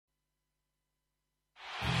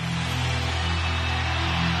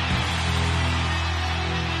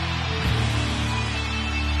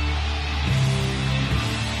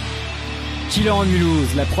Killer on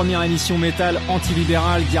Mulhouse, la première émission métal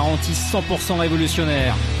antilibérale garantie 100%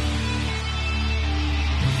 révolutionnaire.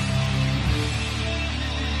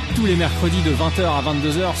 Tous les mercredis de 20h à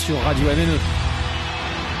 22h sur Radio MNE.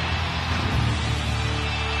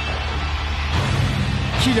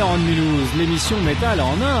 Killer on Mulhouse, l'émission métal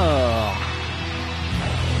en or.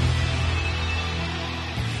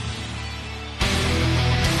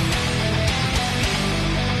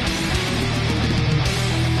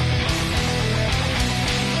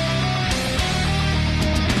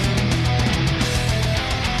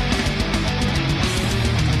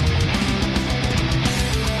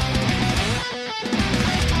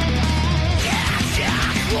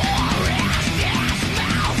 Wow.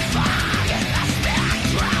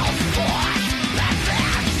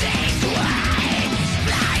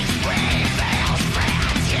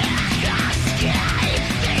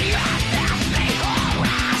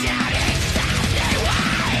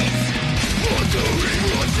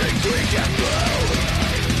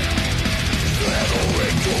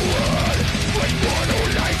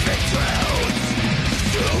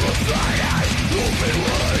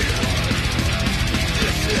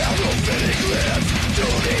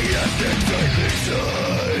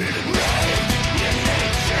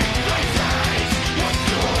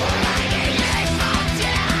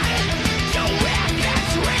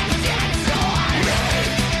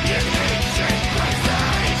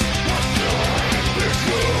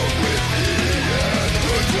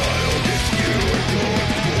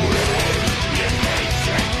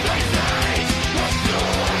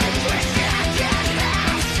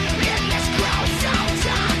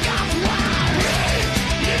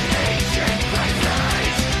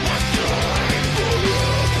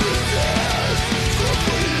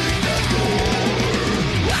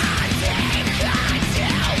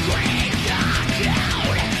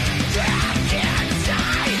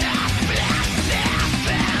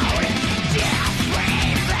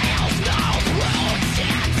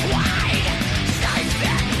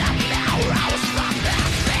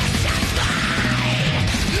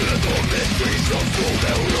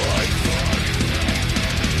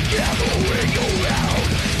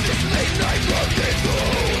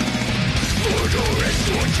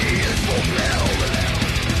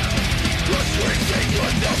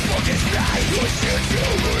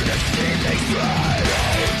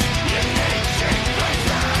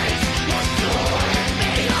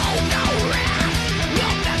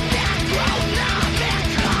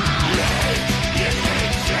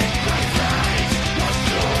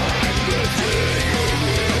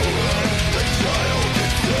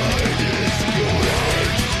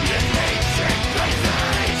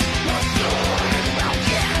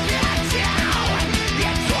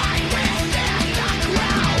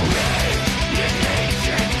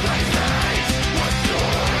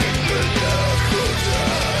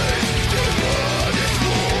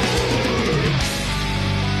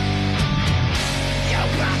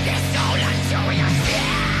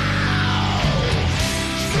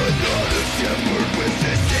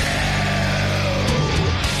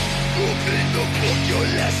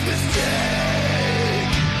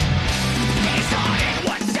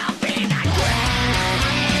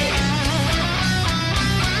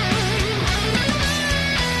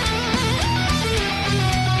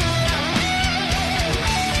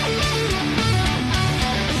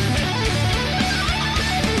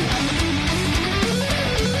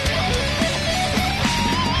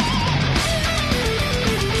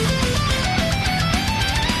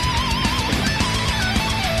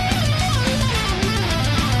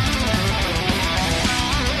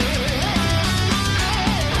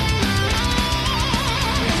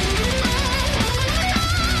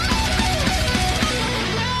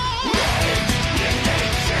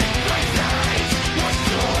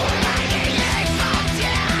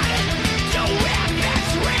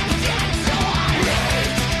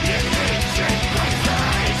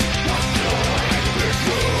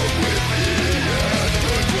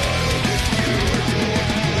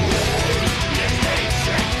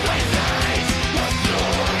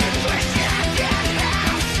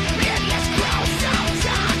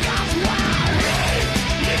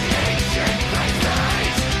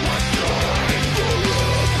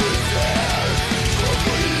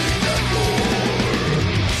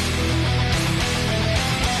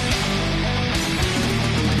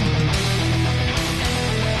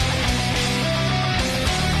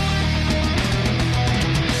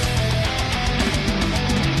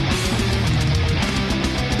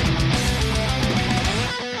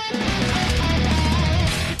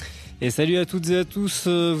 Et salut à toutes et à tous,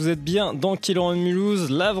 vous êtes bien dans Killer on Mulhouse,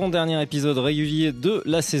 l'avant-dernier épisode régulier de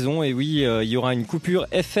la saison. Et oui, il y aura une coupure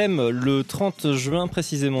FM le 30 juin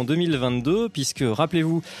précisément 2022, puisque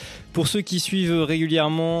rappelez-vous, pour ceux qui suivent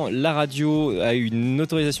régulièrement, la radio a une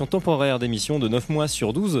autorisation temporaire d'émission de 9 mois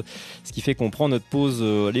sur 12, ce qui fait qu'on prend notre pause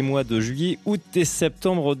les mois de juillet, août et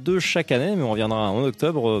septembre de chaque année, mais on reviendra en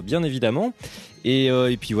octobre bien évidemment. Et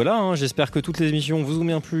puis voilà, hein, j'espère que toutes les émissions vous ont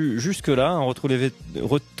bien plu jusque-là. Hein,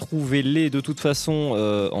 retrouvez-les de toute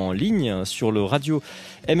façon en ligne sur le radio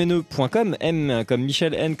mne.com, M comme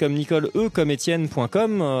Michel, N comme Nicole, E comme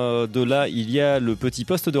Étienne.com. De là, il y a le petit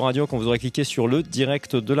poste de radio quand vous aurez cliqué sur le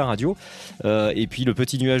direct de la radio. Et puis le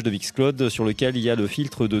petit nuage de Mixcloud sur lequel il y a le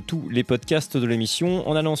filtre de tous les podcasts de l'émission.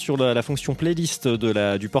 En allant sur la fonction playlist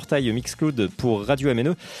du portail Mixcloud pour Radio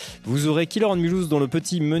MNE, vous aurez Killer on Mulhouse dans le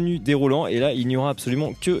petit menu déroulant. Et là, il n'y aura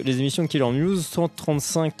absolument que les émissions de Killer on Mulhouse,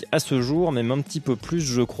 135 à ce jour, même un petit peu plus,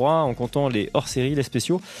 je crois, en comptant les hors-séries, les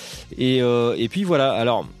spéciaux. Et puis voilà.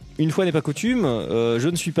 Alors, une fois n'est pas coutume, je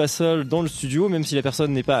ne suis pas seul dans le studio, même si la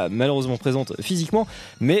personne n'est pas malheureusement présente physiquement,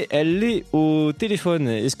 mais elle l'est au téléphone.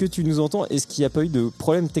 Est-ce que tu nous entends? Est-ce qu'il n'y a pas eu de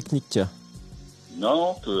problème technique?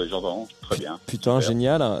 Non, j'entends, très bien. Putain, super.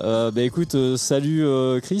 Génial. Écoute, salut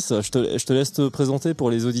Chris, je te laisse te présenter pour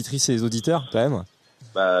les auditrices et les auditeurs quand même.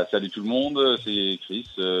 Salut tout le monde, c'est Chris,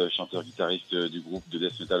 chanteur-guitariste du groupe de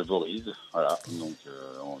death metal Voriz. Voilà, donc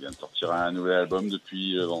on vient de sortir un nouvel album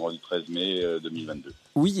depuis vendredi 13 mai 2022.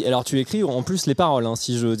 Oui, alors tu écris en plus les paroles, hein,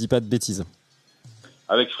 si je dis pas de bêtises.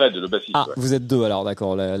 Avec Fred, le bassiste. Ah, ouais. Vous êtes deux alors,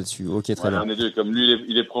 d'accord, là-dessus. Ok, très bien. On est deux, comme lui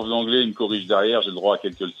il est prof d'anglais, il me corrige derrière, j'ai le droit à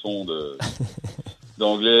quelques leçons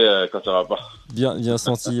d'anglais quand ça va pas. Bien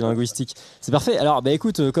senti, linguistique. C'est parfait. Alors,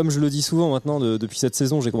 écoute, comme je le dis souvent maintenant, depuis cette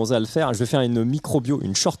saison, j'ai commencé à le faire. Je vais faire une micro-bio,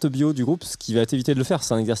 une short bio du groupe, ce qui va t'éviter de le faire.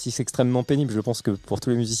 C'est un exercice extrêmement pénible. Je pense que pour tous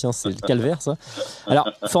les musiciens, c'est le calvaire, ça. Alors,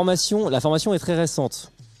 la formation est très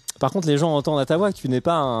récente. Par contre, les gens entendent à ta voix que tu n'es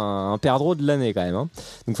pas un perdreau de l'année quand même. Hein.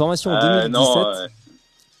 Donc, formation en 2017. Non,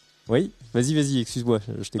 Oui, vas-y, excuse-moi,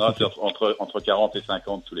 je t'écoute. Non, c'est entre 40 et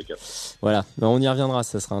 50 tous les quatre. Voilà, on y reviendra,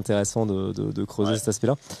 ça sera intéressant de creuser cet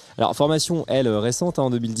aspect-là. Alors, formation, elle, récente, en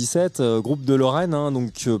 2017, groupe de Lorraine, hein,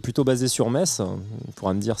 donc plutôt basé sur Metz. On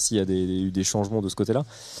pourra me dire s'il y a eu des changements de ce côté-là.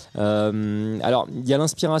 Alors, il y a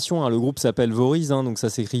l'inspiration, hein, le groupe s'appelle Voriz, hein, donc ça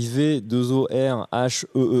s'écrit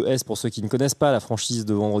V2ORHEES pour ceux qui ne connaissent pas la franchise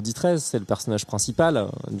de Vendredi 13, c'est le personnage principal,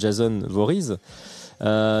 Jason Voriz.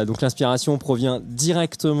 Donc l'inspiration provient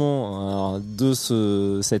directement de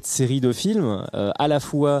cette série de films, à la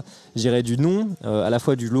fois, j'irais du nom, à la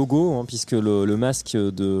fois du logo, hein, puisque le masque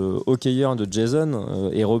de hockeyeur de Jason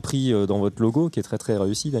est repris dans votre logo, qui est très très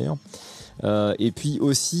réussi d'ailleurs. Et puis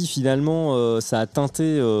aussi finalement ça a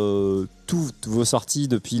teinté toutes vos sorties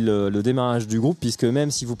depuis le démarrage du groupe, puisque même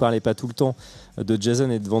si vous parlez pas tout le temps de Jason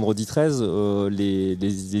et de Vendredi 13,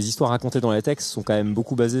 les histoires racontées dans les textes sont quand même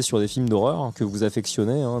beaucoup basées sur des films d'horreur que vous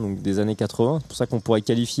affectionnez, hein, donc des années 80. C'est pour ça qu'on pourrait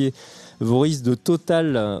qualifier Voriz de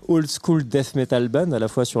total old school death metal band, à la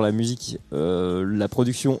fois sur la musique, la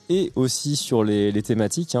production et aussi sur les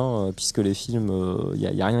thématiques, hein, puisque les films,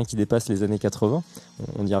 y a rien qui dépasse les années 80.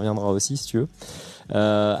 On y reviendra aussi si tu veux.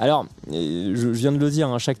 Alors, je viens de le dire,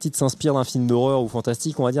 hein, chaque titre s'inspire d'un film d'horreur ou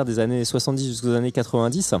fantastique, on va dire des années 70 jusqu'aux années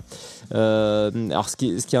 90. Alors, ce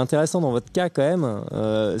qui est intéressant dans votre cas quand même,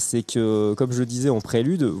 c'est que, comme je le disais en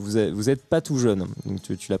prélude, vous êtes pas tout jeune.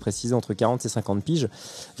 Donc, tu l'as précisé, entre 40 et 50 piges.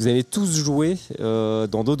 Vous avez tous joué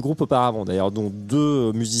dans d'autres groupes auparavant, d'ailleurs, dont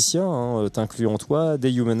deux musiciens, hein, t'incluant toi,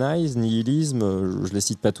 Dehumanize, Nihilism, je les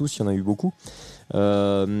cite pas tous, il y en a eu beaucoup.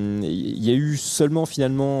 Il y a eu seulement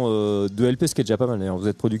finalement 2 LP, ce qui est déjà pas mal d'ailleurs. Vous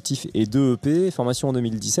êtes productif, et 2 EP, formation en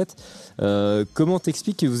 2017. Comment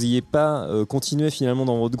t'expliques que vous n'ayez pas continué finalement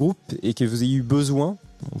dans votre groupe et que vous ayez eu besoin,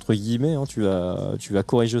 entre guillemets, hein, tu vas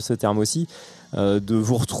corriger ce terme aussi, de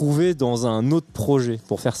vous retrouver dans un autre projet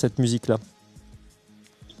pour faire cette musique-là?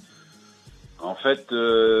 En fait,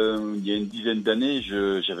 il y a une dizaine d'années,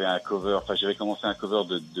 j'avais commencé un cover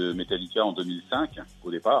de Metallica en 2005,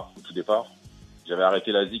 au tout départ. J'avais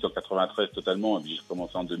arrêté la zik en 93 totalement, et puis j'ai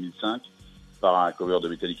recommencé en 2005 par un cover de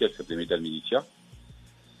Metallica qui s'appelait Metal Militia.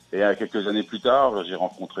 Et quelques années plus tard, j'ai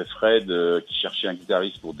rencontré Fred qui cherchait un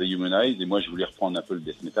guitariste pour Dehumanize, et moi je voulais reprendre un peu le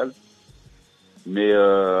death metal. Mais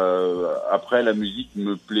après, la musique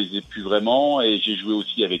me plaisait plus vraiment, et j'ai joué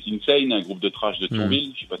aussi avec Insane, un groupe de thrash de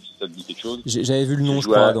Thionville. Je sais pas si ça te dit quelque chose. J'avais vu le nom, je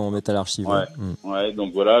crois, dans Metal Archive. Ouais,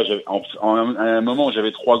 donc voilà, à un moment,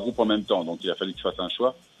 j'avais 3 groupes en même temps, donc il a fallu que je fasse un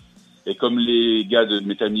choix. Et comme les gars de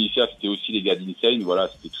Metal Militia, c'était aussi les gars d'Insane, voilà,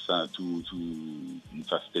 c'était tout ça,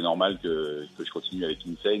 enfin, c'était normal que je continue avec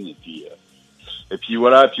Insane. Et puis, Et puis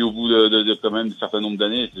voilà, puis au bout de quand même un certain nombre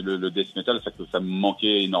d'années, le death metal, ça me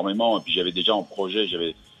manquait énormément. Et puis j'avais déjà en projet,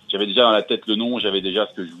 j'avais déjà dans la tête le nom, j'avais déjà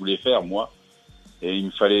ce que je voulais faire moi. Et il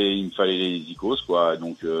me fallait les icônes, quoi.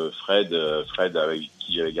 Donc Fred avec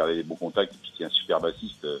qui j'avais gardé des bons contacts, et puis qui est un super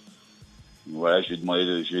bassiste. Voilà, je lui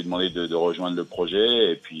ai demandé de rejoindre le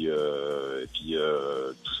projet. Et puis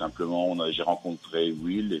tout simplement, j'ai rencontré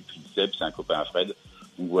Will, et puis Seb, c'est un copain à Fred.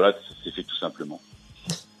 Donc voilà, ça s'est fait tout simplement.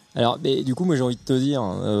 Alors, mais du coup, moi j'ai envie de te dire,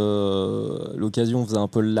 l'occasion faisait un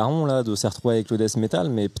peu le larron là de se retrouver avec le death metal,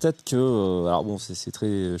 mais peut-être que, alors bon, c'est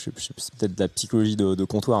très, c'est peut-être de la psychologie de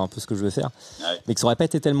comptoir un peu ce que je vais faire, Ouais. mais que ça aurait pas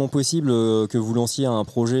été tellement possible que vous lanciez un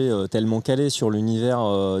projet tellement calé sur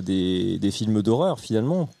l'univers des films d'horreur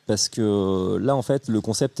finalement, parce que là en fait le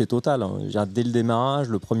concept est total. Hein. Je veux dire, dès le démarrage,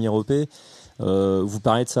 le premier EP. Vous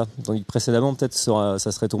parlez de ça, tandis que précédemment peut-être ça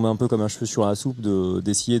serait tombé un peu comme un cheveu sur la soupe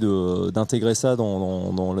d'essayer d'intégrer ça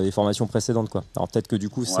dans les formations précédentes, quoi. Alors peut-être que du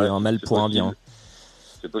coup c'est un mal pour possible. un bien.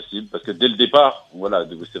 C'est possible parce que dès le départ, voilà,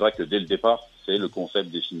 c'est vrai que dès le départ, c'est le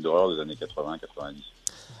concept des films d'horreur des années 80-90.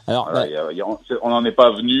 Alors voilà, on n'en est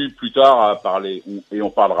pas venu plus tard à parler et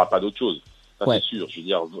on parlera pas d'autre chose. Ça Ouais. c'est sûr. Je veux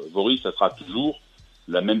dire, Voris, ça sera toujours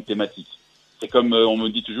la même thématique. C'est comme on me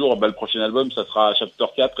dit toujours, le prochain album, ça sera Chapter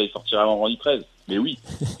 4 et il sortira vendredi 13. Mais oui,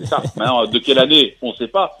 c'est ça. Maintenant, de quelle année, on sait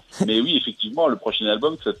pas. Mais oui, effectivement, le prochain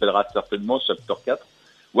album s'appellera certainement Chapter 4.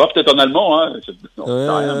 Ou alors peut-être en allemand, hein. Non,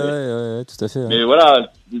 Ouais, tout à fait. Ouais. Mais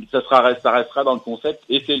voilà, ça restera dans le concept,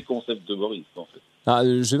 et c'est le concept de Boris, en fait. Ah,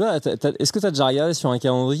 je sais pas, est-ce que tu as déjà regardé sur un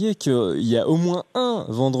calendrier qu'il y a au moins un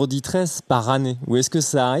vendredi 13 par année? Ou est-ce que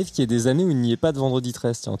ça arrive qu'il y ait des années où il n'y ait pas de vendredi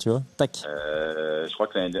 13? Tiens, tu vois, tac. Je crois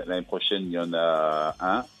que l'année prochaine, il y en a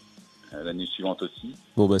un. L'année suivante aussi.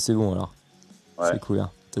 Bon, bah c'est bon alors. Ouais. C'est cool.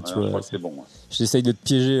 Hein. Ouais, je crois que c'est bon. Ouais. J'essaye de te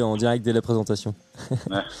piéger en direct dès la présentation.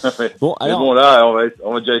 Ouais. Bon, alors. Mais bon, là,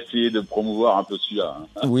 on va déjà essayer de promouvoir un peu celui-là.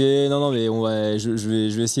 Hein. Oui, non, mais je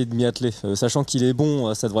vais essayer de m'y atteler. Sachant qu'il est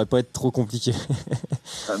bon, ça devrait pas être trop compliqué.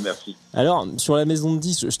 Merci. Alors, sur la maison de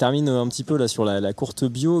 10, je termine un petit peu là sur la courte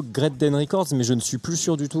bio. Great Den Records, mais je ne suis plus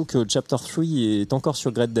sûr du tout que Chapter 3 est encore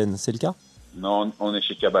sur Great Den. C'est le cas ? Non, on est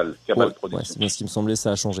chez Cabal Production. Ouais, c'est bien ce qui me semblait,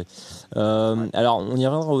 ça a changé. Alors, on y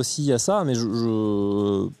reviendra aussi à ça, mais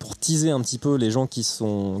pour teaser un petit peu les gens qui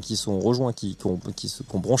sont rejoints, qui ont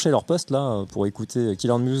branché leur poste là pour écouter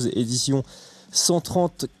Killer Muse édition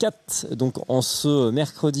 134, donc en ce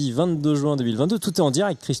mercredi 22 juin 2022. Tout est en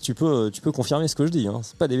direct, Chris, tu peux confirmer ce que je dis, hein.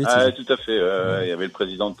 C'est pas des bêtises. Ah, tout à fait, il y avait le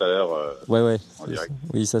président tout à l'heure. Ouais. En direct.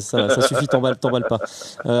 Oui, ça suffit, t'emballes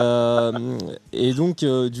pas. Et donc,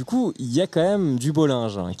 du coup, il y a quand même du beau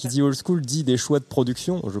linge. Hein. Qui dit old school dit des choix de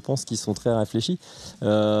production, je pense qu'ils sont très réfléchis.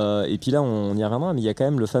 Et puis là, on y reviendra, mais il y a quand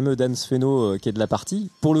même le fameux Dan Sfeno qui est de la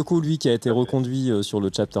partie. Pour le coup, lui qui a été reconduit sur le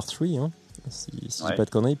Chapter 3, hein, si je dis pas de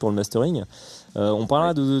conneries, pour le mastering. On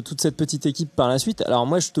parlera de toute cette petite équipe par la suite. Alors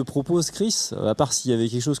moi je te propose, Chris, à part s'il y avait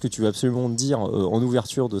quelque chose que tu veux absolument dire en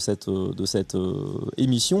ouverture de cette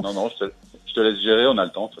émission. Non, je te laisse gérer, on a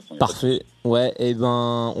le temps. De toute façon, parfait. Ouais, et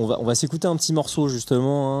ben on va s'écouter un petit morceau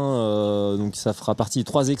justement. Hein, donc ça fera partie des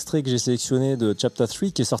 3 extraits que j'ai sélectionnés de Chapter 3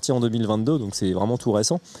 qui est sorti en 2022, donc c'est vraiment tout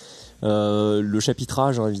récent. Le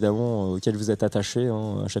chapitrage hein, évidemment auquel vous êtes attaché,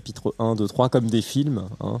 hein, chapitre 1, 2, 3 comme des films,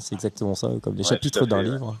 hein, c'est exactement ça, comme les chapitres d'un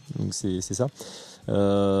livre, donc c'est ça.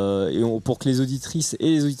 Et pour que les auditrices et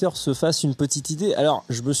les auditeurs se fassent une petite idée, alors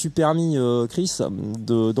je me suis permis Chris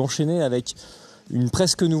d'enchaîner avec une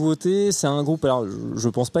presque nouveauté. C'est un groupe, alors je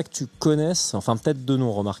pense pas que tu connaisses, enfin peut-être de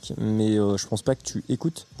nom remarque, mais je pense pas que tu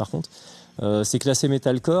écoutes par contre. C'est classé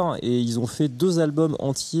metalcore et ils ont fait 2 albums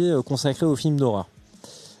entiers consacrés aux films d'horreur.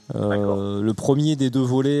 Le premier des 2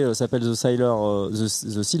 volets s'appelle The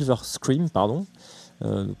Silver Scream,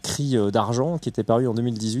 cri d'argent, qui était paru en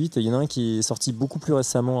 2018. Et il y en a un qui est sorti beaucoup plus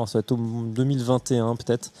récemment, alors ça va être en 2021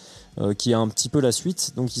 peut-être, qui est un petit peu la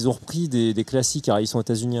suite. Donc ils ont repris des classiques, alors ils sont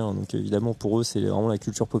états-uniens, donc évidemment pour eux c'est vraiment la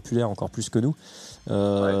culture populaire encore plus que nous.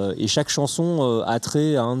 Et chaque chanson a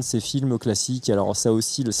trait à un de ces films classiques. Alors ça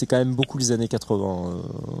aussi, c'est quand même beaucoup les années 80,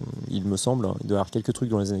 il me semble. Il doit y avoir quelques trucs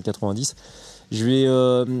dans les années 90.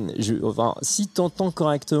 Si t'entends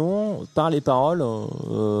correctement par les paroles,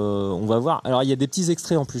 on va voir. Alors il y a des petits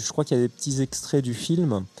extraits en plus. Je crois qu'il y a des petits extraits du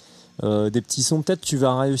film, des petits sons. Peut-être tu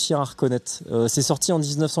vas réussir à reconnaître. C'est sorti en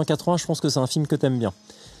 1980. Je pense que c'est un film que t'aimes bien,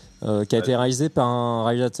 qui a été réalisé par un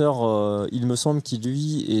réalisateur, il me semble, qui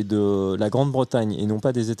lui est de la Grande-Bretagne et non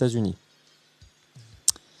pas des États-Unis.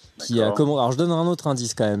 Alors je donne un autre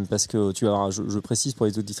indice quand même parce que tu vas, je précise pour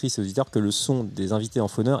les auditrices et auditeurs que le son des invités en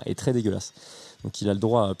fauneur est très dégueulasse. Donc il a le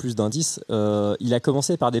droit à plus d'indices. Il a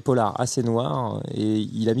commencé par des polars assez noirs et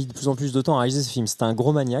il a mis de plus en plus de temps à réaliser ce film. C'était un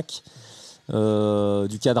gros maniaque.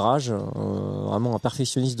 du cadrage, vraiment un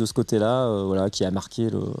perfectionniste de ce côté-là, voilà, qui a marqué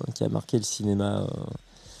le cinéma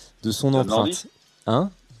de son John empreinte. Landis. Hein?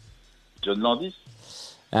 John Landis.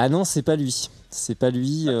 Ah non, c'est pas lui. C'est pas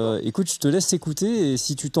lui. Écoute, je te laisse écouter et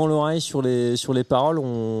si tu tends l'oreille sur les paroles,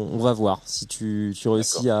 on va voir si tu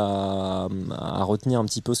réussis à retenir un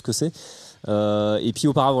petit peu ce que c'est. Et puis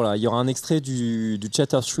auparavant, voilà, il y aura un extrait du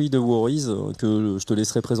Chapter 3 de Worries que je te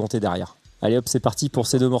laisserai présenter derrière. Allez hop, c'est parti pour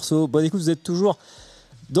ces deux morceaux. Bonne écoute, vous êtes toujours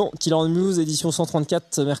dans Killer on News, édition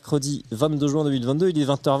 134, mercredi 22 juin 2022. Il est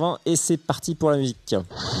 20h20 et c'est parti pour la musique.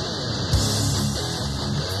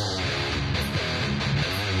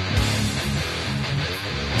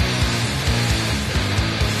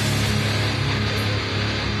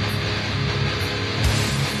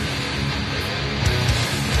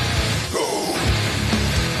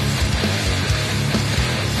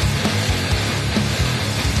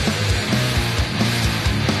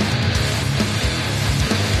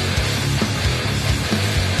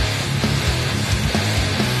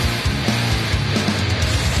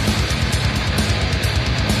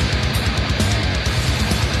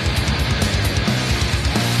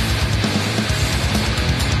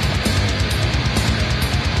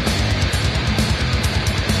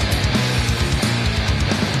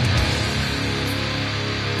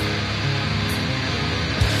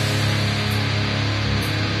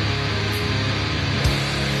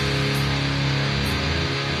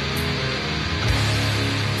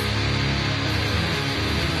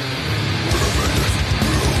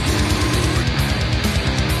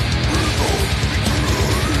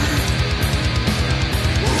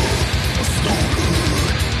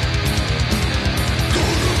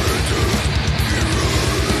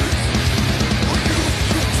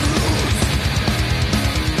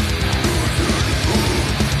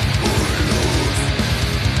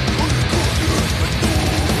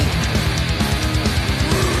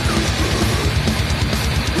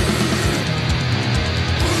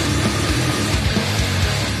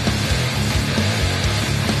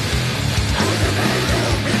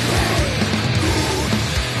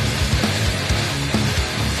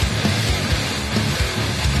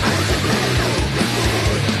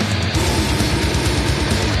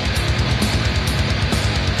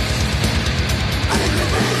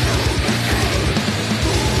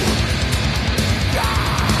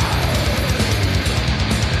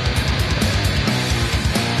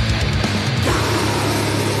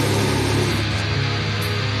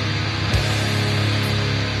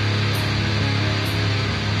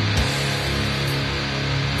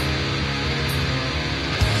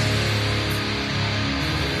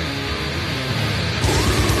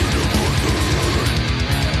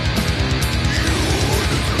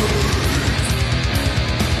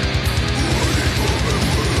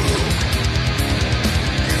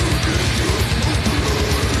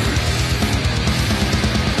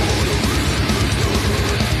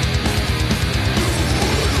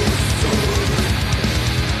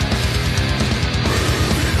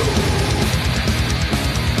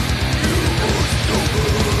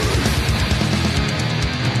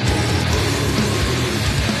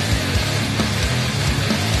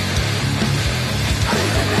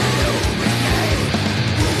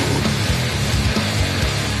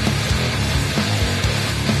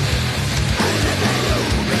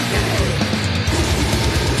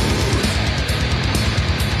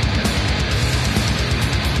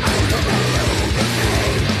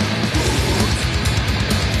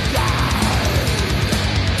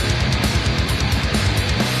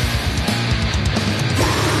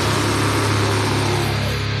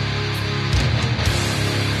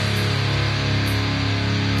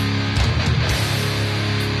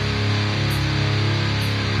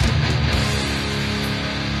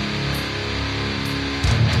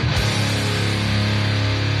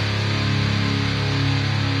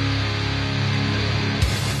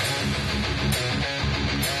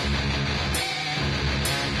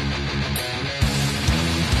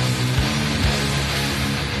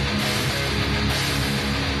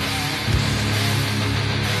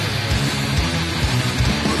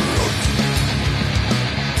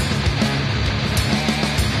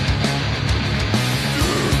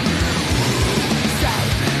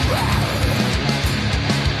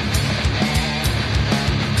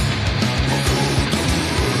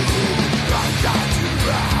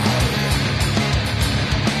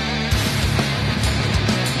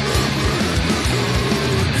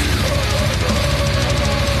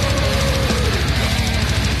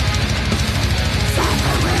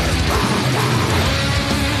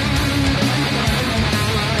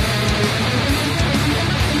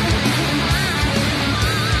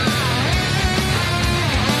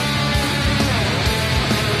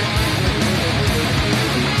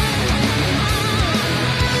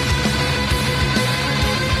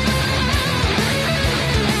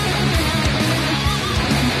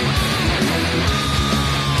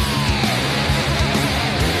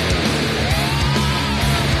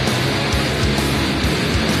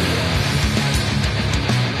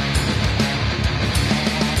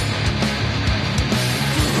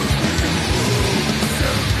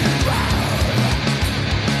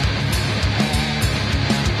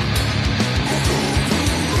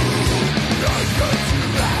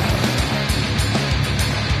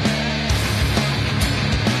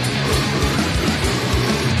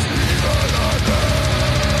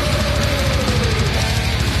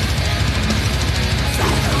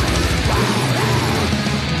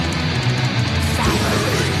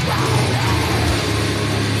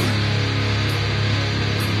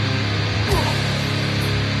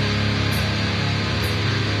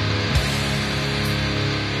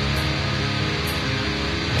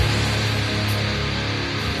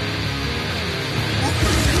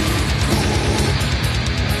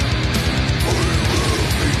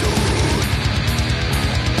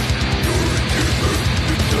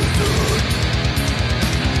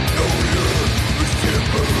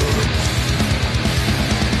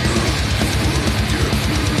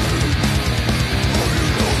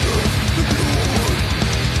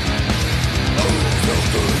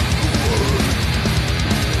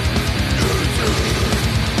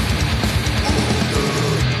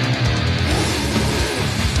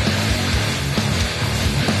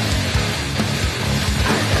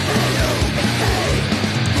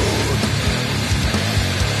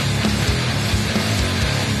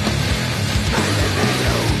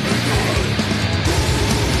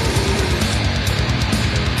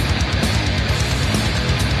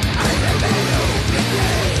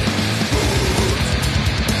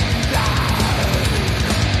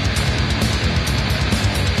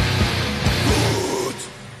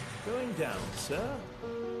 lying down, sir.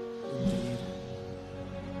 Indeed.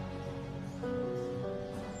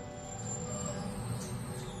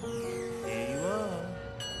 Here you are.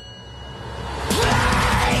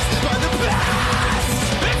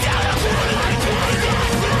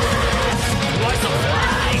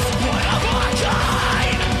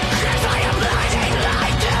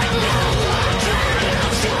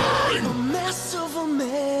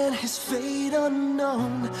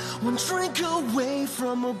 Unknown, one drink away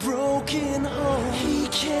from a broken home. He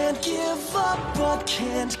can't give up but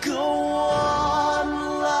can't go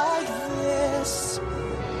on like this.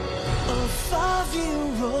 A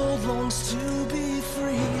 5-year-old longs to be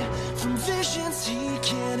free from visions he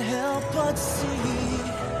can't help but see,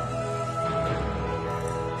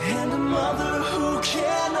 and a mother who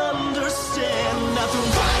can't understand that the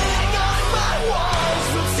writing on my walls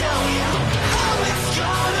will tell you how it's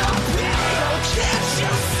gonna be. Can't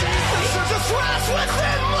you see? There's such a threat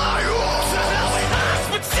within my walls. To hell with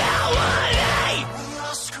hospitality. We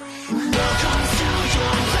all scream. Welcome to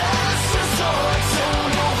your last resort.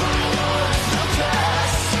 Don't overlook the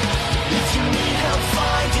past. If you need help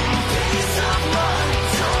finding peace of mind,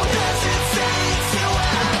 don't hesitate to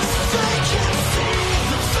ask. They can see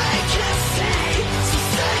the vacancy, so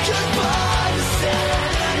say goodbye to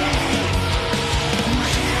sanity.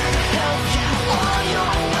 We're here to help you on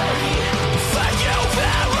your way. Thank you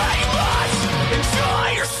very much. Enjoy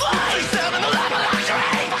your sleep. 7-Eleven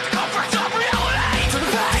luxury. Fuck the comforts of reality. To the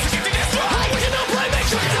pain, to destroy. We can no play, make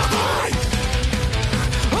sure you're fine.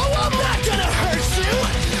 Oh, I'm not gonna hurt you.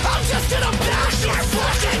 I'm just gonna bash your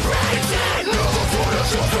fucking brains in. No, for the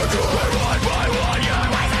children do it one by one. Your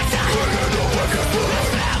life is done. We're gonna work it for the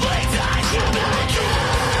family dies. You're not good.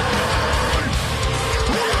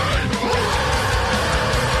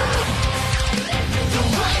 The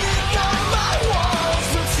writing on my walls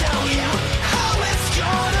will tell you how it's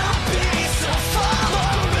gonna be, so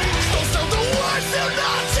follow me. Those are the words they're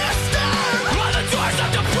not disturb on the doors of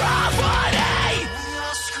depravity.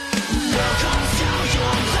 Welcome to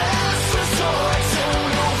your last resort.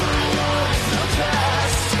 Don't overlook the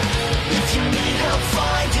past. If you need help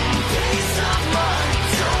finding peace of mind,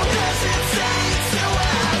 don't hesitate to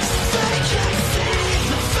ask. They can see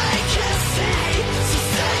the vacancy, so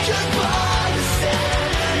say goodbye to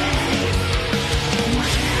sanity.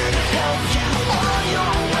 We're here to help you on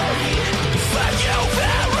your way. Thank you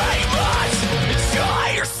very much. Enjoy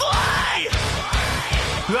your sleep.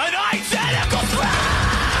 An identical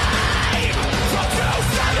flame from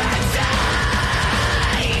 217.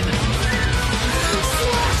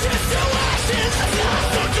 Slashes to ashes,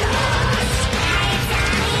 nothing does.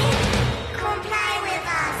 Comply with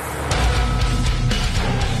us.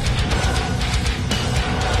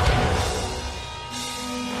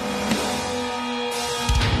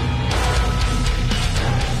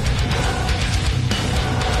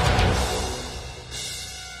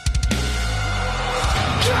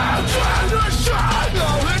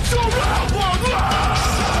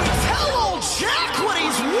 Tell old Jack what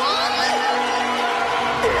he's won.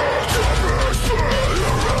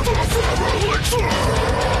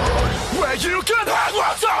 Where you can hang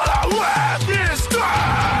what's all I left is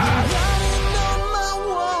time. Writing on my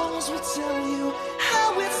walls will tell you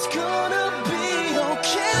how it's gonna be. Oh,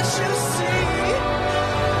 can't you see?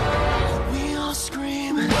 We all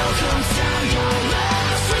scream. Welcome to your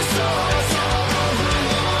last resort. Don't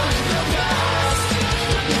overlook the past.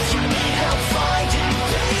 If you need help finding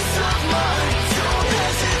peace of mind, don't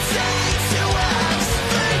hesitate to ask.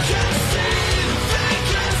 They can see the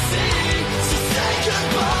vacancy, so say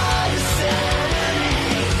goodbye to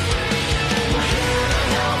sanity. We're here to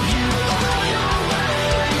help you on your way.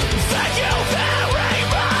 Thank you very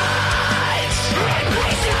much. And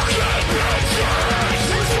please you keep it yours.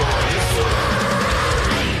 It's what it's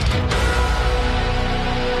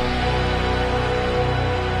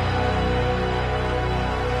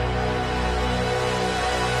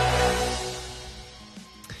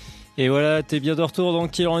Et voilà, t'es bien de retour dans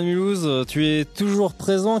Killer on Mulhouse. Tu es toujours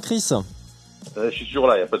présent, Chris? Je suis toujours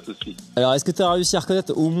là, y a pas de souci. Alors, est-ce que tu as réussi à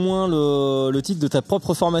reconnaître au moins le titre de ta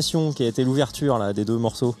propre formation, qui a été l'ouverture là des deux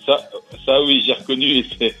morceaux? Ça oui, j'ai reconnu.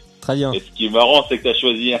 Et Très bien. ce qui est marrant, c'est que t'as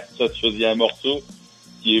choisi un morceau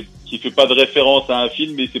qui fait pas de référence à un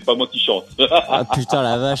film, mais c'est pas moi qui chante. Ah putain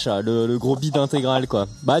la vache, le gros bide intégral quoi.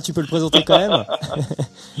 Bah tu peux le présenter quand même.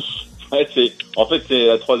 Ouais, c'est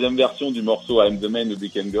la troisième version du morceau I'm the Man of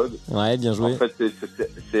Weekend God. Ouais, bien joué. En fait,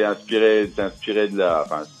 c'est inspiré de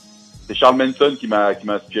c'est Charles Manson qui m'a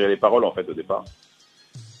inspiré les paroles en fait au départ.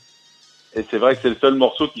 Et c'est vrai que c'est le seul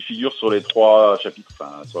morceau qui figure sur les 3 chapitres,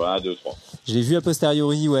 enfin sur 1, 2, 3. Je l'ai vu a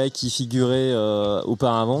posteriori, ouais, qui figurait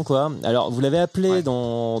auparavant, quoi. Alors, vous l'avez appelé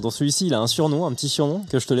dans celui-ci, il a un surnom, un petit surnom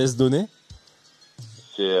que je te laisse donner.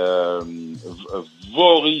 C'est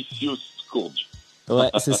Voricius Scourge. Ouais,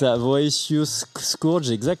 c'est ça, Voracious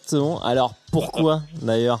Scourge, exactement. Alors, pourquoi,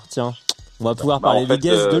 d'ailleurs, tiens, on va pouvoir parler en fait, des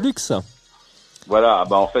guests de luxe. Voilà,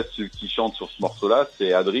 en fait, celui qui chante sur ce morceau-là,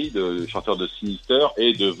 c'est Adri, le chanteur de Sinister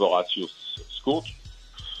et de Voratius Scourge.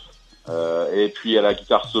 Et puis à la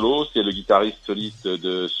guitare solo, c'est le guitariste soliste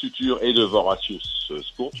de Suture et de Voratius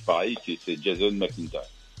Scourge, pareil, c'est Jason McIntyre.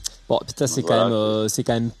 Bon, putain, c'est Voilà,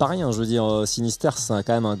 quand même pas rien. Je veux dire, Sinister, c'est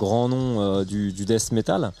quand même un grand nom du death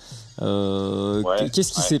metal.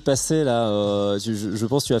 Qu'est-ce qui s'est passé là je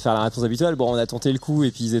pense que tu vas faire la réponse habituelle. Bon, on a tenté le coup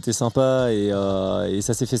et puis ils étaient sympas et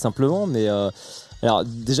ça s'est fait simplement. Mais alors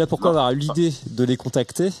déjà, pourquoi avoir eu l'idée de les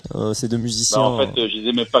contacter, ces deux musiciens? En fait, je les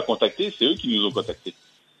ai même pas contactés, c'est eux qui nous ont contactés.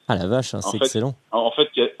 Ah la vache, c'est excellent. En fait,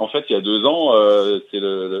 il y a 2 ans, c'est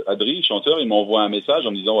le Adri, chanteur, il m'envoie un message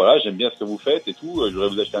en me disant voilà, j'aime bien ce que vous faites et tout, je voudrais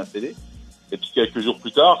vous acheter un CD. Et puis quelques jours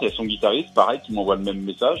plus tard, il y a son guitariste, pareil, qui m'envoie le même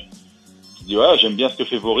message. Il dit voilà, j'aime bien ce que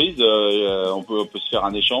fait Voriz, on peut se faire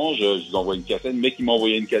un échange, je vous envoie une cassette. Le mec il m'a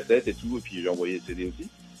envoyé une cassette et tout, et puis j'ai envoyé le CD aussi.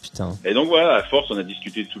 Putain. Et donc voilà, à force, on a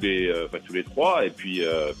discuté tous les 3, et puis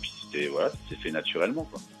c'était fait naturellement,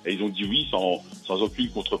 quoi. Et ils ont dit oui sans aucune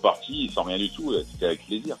contrepartie, sans rien du tout, c'était avec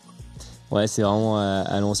plaisir, quoi. Ouais, c'est vraiment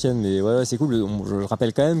à l'ancienne, mais ouais, c'est cool. Je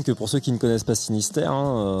rappelle quand même que pour ceux qui ne connaissent pas Sinister,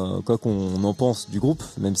 quoi qu'on en pense du groupe,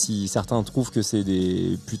 même si certains trouvent que c'est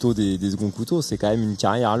plutôt des seconds couteaux, c'est quand même une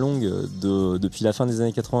carrière longue depuis la fin des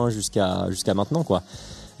années 80 jusqu'à maintenant, quoi.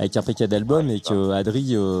 Avec un paquet d'albums, et que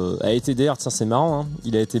Adri a été, d'ailleurs, tiens, c'est marrant,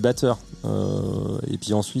 il a été batteur, et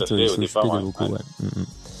puis ensuite il s'est occupé des vocaux, ouais.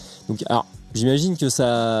 Donc, alors, j'imagine que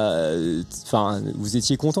vous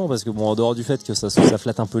étiez content parce que bon, en dehors du fait que ça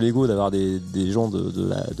flatte un peu l'ego d'avoir des gens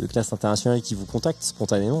de classe internationale qui vous contactent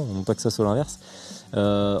spontanément, non pas que ça soit l'inverse.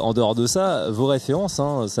 En dehors de ça, vos références,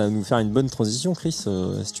 ça va nous faire une bonne transition, Chris,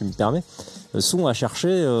 si tu me permets, sont à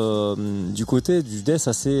chercher du côté du death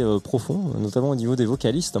assez profond, notamment au niveau des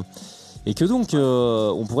vocalistes. Et que donc,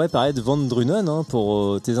 on pourrait parler de Van Drunen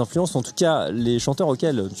pour tes influences, en tout cas les chanteurs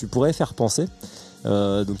auxquels tu pourrais faire penser.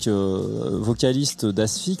 Vocaliste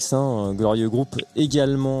d'Asphyx, glorieux groupe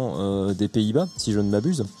également des Pays-Bas, si je ne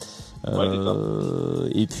m'abuse.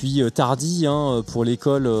 Et puis Tardy, pour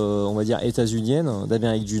l'école, on va dire états-unienne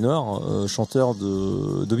d'Amérique du Nord, chanteur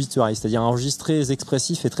d'obituary, c'est-à-dire un registre très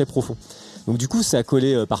expressif et très profond. Donc du coup, ça a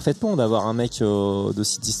collé parfaitement d'avoir un mec de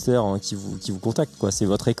Sinister qui vous contacte, quoi. C'est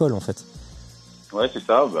votre école en fait. Ouais, c'est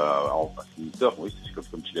ça. Sinister, oui, c'est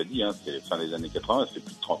comme tu l'as dit, c'est fin des années 80, c'est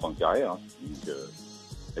plus de 30 ans de carrière. Donc,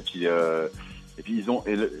 et puis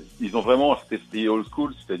ils ont vraiment cet esprit old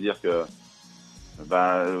school, c'est-à-dire que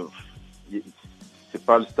c'est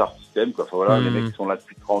pas le star system, quoi. Enfin, voilà, les mecs qui sont là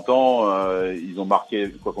depuis 30 ans, ils ont marqué,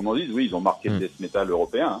 quoi qu'on en dise, oui, ils ont marqué le death metal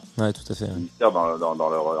européen. Ouais, tout à fait. Sinister, dans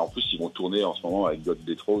leur, en plus, ils vont tourner en ce moment avec God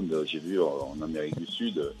Dethrone, j'ai vu en Amérique du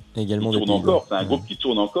Sud. Également ils tournent encore. C'est un groupe qui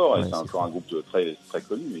tourne encore, et c'est encore un groupe très, très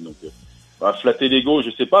connu. Et donc, flatter l'ego,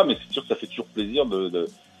 je sais pas, mais c'est sûr que ça fait toujours plaisir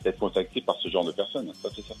d'être contacté par ce genre de personnes. Ça,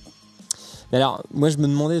 c'est certain. Mais alors, moi je me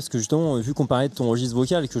demandais, parce que justement, vu qu'on parlait de ton registre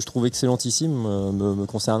vocal, que je trouve excellentissime me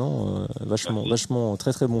concernant, vachement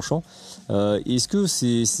très très bon chant, est-ce que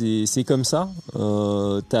c'est comme ça,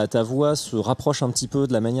 ta voix se rapproche un petit peu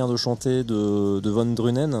de la manière de chanter de Van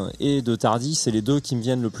Drunen et de Tardy, c'est les deux qui me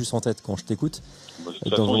viennent le plus en tête quand je t'écoute. De toute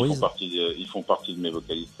façon, ils font partie de mes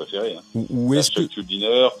vocalistes préférés. Ou est-ce que... Chuck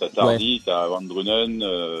Schuldiner, t'as Tardy, t'as Van Drunen,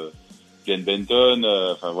 Glenn Benton,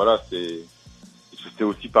 enfin voilà, c'était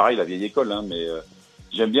aussi pareil, la vieille école, mais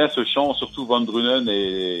j'aime bien ce chant, surtout Van Drunen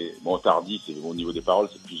et Tardy, c'est au niveau des paroles,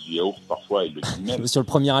 c'est plus du yaourt parfois, il le dit même. Sur le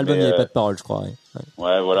premier album, il n'y avait pas de paroles, je crois.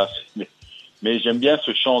 Ouais, voilà. Mais j'aime bien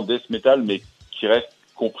ce chant death metal, mais qui reste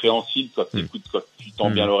compréhensible quand tu écoutes, quand tu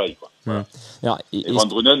tends bien l'oreille, quoi. Voilà. Alors, et Van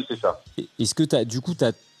Drunen, c'est ça. Est-ce que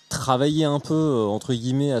t'as travaillé un peu, entre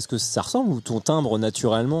guillemets, à ce que ça ressemble, ou ton timbre,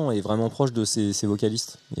 naturellement, est vraiment proche de ces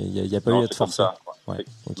vocalistes? Il y a pas eu à te forcer? Okay.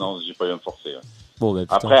 Non, j'ai pas eu à me forcer. Ouais. Bon,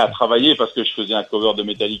 putain, après, à travailler, parce que je faisais un cover de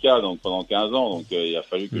Metallica donc pendant 15 ans, donc il a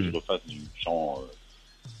fallu que je refasse du chant,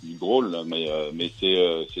 du growl, mais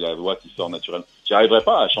c'est la voix qui sort naturellement. J'arriverais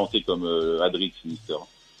pas à chanter comme Adri Sinister.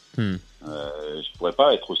 Je pourrais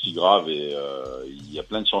pas être aussi grave, et il y a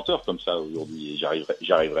plein de chanteurs comme ça aujourd'hui, et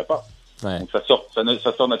j'arriverais pas. Ouais. Donc ça sort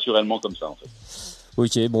naturellement comme ça, en fait.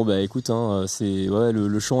 Ok, bon bah écoute, c'est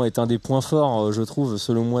le chant est un des points forts, je trouve,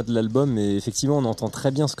 selon moi, de l'album. Mais effectivement, on entend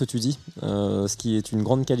très bien ce que tu dis, ce qui est une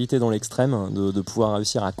grande qualité dans l'extrême, de pouvoir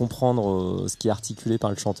réussir à comprendre ce qui est articulé par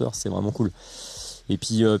le chanteur. C'est vraiment cool. Et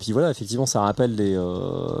puis voilà, effectivement, ça rappelle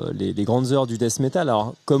les grandes heures du death metal.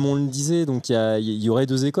 Alors, comme on le disait, donc il y aurait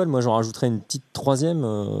deux écoles. Moi, j'en rajouterais une petite troisième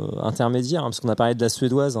intermédiaire, parce qu'on a parlé de la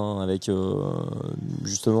suédoise, avec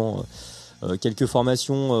justement quelques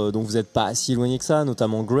formations dont vous n'êtes pas si éloigné que ça,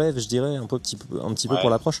 notamment Grave, je dirais, un petit peu pour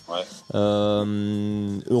l'approche,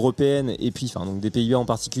 européenne, et puis donc des Pays-Bas en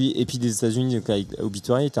particulier, et puis des États-Unis. Donc avec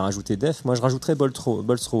Obituary, tu as rajouté Death. Moi, je rajouterais Bolt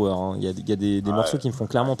Thrower. Il y a des morceaux qui me font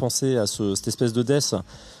clairement penser à cette espèce de Death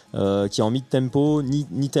qui est en mid-tempo,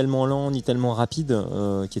 ni tellement lent, ni tellement rapide,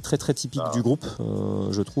 qui est très très typique du groupe,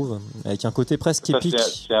 je trouve, avec un côté presque épique.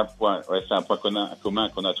 C'est un point commun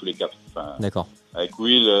qu'on a tous les quatre. Enfin, d'accord. Avec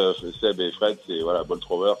Will, Seb et Fred, c'est Bolt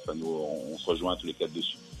Thrower. Enfin, nous, on se rejoint tous les quatre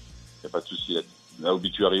dessus. Il n'y a pas de souci là. La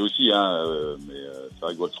Obituary aussi, mais c'est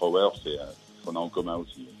vrai que Bolt Thrower, c'est ce qu'on a en commun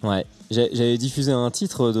aussi. Ouais, j'avais diffusé un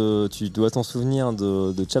titre tu dois t'en souvenir,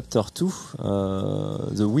 de Chapter 2,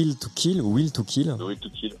 The Will to Kill. The Will to Kill, ouais,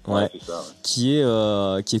 c'est ça. Ouais. Qui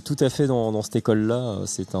est tout à fait dans cette école-là.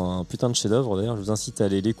 C'est un putain de chef-d'œuvre. D'ailleurs, je vous incite à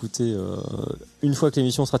aller l'écouter une fois que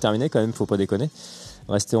l'émission sera terminée. Quand même, faut pas déconner.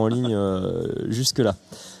 Restez en ligne jusque là.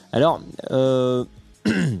 Alors, on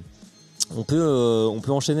peut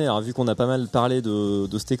enchaîner. Alors, vu qu'on a pas mal parlé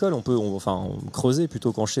de cette école, on peut creuser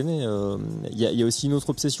plutôt qu'enchaîner. Il y a aussi une autre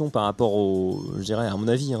obsession par rapport je dirais, à mon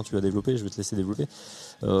avis, tu vas développer, je vais te laisser développer.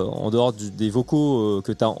 En dehors des vocaux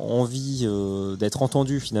que tu as envie d'être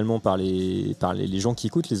entendu finalement par les gens qui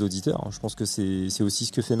écoutent, les auditeurs. Je pense que c'est aussi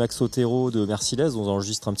ce que fait Max Otero de Merciless, dans un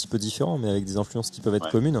registre un petit peu différent, mais avec des influences qui peuvent être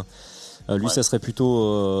communes. Lui, ça serait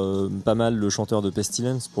plutôt pas mal le chanteur de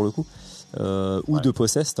Pestilence pour le coup, ou de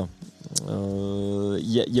Possessed. Il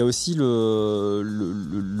y a aussi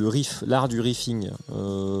le riff, l'art du riffing.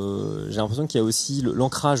 J'ai l'impression qu'il y a aussi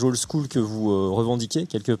l'ancrage old school que vous revendiquez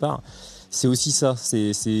quelque part. C'est aussi ça.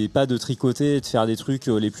 C'est pas de tricoter, de faire des trucs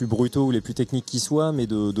les plus brutaux ou les plus techniques qui soient, mais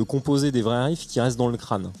de composer des vrais riffs qui restent dans le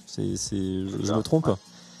crâne. Je me trompe?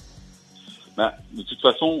 De toute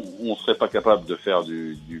façon, on serait pas capable de faire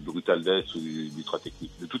du brutal death ou du ultra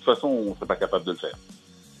technique. De toute façon, on serait pas capable de le faire.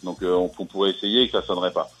 Donc, on pourrait essayer et que ça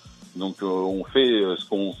sonnerait pas. Donc, on fait ce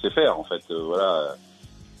qu'on sait faire, en fait. Voilà.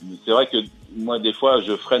 C'est vrai que moi, des fois,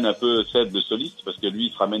 je freine un peu Seb, le soliste, parce que lui,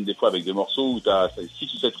 il se ramène des fois avec des morceaux où t'as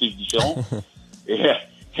 6 ou 7 riffs différents.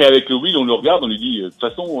 et avec le Will, on le regarde, on lui dit, de toute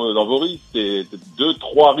façon, dans vos riffs, c'est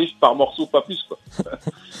 2-3 riffs par morceau, pas plus, quoi.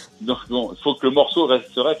 Donc bon, faut que le morceau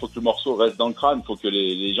reste dans le crâne, faut que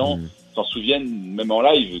les gens s'en souviennent, même en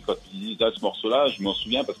live, quand ils disent ce morceau-là, je m'en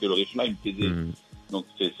souviens parce que le riff là, il me plaisait. Donc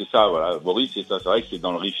c'est ça, voilà. Boris, c'est ça. C'est vrai que c'est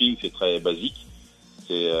dans le riffing, c'est très basique,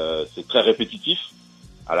 c'est très répétitif.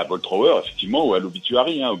 À la Bolt Thrower, effectivement, ou à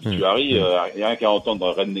l'Obituary. Obituary, rien qu'à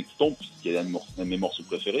entendre Redneck Stomp, qui est un de mes morceaux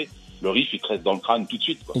préférés, le riff il te reste dans le crâne tout de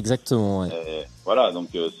suite, quoi. Exactement. Ouais. Voilà, donc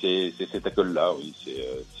c'est cette école-là, oui.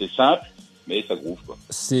 C'est simple. Mais ça groove, quoi.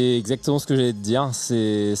 C'est exactement ce que j'allais te dire.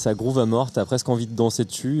 Ça groove à mort. T'as presque envie de danser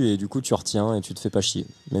dessus et du coup tu retiens et tu te fais pas chier.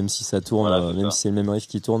 Même si ça tourne, si c'est le même riff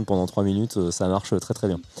qui tourne pendant 3 minutes, ça marche très très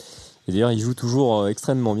bien. Et d'ailleurs, il joue toujours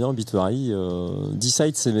extrêmement bien, Obituary.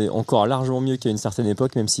 D-Side, c'est encore largement mieux qu'à une certaine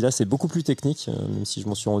époque, même si là c'est beaucoup plus technique, même si je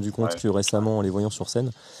m'en suis rendu compte que récemment en les voyant sur scène.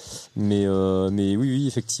 Mais oui,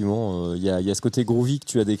 effectivement, il y a ce côté groovy que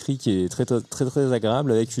tu as décrit qui est très très très, très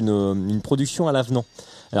agréable, avec une production à l'avenant.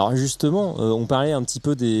 Alors justement, on parlait un petit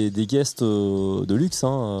peu des guests de luxe,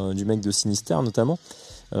 du mec de Sinister notamment.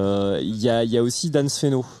 Il y a aussi Dan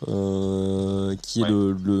Sfeno, qui est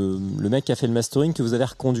le mec qui a fait le mastering que vous avez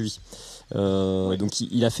reconduit. Donc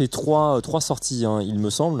il a fait trois sorties, il me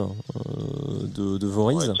semble, de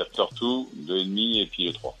Voriz. Chapter 2, 2,5 et puis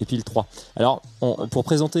le 3. Et puis le 3. Alors, pour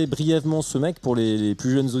présenter brièvement ce mec, pour les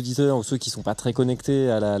plus jeunes auditeurs ou ceux qui sont pas très connectés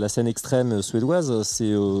à la scène extrême suédoise,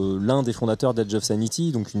 c'est l'un des fondateurs d'Edge of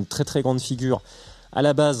Sanity, donc une très très grande figure à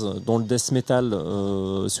la base dans le death metal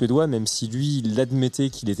suédois, même si lui il admettait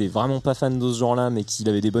qu'il était vraiment pas fan de ce genre-là, mais qu'il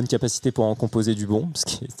avait des bonnes capacités pour en composer du bon, ce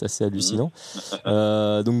qui est assez hallucinant.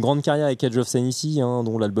 Donc grande carrière avec Edge of Sanity,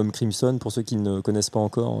 dont l'album Crimson, pour ceux qui ne connaissent pas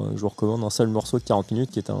encore, je vous recommande, un seul morceau de 40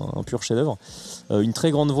 minutes qui est un pur chef-d'œuvre. Une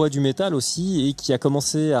très grande voix du métal aussi, et qui a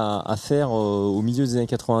commencé à faire au milieu des années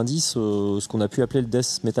 90 ce qu'on a pu appeler le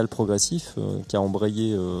death metal progressif, qui a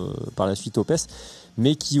embrayé par la suite Opeth,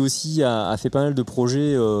 mais qui aussi a fait pas mal de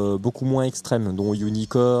projets beaucoup moins extrêmes, dont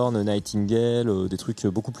Unicorn, Nightingale, des trucs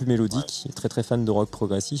beaucoup plus mélodiques. Très très fan de rock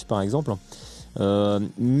progressif par exemple.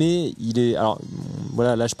 Mais il est, alors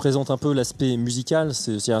voilà, là je présente un peu l'aspect musical.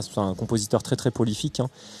 C'est un compositeur très très prolifique, hein,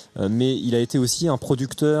 mais il a été aussi un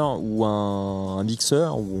producteur ou un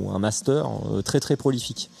mixeur ou un master très très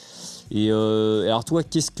prolifique. Et alors toi,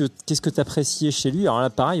 qu'est-ce que t'appréciais chez lui? Alors là,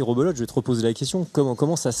 pareil, Rebelote, je vais te reposer la question.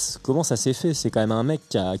 Comment ça s'est fait? C'est quand même un mec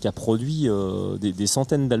qui a produit des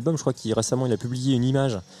centaines d'albums. Je crois qu'il récemment il a publié une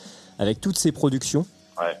image avec toutes ses productions.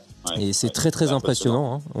 Ouais. Et c'est très très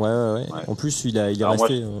impressionnant. Hein. Ouais. En plus, il est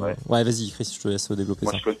resté. Ouais, vas-y, Chris, je te laisse développer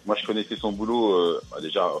ça. Moi, je connaissais son boulot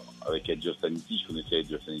déjà avec Edge of Sanity. Je connaissais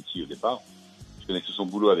Edge of Sanity au départ. Je connaissais son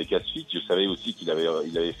boulot avec Asphyx. Je savais aussi qu'il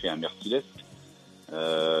avait fait un Merciless.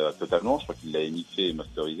 Totalement, je crois qu'il l'avait mixé et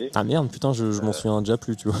masterisé. Ah merde, putain, je m'en souviens déjà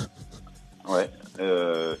plus, tu vois. Ouais, c'est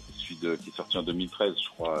celui qui est sorti en 2013, je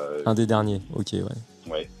crois. Un des derniers, ok, ouais.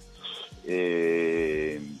 Ouais.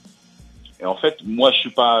 Et en fait, moi, je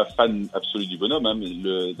suis pas fan absolu du bonhomme, hein,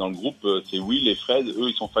 mais dans le groupe, c'est Will et Fred, eux,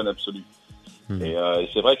 ils sont fans absolus. Et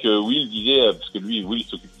c'est vrai que Will disait, parce que Will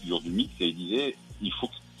s'occupe toujours du mix, et il disait, il faut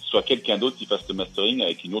que ce soit quelqu'un d'autre qui fasse le mastering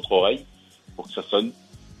avec une autre oreille pour que ça sonne.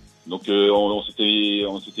 Donc on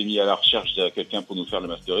s'était mis à la recherche de quelqu'un pour nous faire le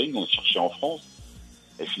mastering, on cherchait en France,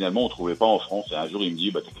 et finalement on trouvait pas en France. Et un jour il me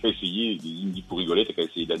dit, t'as qu'à essayer, il me dit pour rigoler, t'as qu'à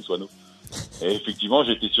essayer Dan Swano. Et effectivement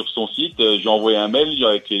j'étais sur son site, j'ai envoyé un mail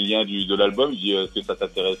avec les liens de l'album, je dis est-ce que ça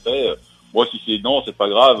t'intéresserait? Moi si c'est non, c'est pas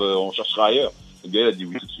grave, on cherchera ailleurs. Le gars il a dit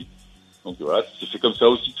oui tout de suite. Donc voilà, c'est fait comme ça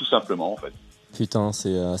aussi tout simplement en fait. Putain, ça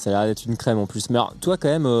a l'air d'être une crème en plus. Mais alors, toi, quand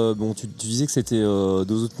même, bon, tu disais que c'était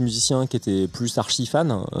deux autres musiciens qui étaient plus archi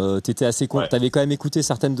fans. T'étais assez t'avais quand même écouté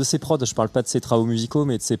certaines de ses prods. Je parle pas de ses travaux musicaux,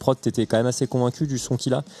 mais de ses prods. T'étais quand même assez convaincu du son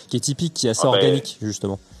qu'il a, qui est typique, qui est assez organique,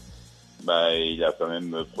 justement. Il a quand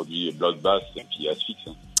même produit Bloodbath et puis Asphyx.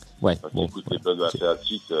 Hein. Ouais. Quand tu écoutes les Bloodbath et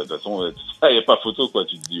Asphyx, de toute façon, il y a pas photo, quoi.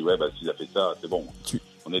 Tu te dis, s'il a fait ça, c'est bon.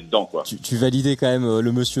 On est dedans, quoi. Tu validais quand même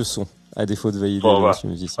le monsieur son, à défaut de valider le monsieur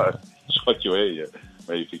musicien. Ouais. Je crois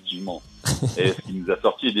que effectivement. Et ce qu'il nous a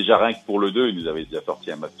sorti, déjà rien que pour le 2, il nous avait déjà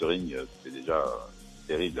sorti un mastering, c'était déjà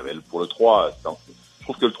terrible. Pour le 3, je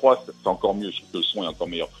trouve que le 3, c'est encore mieux, je trouve que le son est encore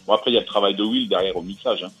meilleur. Bon, après, il y a le travail de Will derrière au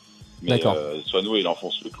mixage, hein. Mais Swano, il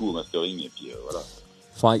enfonce le clou au mastering, et puis voilà.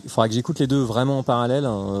 Faudra que j'écoute les deux vraiment en parallèle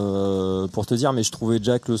pour te dire, mais je trouvais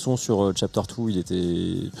déjà que le son sur Chapter 2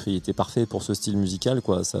 il était parfait pour ce style musical,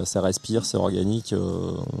 quoi. Ça respire, c'est organique.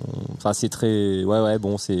 Enfin, c'est très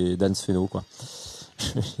bon, c'est Dan Swano, quoi.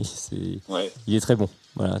 Il est très bon.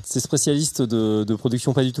 Voilà, c'est spécialiste de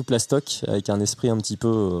production pas du tout plastoc, avec un esprit un petit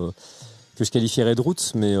peu que je qualifierais de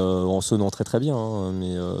roots, mais en sonnant très très bien. Hein,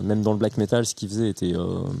 mais même dans le black metal, ce qu'il faisait était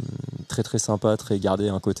très très sympa, très gardé,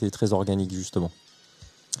 un côté très organique justement.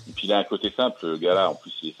 Et puis il a un côté simple, le gars là, en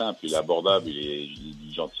plus il est simple, il est abordable, il est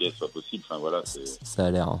d'une gentillesse pas possible, enfin voilà. Ça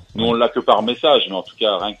a l'air. Hein. Nous on l'a que par message, mais en tout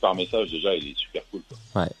cas rien que par message déjà il est super cool,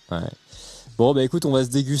 quoi. Ouais. Bon écoute, on va se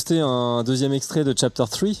déguster un deuxième extrait de Chapter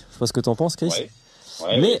 3, je sais pas ce que t'en penses, Chris.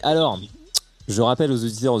 Mais alors, je rappelle aux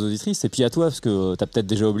auditeurs, aux auditrices, et puis à toi, parce que t'as peut-être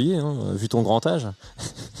déjà oublié, hein, vu ton grand âge.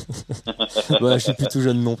 Je suis plus tout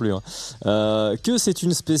jeune non plus. Hein. Que c'est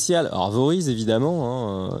une spéciale. Alors Voriz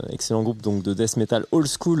évidemment, hein, excellent groupe donc de death metal old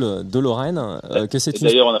school de Lorraine. Que c'est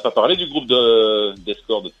d'ailleurs, on n'a pas parlé du groupe de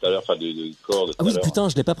Deathcore de tout à l'heure, enfin de Core de tout à l'heure. Ah oui, putain,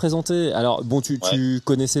 je l'ai pas présenté. Alors bon, tu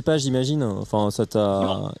connaissais pas, j'imagine. Enfin, ça t'a.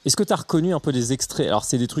 Non. Est-ce que t'as reconnu un peu des extraits? Alors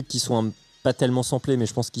c'est des trucs qui sont pas tellement samplés, mais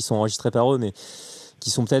je pense qu'ils sont enregistrés par eux, mais qui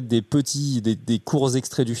sont peut-être des courts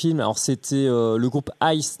extraits du film. Alors c'était le groupe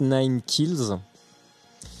Ice Nine Kills,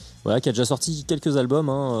 voilà, qui a déjà sorti quelques albums,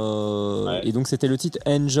 hein, et donc c'était le titre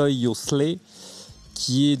Enjoy Your Slay,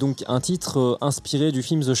 qui est donc un titre inspiré du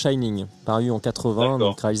film The Shining, paru en 80,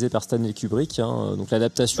 donc réalisé par Stanley Kubrick, hein, donc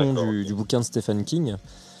l'adaptation du bouquin de Stephen King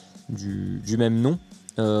du même nom.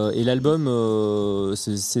 Et l'album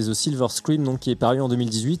c'est The Silver Scream, donc qui est paru en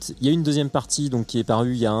 2018. Il y a une deuxième partie donc qui est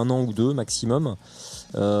parue il y a 1 an ou 2 maximum.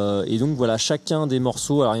 Et donc voilà, chacun des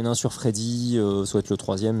morceaux, alors il y en a un sur Freddy, ça va être le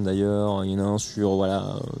 3e d'ailleurs, il y en a un sur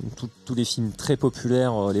tous les films très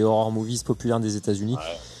populaires, les horror movies populaires des États-Unis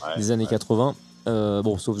des années 80.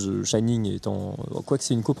 Bon, sauf The Shining étant, quoique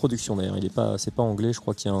c'est une coproduction d'ailleurs, c'est pas anglais, je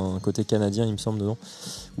crois qu'il y a un côté canadien il me semble dedans,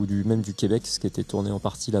 ou même du Québec, ce qui était tourné en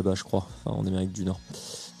partie là-bas je crois, enfin en Amérique du Nord.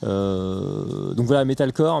 Donc voilà,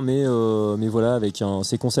 metalcore, mais voilà, avec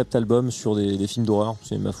ces concept albums sur des films d'horreur,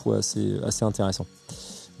 c'est ma foi assez intéressant.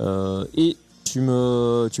 Et tu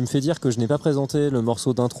me fais dire que je n'ai pas présenté le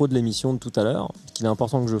morceau d'intro de l'émission de tout à l'heure, qu'il est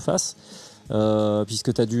important que je fasse,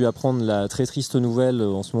 puisque tu as dû apprendre la très triste nouvelle,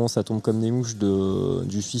 en ce moment ça tombe comme des mouches,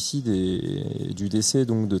 du suicide et du décès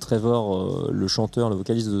donc de Trevor, le chanteur, le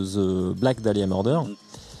vocaliste de The Black Dahlia Murder.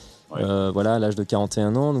 Voilà, à l'âge de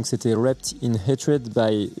 41 ans. Donc c'était Wrapped in Hatred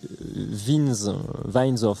by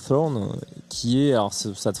Vines of Thorn, qui est, alors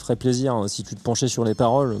ça te ferait plaisir hein, si tu te penchais sur les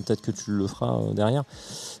paroles, peut-être que tu le feras derrière.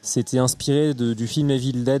 C'était inspiré du film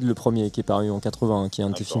Evil Dead, le premier, qui est paru en 81, qui est un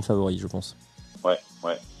de tes films favoris, je pense. Ouais,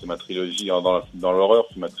 c'est ma trilogie. Dans l'horreur,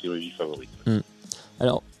 c'est ma trilogie favorite.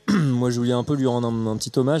 Alors, moi, je voulais un peu lui rendre un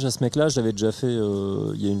petit hommage à ce mec-là. Je l'avais déjà fait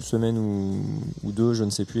il y a une semaine ou deux, je ne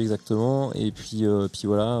sais plus exactement. Et puis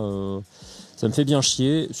voilà, ça me fait bien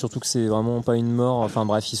chier. Surtout que c'est vraiment pas une mort. Enfin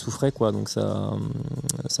bref, il souffrait quoi. Donc ça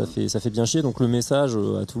fait bien chier. Donc le message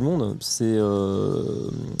à tout le monde, c'est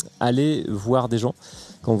aller voir des gens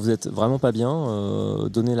quand vous êtes vraiment pas bien.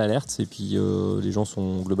 Donnez l'alerte. Et puis les gens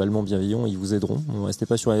sont globalement bienveillants. Ils vous aideront. Restez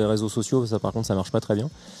pas sur les réseaux sociaux. Ça, par contre, ça marche pas très bien.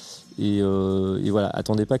 Et voilà,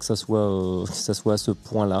 attendez pas que ça soit à ce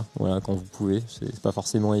point-là. Voilà, quand vous pouvez, c'est pas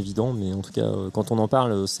forcément évident, mais en tout cas, quand on en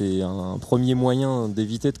parle, c'est un premier moyen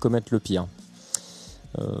d'éviter de commettre le pire.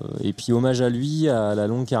 Et puis hommage à lui, à la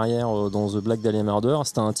longue carrière dans The Black Dahlia Murder.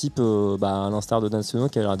 C'était un type, à l'instar de Dan Seno,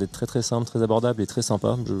 qui a l'air d'être très très simple, très abordable et très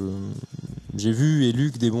sympa. J'ai vu et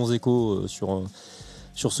lu que des bons échos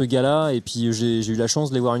sur ce gars-là, et puis j'ai eu la chance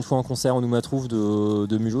de les voir une fois en concert au Nouma Trouve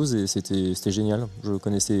de Mulhouse, et c'était génial. Je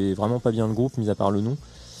connaissais vraiment pas bien le groupe, mis à part le nom,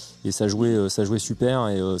 et ça jouait super,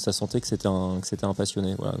 et ça sentait que c'était un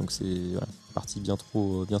passionné. Voilà, donc c'est parti bien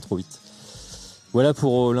trop vite. Voilà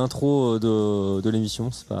pour l'intro de l'émission.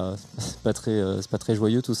 C'est pas très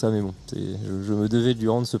joyeux tout ça, mais bon, je me devais de lui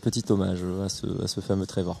rendre ce petit hommage à ce fameux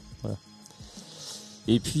Trevor. Voilà.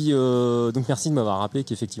 Et puis, donc merci de m'avoir rappelé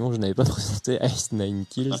qu'effectivement je n'avais pas présenté Ice Nine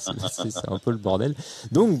Kills, c'est un peu le bordel.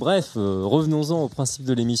 Donc bref, revenons-en au principe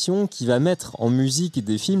de l'émission, qui va mettre en musique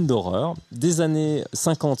des films d'horreur des années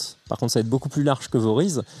 50, par contre ça va être beaucoup plus large que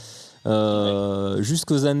Voriz,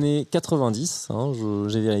 jusqu'aux années 90, hein,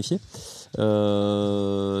 j'ai vérifié. Donc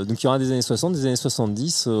il y aura des années 60, des années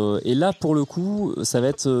 70, et là pour le coup ça va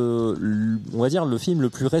être, on va dire, le film le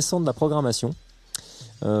plus récent de la programmation.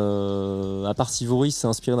 À part si Voriz s'est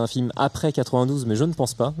inspiré d'un film après 92, mais je ne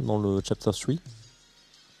pense pas, dans le Chapter 3.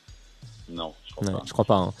 Non, je crois pas. Je crois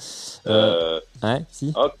pas. Ouais,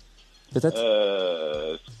 si. Peut-être.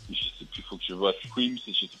 Je sais plus, faut que je vois Scream,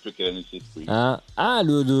 je sais plus quelle année c'est Scream.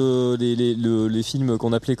 Les films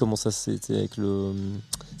qu'on appelait, comment ça, c'était avec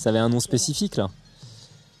ça avait un nom spécifique là.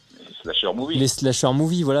 Les slasher movies. Les slasher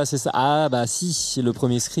movies, voilà, c'est ça. Ah bah si, le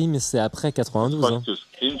premier Scream c'est après 92. Je crois que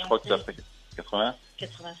Scream, je crois que c'est après 80.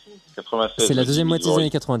 96. C'est la deuxième moitié des années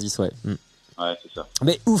 90, ouais. Ouais, c'est ça.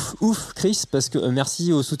 Mais ouf, Chris, parce que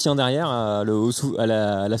merci au soutien derrière, à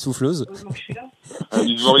la souffleuse.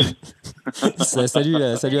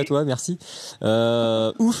 Salut à toi, merci.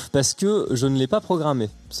 Ouf, parce que je ne l'ai pas programmé,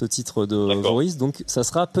 ce titre de Voriz, donc ça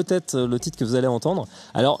sera peut-être le titre que vous allez entendre.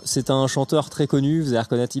 Alors, c'est un chanteur très connu, vous allez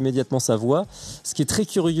reconnaître immédiatement sa voix. Ce qui est très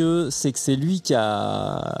curieux, c'est que c'est lui qui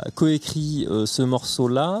a coécrit ce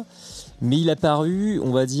morceau-là. Mais il a paru,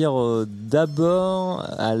 on va dire, d'abord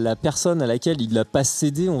à la personne à laquelle il l'a pas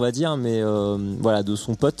cédé, on va dire, mais voilà, de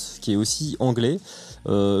son pote qui est aussi anglais,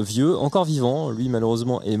 vieux, encore vivant, lui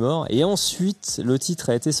malheureusement est mort. Et ensuite, le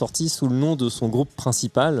titre a été sorti sous le nom de son groupe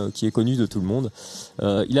principal, qui est connu de tout le monde.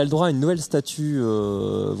 Il a le droit à une nouvelle statue,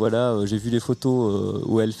 voilà, j'ai vu les photos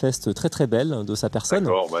au Hellfest, très très belle de sa personne.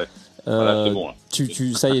 D'accord, ouais. Voilà, c'est bon. Hein.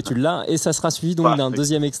 Ça y est, tu l'as. Et ça sera suivi donc d'un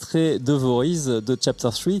deuxième extrait de Voriz, de Chapter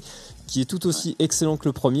 3, qui est tout aussi excellent que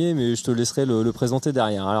le premier, mais je te laisserai le présenter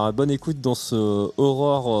derrière. Alors, bonne écoute dans ce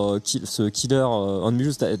horror, ce Killer on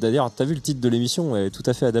Mulhouse. D'ailleurs, t'as vu le titre de l'émission, est tout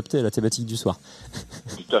à fait adapté à la thématique du soir.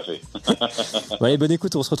 Tout à fait. Bon, allez, bonne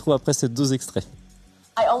écoute, on se retrouve après ces deux extraits.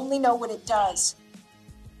 I only know what it does.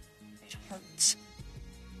 It hurts.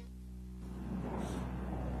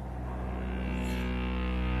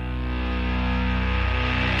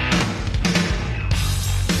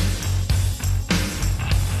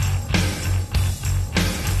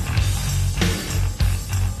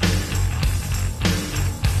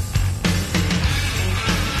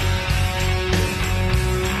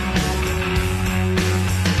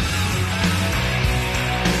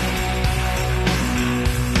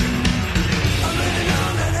 I'm living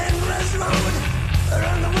on an endless road.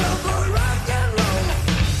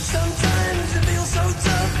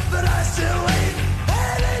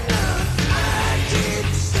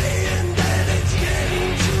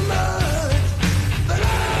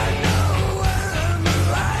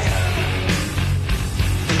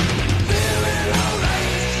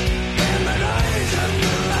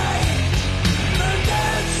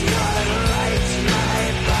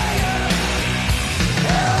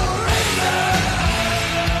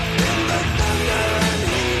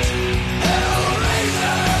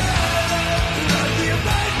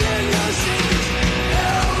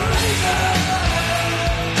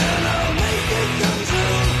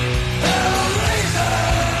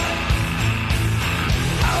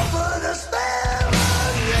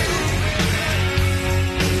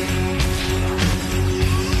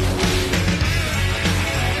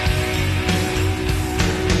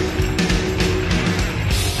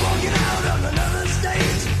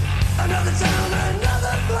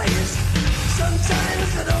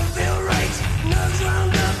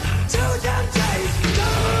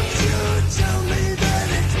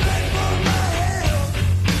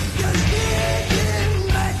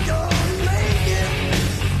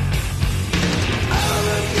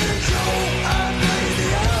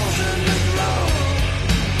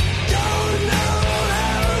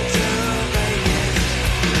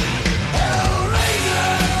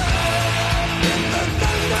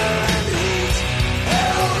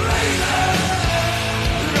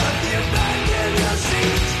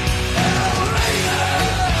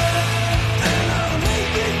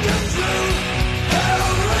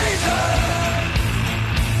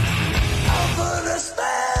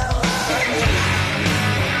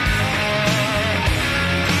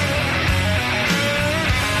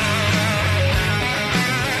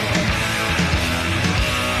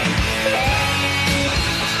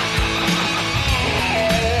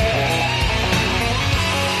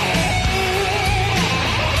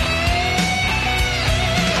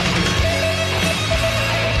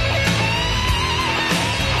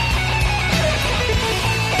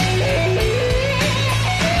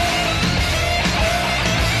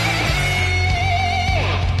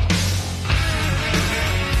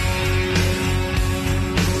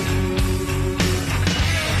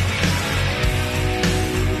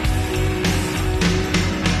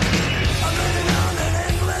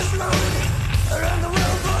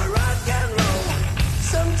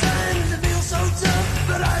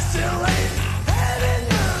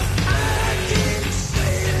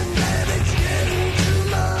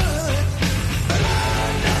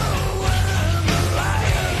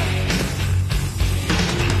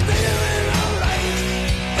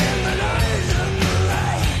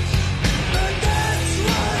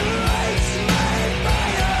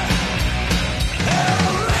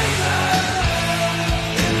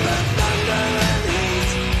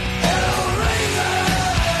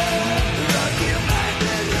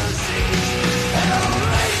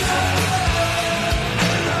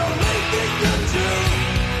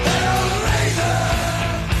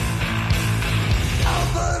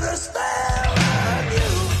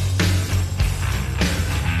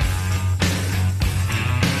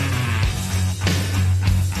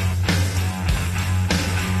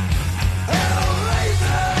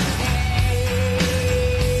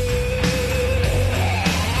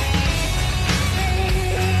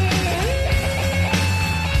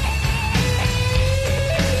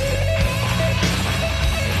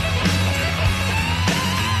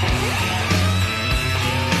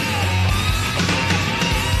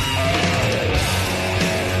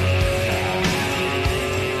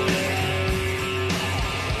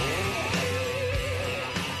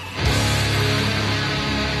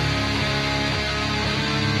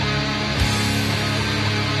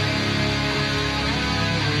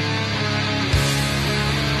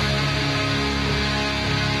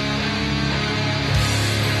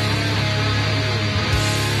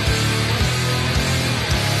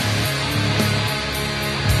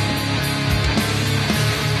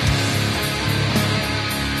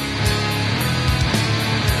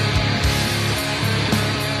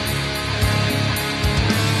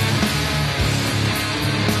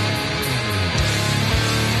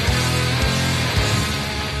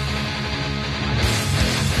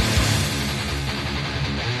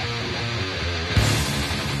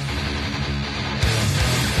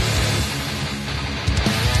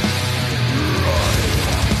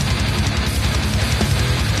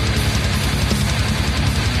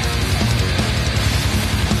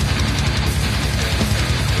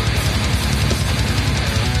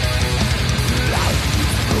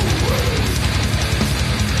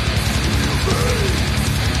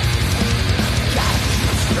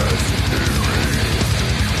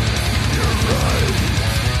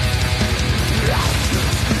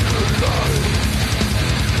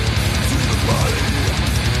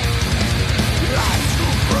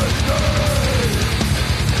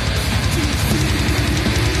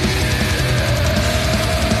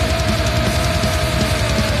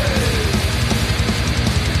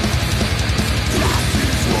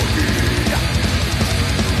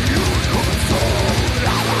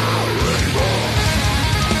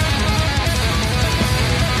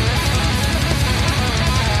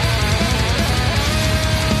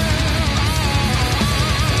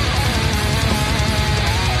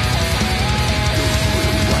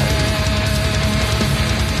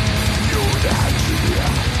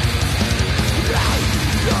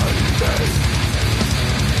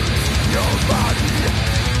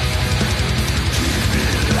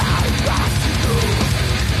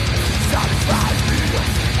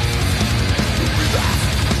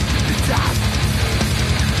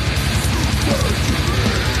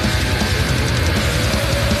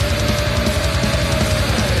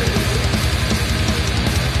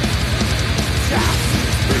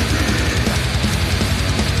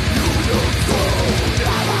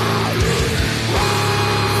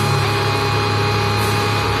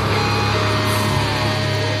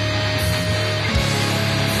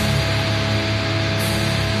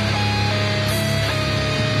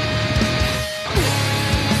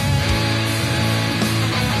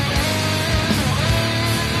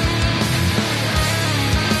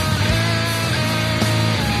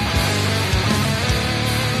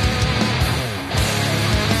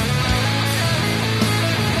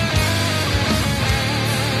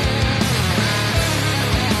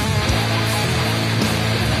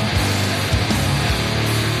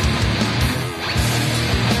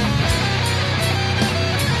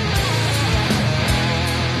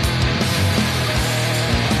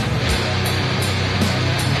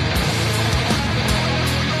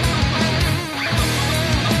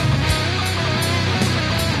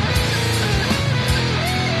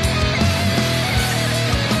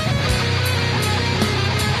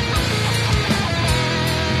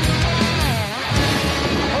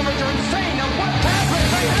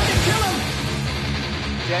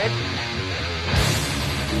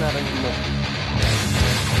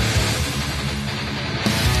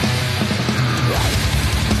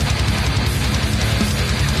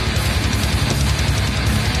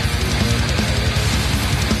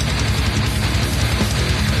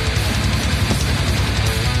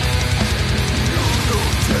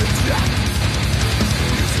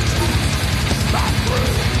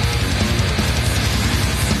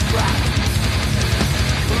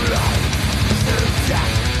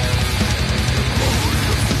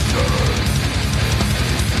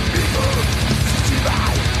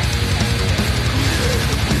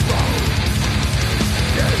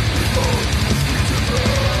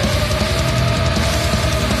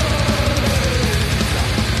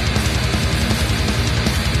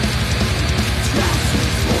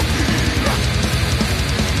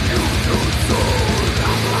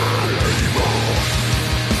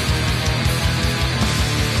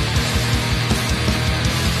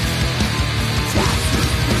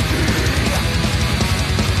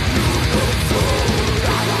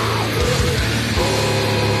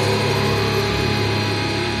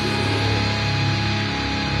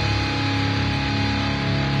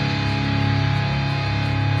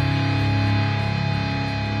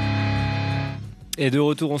 Et de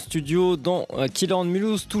retour en studio dans Killer on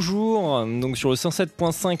Mulhouse, toujours donc sur le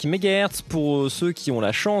 107.5 MHz pour ceux qui ont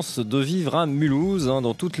la chance de vivre à Mulhouse,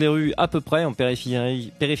 dans toutes les rues à peu près. En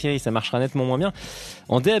périphérie ça marchera nettement moins bien.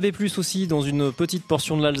 En DAB+, aussi dans une petite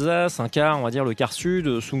portion de l'Alsace, un quart, on va dire le quart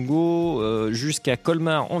sud, Sungo, jusqu'à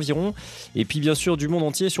Colmar environ. Et puis bien sûr du monde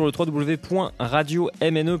entier sur le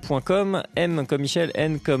www.radiomne.com, M comme Michel,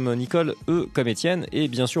 N comme Nicole, E comme Étienne. Et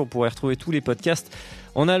bien sûr vous pourrez retrouver tous les podcasts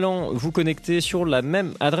en allant vous connecter sur la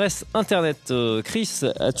même adresse internet. Chris,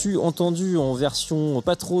 as-tu entendu en version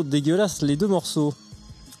pas trop dégueulasse les deux morceaux?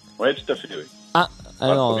 Ouais, tout à fait, oui. Ah,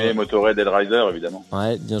 alors... Le premier, Motorhead Hellraiser, évidemment.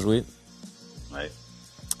 Ouais, bien joué. Ouais.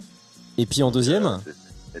 Et puis en deuxième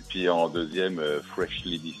Et puis en deuxième,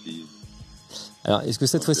 Freshly Deceased. Alors, est-ce que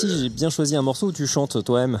cette fois-ci, j'ai bien choisi un morceau où tu chantes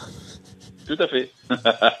toi-même? Tout à fait.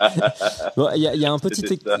 Bon, il y a un petit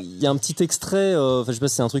extrait, je sais pas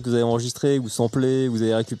si c'est un truc que vous avez enregistré ou samplé, vous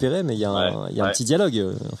avez récupéré, mais il y a un petit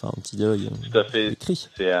dialogue, un petit dialogue. Tout à fait. Écrit.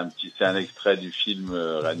 C'est un extrait du film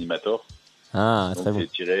Reanimator. Ah, donc très bon.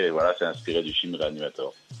 C'est tiré, voilà, c'est inspiré du film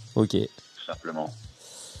Reanimator. Ok. Tout simplement.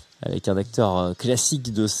 Avec un acteur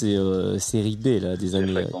classique de ces séries B là, des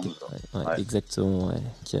années. Ouais. Exactement, ouais.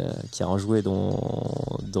 Qui a rejoué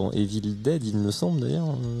dans Evil Dead, il me semble d'ailleurs.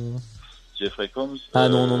 Jeffrey Combs. Ah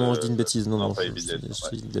non, je dis une bêtise. Non, pas je Evil Dead,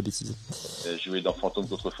 dis de la bêtise. Joué dans Fantôme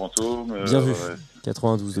contre Fantôme. Bien vu.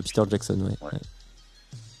 92 de Peter Jackson, ouais.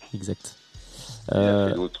 Exact. Il a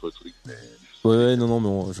fait d'autres trucs, mais... Ouais, non,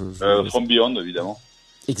 mais From Beyond, évidemment.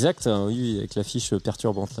 Exact, oui, avec l'affiche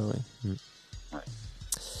perturbante là, ouais. Ouais.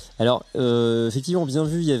 Alors, effectivement, bien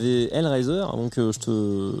vu, il y avait Hellraiser, donc je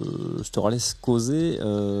te relaisse causer.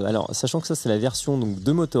 Alors, sachant que ça, c'est la version donc,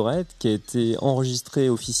 de Motorhead qui a été enregistrée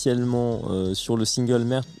officiellement sur le single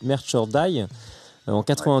Merch or Die en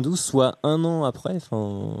 92, soit un an après,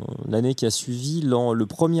 l'année qui a suivi le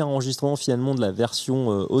premier enregistrement finalement de la version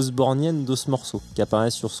osbornienne de ce morceau, qui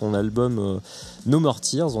apparaît sur son album No More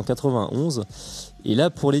Tears en 91. Et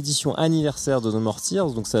là, pour l'édition anniversaire de No More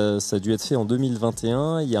Tears, donc ça a dû être fait en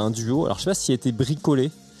 2021, il y a un duo. Alors, je sais pas s'il a été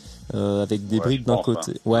bricolé avec des briques d'un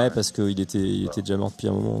côté. Ouais, parce qu'il était déjà mort depuis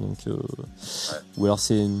un moment. Donc, ou alors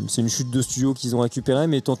c'est une chute de studio qu'ils ont récupérée,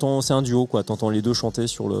 mais c'est un duo, quoi. T'entends les deux chanter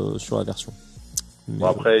sur la version. Mais, bon,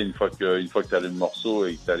 après, une fois que t'as le morceau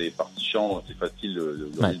et que t'as les parties chants, c'est facile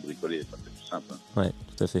de bricoler. C'est plus simple. Ouais,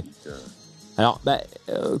 tout à fait. Donc, alors,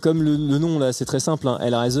 comme le nom là, c'est très simple.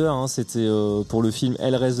 Hellraiser, c'était pour le film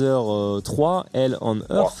Hellraiser 3, Hell on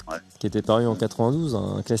Earth, qui était paru en 92,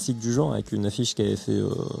 un classique du genre avec une affiche qui avait fait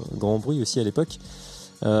grand bruit aussi à l'époque.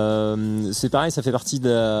 C'est pareil, ça fait partie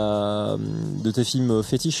de tes films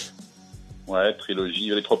fétiches. Ouais,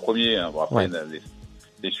 trilogie. Les trois premiers. Bon, après,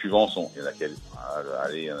 les suivants il y en a quelques.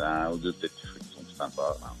 Allez, il y en a un ou deux peut-être qui sont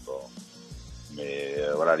sympas encore. Mais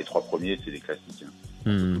voilà, les trois premiers, c'est des classiques.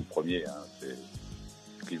 Le premier, c'est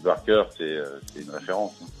Cliff Barker, c'est une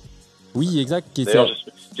référence. Oui, exact. D'ailleurs,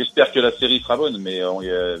 j'espère que la série sera bonne, mais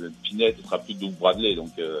Pinhead sera plus Doug Bradley, donc.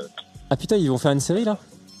 Ah putain, ils vont faire une série là?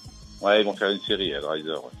 Ouais, ils vont faire une série, Hellraiser.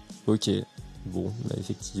 Ouais. Ok. Bon,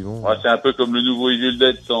 effectivement. Ouais, c'est un peu comme le nouveau Evil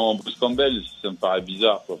Dead sans Bruce Campbell. Ça me paraît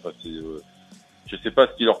bizarre, quoi. Enfin, je sais pas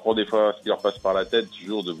ce qui leur prend des fois, ce qui leur passe par la tête,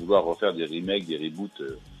 toujours de vouloir refaire des remakes, des reboots.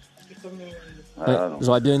 Voilà,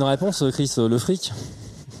 j'aurais bien une réponse, Chris, le fric.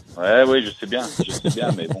 Oui, je sais bien,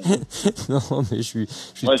 mais bon. Non, mais je suis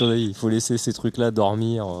de ton avis. Il faut laisser ces trucs-là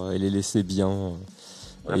dormir et les laisser bien.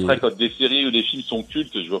 Après, quand des séries ou des films sont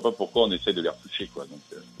cultes, je vois pas pourquoi on essaie de les retoucher, quoi. Donc,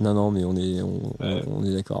 Non, mais on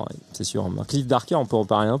est d'accord, ouais, c'est sûr. Cliff Barker, on peut en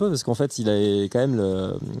parler un peu parce qu'en fait, il a quand même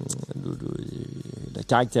la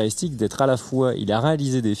caractéristique d'être à la fois, il a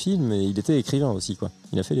réalisé des films et il était écrivain aussi, quoi.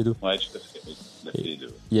 Il a fait les deux. ouais, tout à fait. Oui. Il a fait les deux.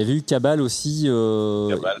 Il y avait eu Cabal aussi,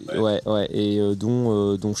 Cabal, ouais, et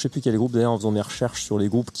dont je sais plus quel groupe d'ailleurs, en faisant mes recherches sur les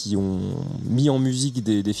groupes qui ont mis en musique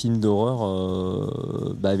des films d'horreur,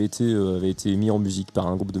 avait été mis en musique par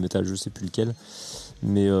un groupe de métal, je sais plus lequel.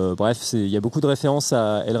 Mais bref, il y a beaucoup de références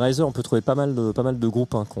à Hellraiser. On peut trouver pas mal de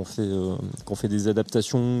groupes qui ont fait des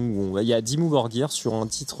adaptations. Il y a Dimmu Borgir sur un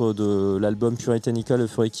titre de l'album Puritanical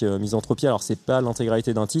Euphoric Misanthropy. Alors c'est pas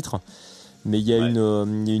l'intégralité d'un titre, mais il y a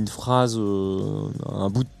une phrase, un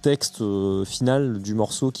bout de texte final du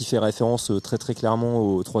morceau qui fait référence très très clairement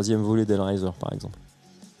au 3e volet d'Hellraiser, par exemple.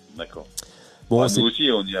 D'accord. Bon, nous aussi,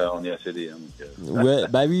 on est accédé. Donc, ouais,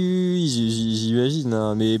 bah oui, j'imagine.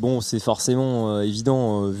 Hein. Mais bon, c'est forcément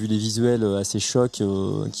évident vu les visuels assez chocs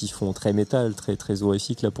qui font très métal, très très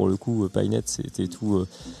horrifique. Là, pour le coup, Pinhead, c'était tout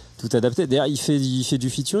adapté. D'ailleurs, il fait du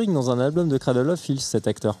featuring dans un album de Cradle of Filth, cet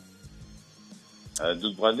acteur.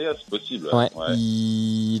 Doug Bradley, c'est possible. Ouais.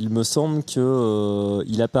 Il me semble que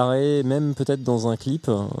il apparaît même peut-être dans un clip.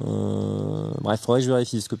 Bref, faudrait que je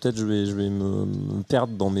vérifie parce que peut-être je vais me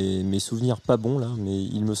perdre dans mes souvenirs pas bons là, mais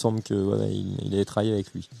il me semble que il avait travaillé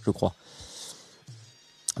avec lui, je crois.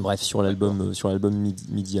 Bref, sur l'album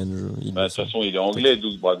Midian. De toute façon, il est anglais,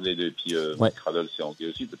 Doug Bradley, et puis Cradle, c'est anglais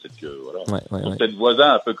aussi. Peut-être que voilà. Ils sont peut-être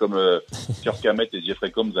voisins, un peu comme Kirk Hammett et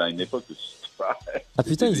Jeffrey Combs à une époque aussi. Ah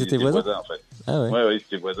putain, ils étaient voisins en fait. Ah ouais. Ouais, ils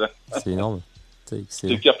étaient voisins. C'est énorme.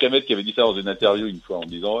 C'est Kirk Hammett qui avait dit ça dans une interview une fois en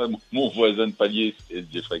disant mon voisin de palier, c'est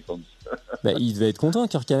Jeffrey Combs. Il devait être content,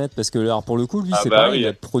 Kirk Hammett, parce que alors, pour le coup, lui, c'est pareil, il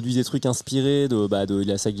a produit des trucs inspirés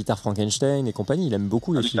de sa guitare Frankenstein et compagnie. Il aime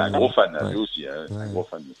beaucoup les films. C'est un gros fan, lui aussi. Un gros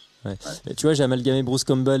fan. Ouais. Tu vois, j'ai amalgamé Bruce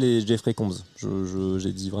Campbell et Jeffrey Combs.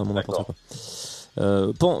 J'ai dit vraiment n'importe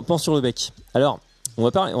quoi. Pan sur le bec. Alors, on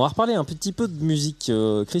va reparler un petit peu de musique,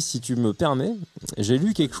 Chris, si tu me permets. J'ai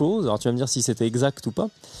lu quelque chose, alors tu vas me dire si c'était exact ou pas,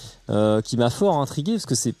 qui m'a fort intrigué, parce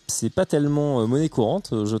que c'est pas tellement monnaie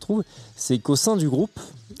courante, je trouve. C'est qu'au sein du groupe,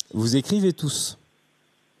 vous écrivez tous.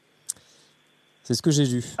 C'est ce que j'ai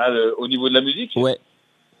lu. Ah, au niveau de la musique ? Ouais.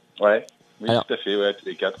 Ouais. Oui, alors, tout à fait, tous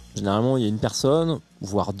les 4. Généralement, il y a une personne,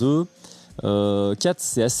 voire 2. 4,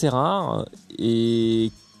 c'est assez rare.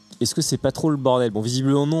 Et est-ce que c'est pas trop le bordel ? Bon,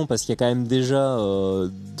 visiblement non, parce qu'il y a quand même déjà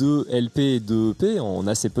 2 LP et 2 EP en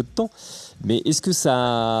assez peu de temps. Mais est-ce que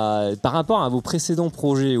ça, par rapport à vos précédents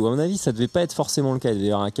projets, où à mon avis, ça devait pas être forcément le cas, il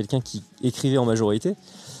y avait quelqu'un qui écrivait en majorité,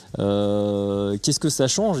 qu'est-ce que ça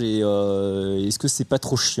change et est-ce que c'est pas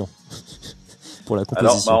trop chiant pour la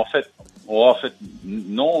composition ? Alors, en fait,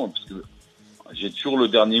 non, parce que j'ai toujours le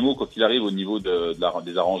dernier mot quand il arrive au niveau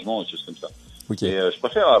des arrangements et choses comme ça. Okay. Et je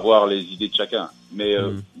préfère avoir les idées de chacun. Mais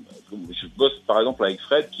je bosse par exemple avec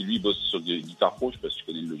Fred qui lui bosse sur Guitar Pro, je sais pas si tu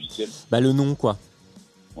connais le logiciel. Le nom quoi.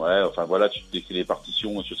 Ouais, enfin voilà, tu décris les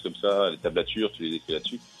partitions, des choses comme ça, les tablatures, tu les écris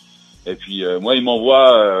là-dessus. Et puis moi il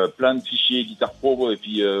m'envoie plein de fichiers Guitar Pro et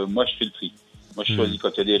puis moi je fais le tri. Moi je choisis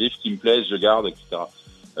quand il y a des riffs qui me plaisent, je garde, etc.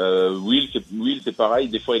 Will c'est pareil,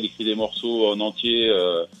 des fois il écrit des morceaux en entier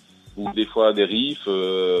ou des fois des riffs.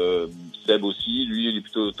 Seb aussi, lui il a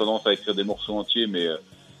plutôt tendance à écrire des morceaux entiers, mais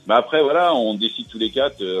après voilà, on décide tous les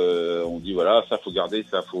 4, on dit voilà, ça faut garder,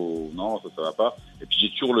 ça faut non, ça va pas. Et puis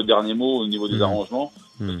j'ai toujours le dernier mot au niveau des arrangements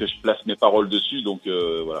parce que je place mes paroles dessus, donc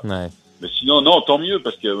voilà. Ouais. Mais sinon non, tant mieux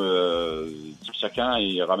parce que chacun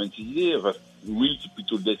il ramène ses idées. Enfin, Will c'est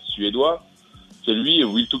plutôt le death suédois, c'est lui.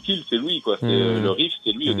 Will to Kill c'est lui quoi, c'est le riff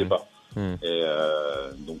c'est lui au départ. Et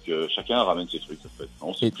donc chacun ramène ses trucs en fait.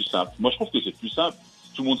 Non, c'est plus simple. Moi je trouve que c'est plus simple.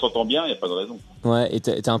 Tout le monde s'entend bien, il n'y a pas de raison. Ouais, et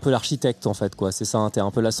t'es un peu l'architecte en fait, quoi. C'est ça, t'es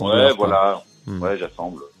un peu l'assembleur. Ouais, voilà. Ouais,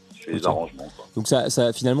 j'assemble. Je fais les arrangements. Quoi. Donc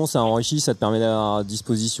ça, finalement, ça enrichit, ça te permet d'avoir à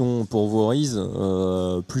disposition pour vos riffs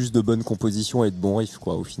plus de bonnes compositions et de bons riffs,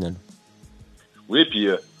 quoi, au final. Oui, puis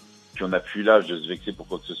on n'a plus l'âge de se vexer pour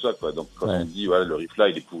quoi que ce soit, quoi. Donc quand on dit voilà le riff là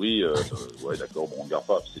il est pourri, ouais d'accord, bon on garde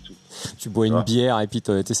pas, c'est tout. Tu bois une bière et puis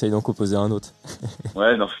t'essayes d'en composer un autre.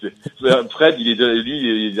 Ouais, non. Fred, il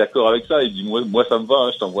est d'accord avec ça. Il dit moi ça me va.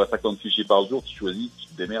 Hein, je t'envoie 50 fichiers par jour, tu choisis, tu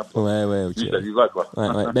te démerdes. Quoi. Ouais, ok. Lui, ça lui va, quoi.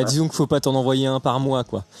 Ouais. Disons qu'il faut pas t'en envoyer un par mois,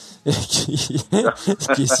 quoi.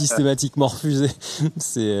 qui est systématiquement refusé.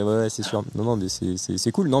 C'est sûr. Non, mais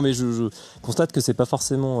c'est cool. Non, mais je constate que c'est pas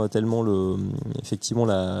forcément tellement effectivement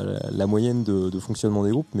la moyenne de fonctionnement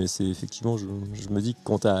des groupes, mais c'est effectivement, je me dis que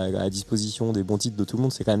quand t'as à disposition des bons titres de tout le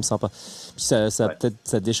monde, c'est quand même sympa. Puis peut-être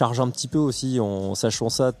ça décharge un petit peu aussi en sachant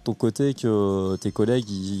ça de ton côté que tes collègues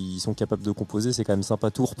ils sont capables de composer, c'est quand même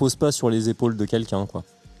sympa. Tout repose pas sur les épaules de quelqu'un, quoi.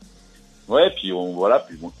 Ouais, puis on a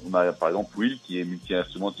par exemple Will qui est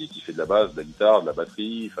multi-instrumentiste, il fait de la basse, de la guitare, de la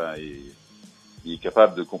batterie, enfin, il est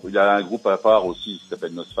capable de il a un groupe à part aussi qui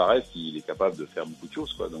s'appelle Nosfares, il est capable de faire beaucoup de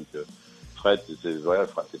choses, quoi. Donc Fred,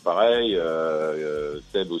 c'est pareil,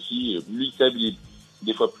 Seb aussi. Lui, Seb, il est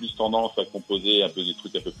des fois plus tendance à composer un peu des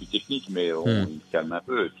trucs un peu plus techniques, mais on il calme un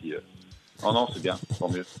peu et puis non, c'est bien, tant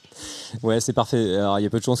mieux. Ouais, c'est parfait. Alors, il y a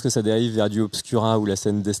peu de chances que ça dérive vers du Obscura ou la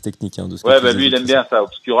scène death technique, hein, de ce que Ouais, tu disais, lui, il de aime toute bien ça.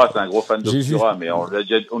 Obscura, c'est un gros fan J'ai d'Obscura, mais on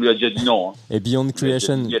lui a déjà dit non. Hein. Et Beyond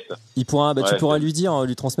Creation, il pourra, tu pourras lui dire,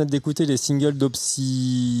 lui transmettre d'écouter les singles d'Obsidious,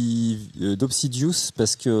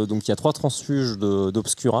 parce que donc il y a 3 transfuges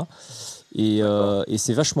d'Obscura. Et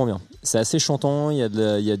c'est vachement bien. C'est assez chantant, il y a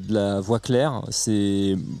de la voix claire.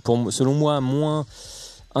 C'est selon moi moins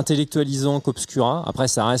intellectualisant qu'Obscura. Après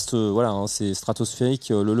ça reste c'est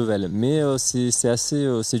stratosphérique le level, mais c'est assez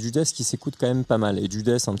c'est du death qui s'écoute quand même pas mal, et du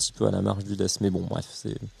death un petit peu à la marge du death, mais bon bref,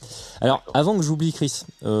 c'est alors avant que j'oublie Chris,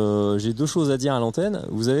 j'ai 2 choses à dire à l'antenne.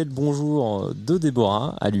 Vous avez le bonjour de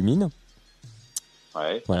Déborah à Lumine.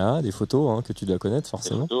 Ouais. Voilà, des photos que tu dois connaître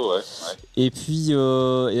forcément. Des photos, ouais. Et puis,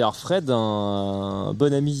 et alors Fred, un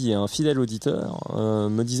bon ami et un fidèle auditeur,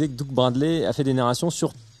 me disait que Doug Bradley a fait des narrations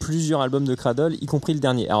sur plusieurs albums de Cradle, y compris le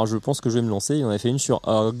dernier. Alors je pense que je vais me lancer. Il en a fait une sur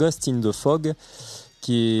Ghost in the Fog,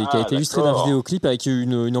 qui a été illustré d'un vidéoclip avec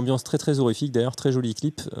une ambiance très très horrifique, d'ailleurs très joli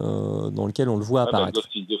clip dans lequel on le voit apparaître. Ghost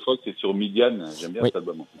in the Fog, c'est sur Midian, j'aime bien cet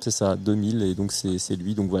album. C'est ça, 2000, et donc c'est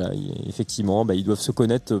lui. Donc voilà, effectivement, ils doivent se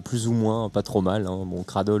connaître plus ou moins, pas trop mal. Hein. Bon,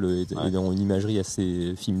 Cradle est dans une imagerie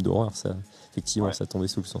assez film d'horreur, ça, effectivement, ça tombait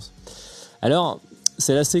sous le sens. Alors,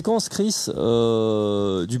 c'est la séquence, Chris,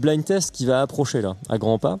 du blind test qui va approcher là, à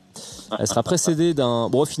grands pas. Elle sera précédée d'un...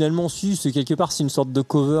 Bon, finalement, si, c'est quelque part, c'est une sorte de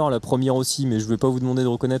cover, la première aussi, mais je vais pas vous demander de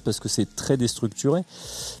reconnaître parce que c'est très déstructuré,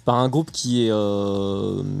 par un groupe qui est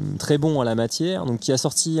très bon en la matière, donc qui a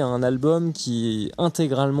sorti un album qui est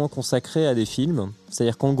intégralement consacré à des films.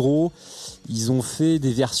 C'est-à-dire qu'en gros, ils ont fait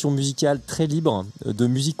des versions musicales très libres, de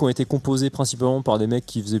musiques qui ont été composées principalement par des mecs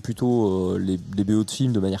qui faisaient plutôt les BO de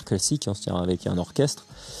films de manière classique, c'est-à-dire avec un orchestre,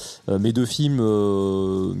 mais de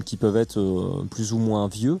films qui peuvent être plus ou moins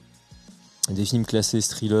vieux, des films classés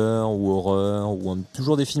thriller ou horreur, ou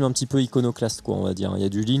toujours des films un petit peu iconoclastes, quoi, on va dire. Il y a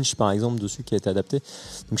du Lynch par exemple dessus qui a été adapté.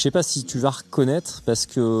 Donc je sais pas si tu vas reconnaître, parce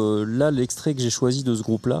que là l'extrait que j'ai choisi de ce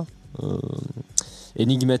groupe-là,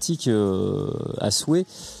 énigmatique à souhait,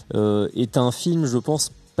 est un film, je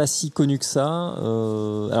pense, pas si connu que ça.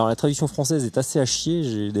 Alors la traduction française est assez à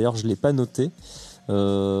chier, d'ailleurs je l'ai pas noté,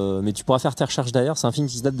 mais tu pourras faire tes recherches d'ailleurs. C'est un film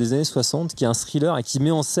qui date des années 60, qui est un thriller et qui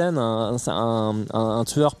met en scène un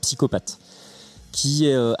tueur psychopathe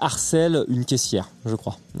qui harcèle une caissière, je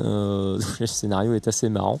crois. Le scénario est assez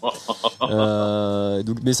marrant.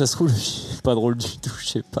 Mais ça se trouve, pas drôle du tout, je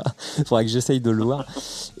sais pas. Faudra que j'essaye de le voir.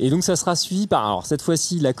 Et donc ça sera suivi par, alors cette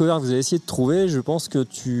fois-ci, la cover que vous avez essayé de trouver, je pense que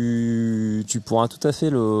tu pourras tout à fait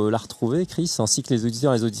la retrouver, Chris, ainsi que les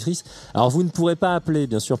auditeurs et les auditrices. Alors vous ne pourrez pas appeler,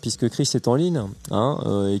 bien sûr, puisque Chris est en ligne,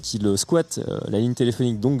 et qu'il squatte la ligne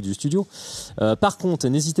téléphonique donc du studio. Par contre,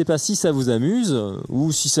 n'hésitez pas, si ça vous amuse,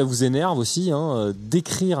 ou si ça vous énerve aussi,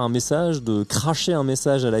 d'écrire un message, de cracher un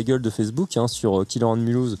message à la gueule de Facebook sur Killer and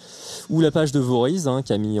Mulhouse, ou la page de Voriz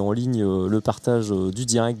qui a mis en ligne le partage du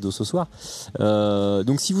direct de ce soir.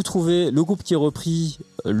 Donc si vous trouvez le groupe qui est repris,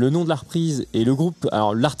 le nom de la reprise et le groupe,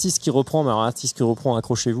 alors l'artiste qui reprend, mais alors l'artiste qui reprend,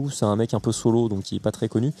 accrochez-vous, c'est un mec un peu solo, donc qui est pas très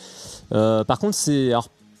connu. Par contre, alors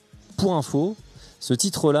pour info, ce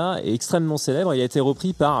titre-là est extrêmement célèbre. Il a été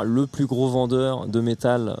repris par le plus gros vendeur de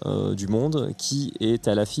métal du monde, qui est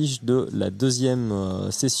à l'affiche de la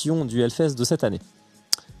 2e session du Hellfest de cette année.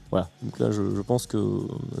 Voilà, donc là je pense que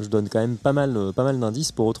je donne quand même pas mal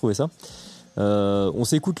d'indices pour retrouver ça. On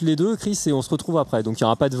s'écoute les deux, Chris, et on se retrouve après. Donc il n'y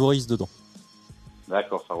aura pas de Voriz dedans.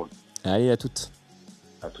 D'accord, ça roule. Allez, à toutes.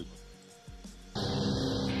 À toutes.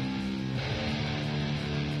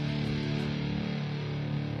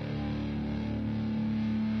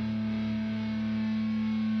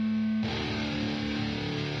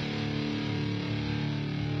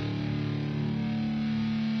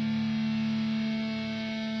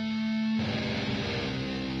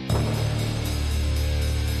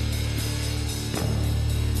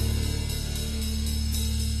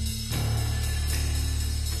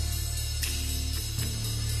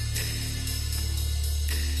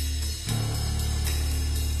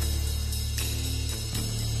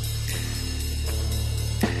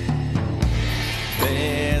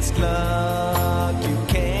 Best luck you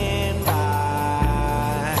can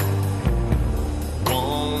buy.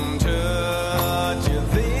 Won't hurt you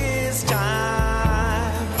this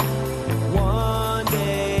time. One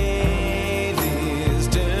day this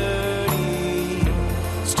dirty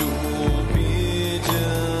stool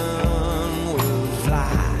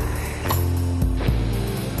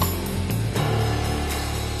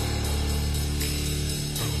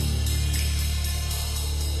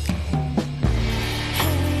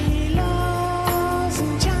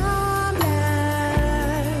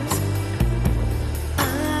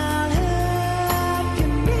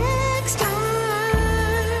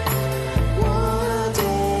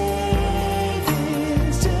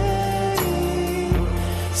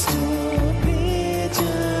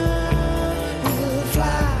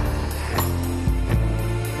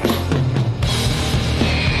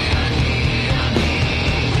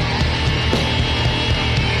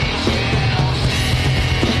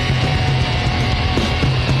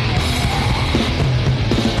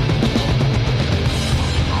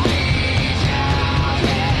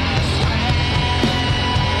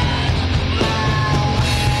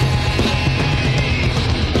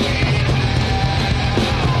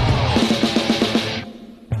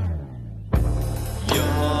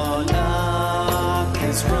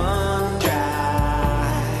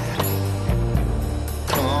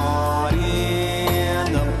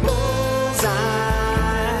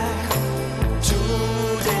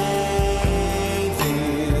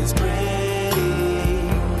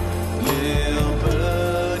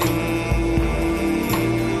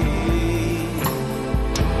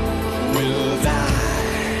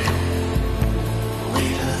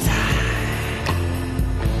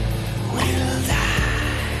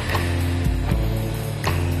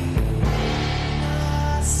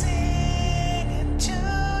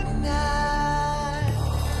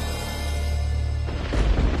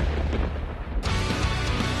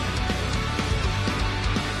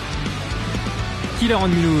Killer on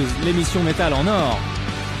Mulhouse, l'émission métal en or.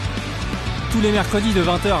 Tous les mercredis de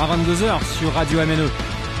 20h à 22h sur Radio MNE.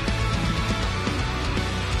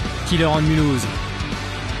 Killer on Mulhouse.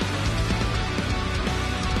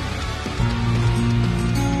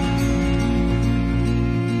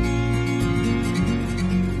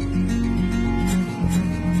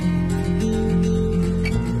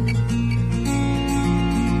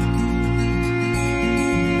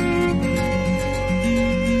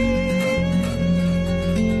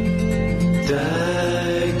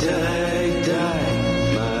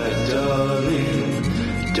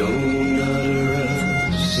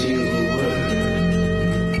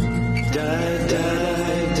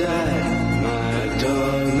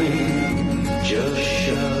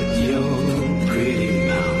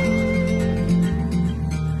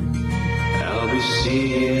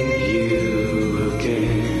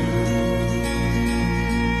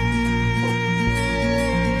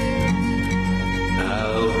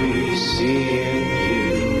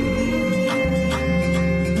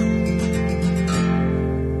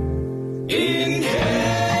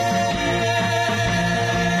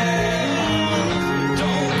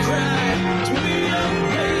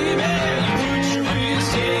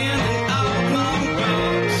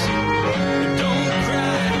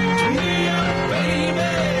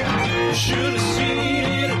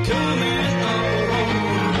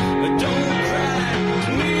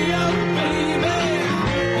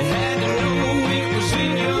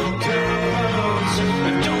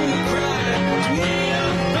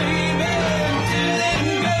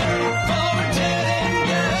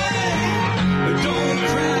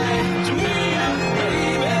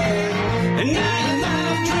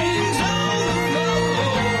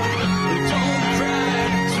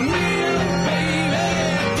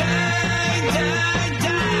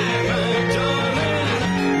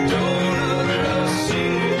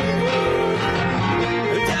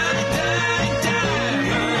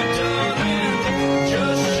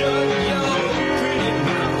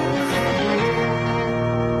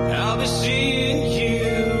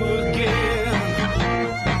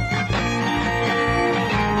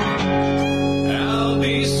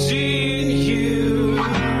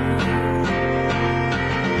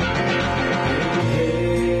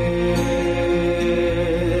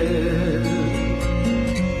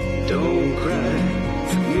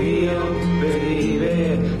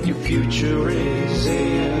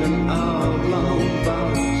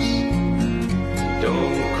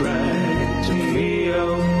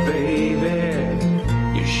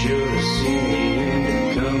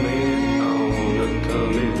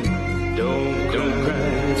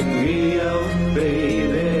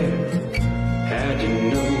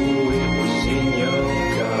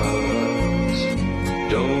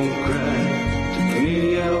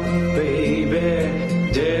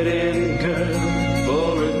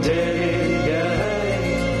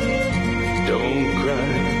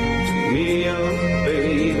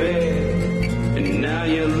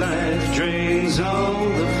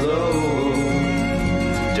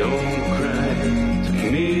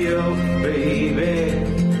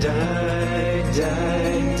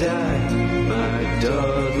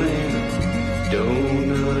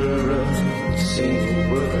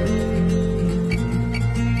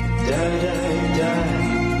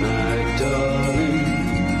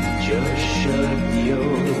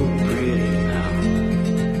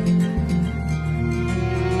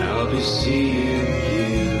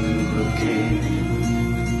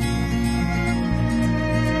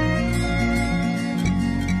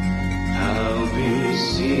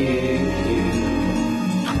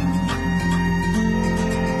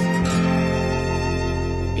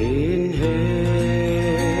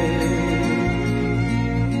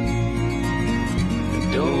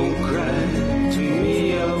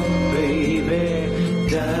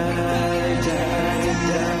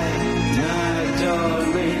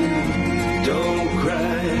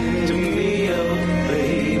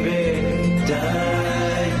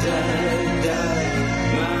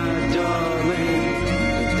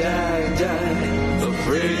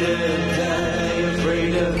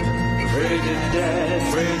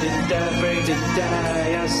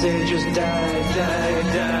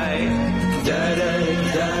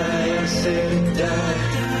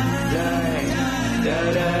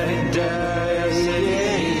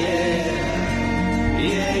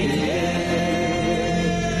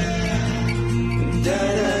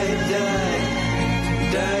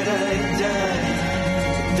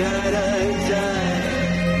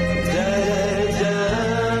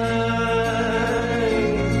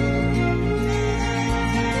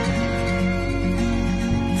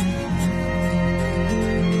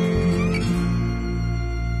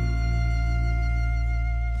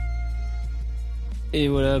 Et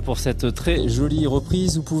voilà pour cette très jolie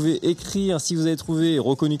reprise. Vous pouvez écrire si vous avez trouvé,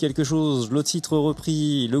 reconnu quelque chose, le titre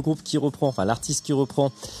repris, le groupe qui reprend, enfin l'artiste qui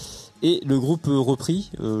reprend et le groupe repris.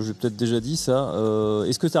 J'ai peut-être déjà dit ça.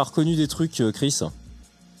 Est-ce que tu as reconnu des trucs, Chris ?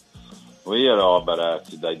 Oui, alors là,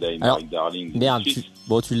 c'est Die Die Alors, Married Darling. Merde, tu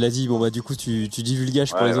l'as dit. Bon bah du coup tu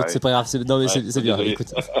divulgages pour les autres. C'est pas grave. Non mais c'est bien. désolé.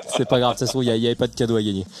 Écoute, c'est pas grave. De toute façon, il y avait pas de cadeau à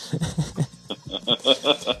gagner.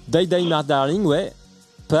 Die Die Married Darling, ouais,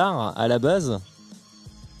 part à la base.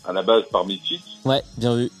 À la base par Misfits. Ouais,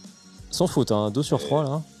 bien vu. Sans faute, hein, 2 sur 3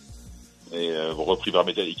 là. Et repris par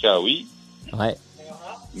Metallica, oui. Ouais.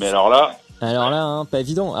 Mais alors là, Hein, pas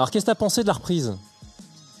évident. Alors qu'est-ce que t'as pensé de la reprise ?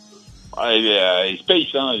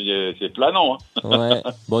 Space, hein, c'est planant. Hein. Ouais.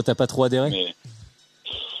 Bon, t'as pas trop adhéré ? Mais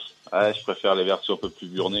je préfère les versions un peu plus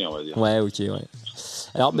burnées, on va dire. Ouais, ok, ouais.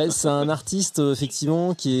 Alors, c'est un artiste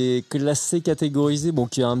effectivement qui est classé, catégorisé, bon,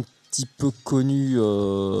 qui est un petit peu connu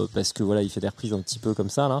parce que voilà, il fait des reprises un petit peu comme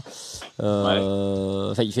ça là.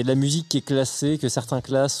 Enfin, il fait de la musique qui est classée, que certains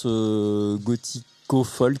classent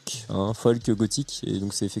gothico-folk, hein, folk gothique, et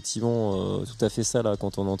donc c'est effectivement tout à fait ça là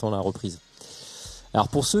quand on entend la reprise. Alors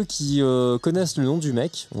pour ceux qui connaissent le nom du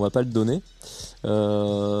mec, on va pas le donner.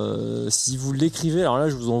 Si vous l'écrivez, alors là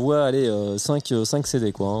je vous envoie 5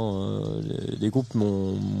 CD quoi. Hein. Les groupes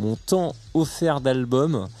m'ont tant offert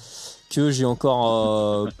d'albums que j'ai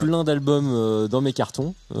encore plein d'albums dans mes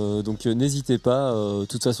cartons. Donc n'hésitez pas. De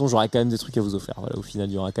toute façon, j'aurai quand même des trucs à vous offrir. Voilà, au final,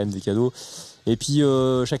 il y aura quand même des cadeaux. Et puis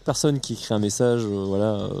chaque personne qui écrit un message,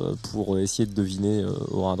 pour essayer de deviner,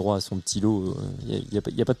 aura droit à son petit lot. Il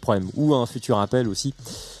y a pas de problème. Ou à un futur appel aussi.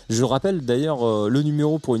 Je rappelle d'ailleurs le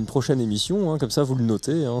numéro pour une prochaine émission. Hein, comme ça, vous le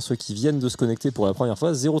notez. Hein, ceux qui viennent de se connecter pour la première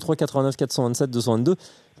fois, 03 89 427 222.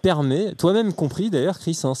 Permet, toi-même compris d'ailleurs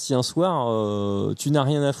Chris, hein, si un soir tu n'as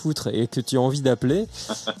rien à foutre et que tu as envie d'appeler,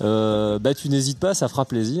 tu n'hésites pas, ça fera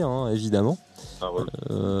plaisir, hein, évidemment. Ah ouais.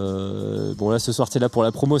 Bon là ce soir t'es là pour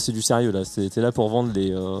la promo, c'est du sérieux là, t'es là pour vendre les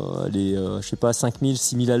je sais pas 5000,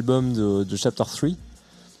 6000 albums de Chapter 3.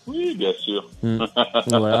 Oui, bien sûr.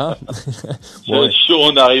 Voilà. Si un jour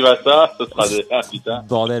on arrive à ça, ce sera des... Ah putain.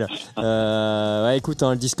 Bordel. Ouais, écoute,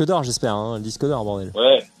 hein, le disque d'or j'espère, hein, le disque d'or bordel.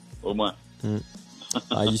 Ouais, au moins.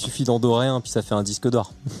 Il suffit d'en dorer un, puis ça fait un disque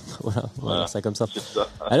d'or. voilà, ça comme ça. C'est ça.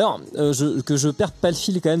 Alors, que je perde pas le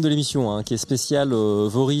fil quand même de l'émission, hein, qui est spéciale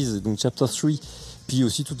Voriz, donc Chapter 3, puis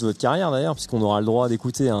aussi toute votre carrière d'ailleurs, puisqu'on aura le droit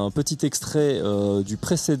d'écouter un petit extrait du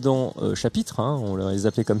précédent chapitre, hein, on les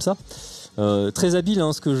appelait comme ça. Très habile,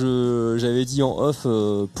 hein, ce que j'avais dit en off,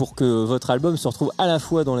 pour que votre album se retrouve à la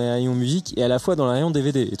fois dans les rayons musique et à la fois dans les rayons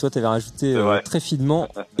DVD. Et toi, t'avais rajouté très finement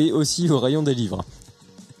et aussi au rayon des livres.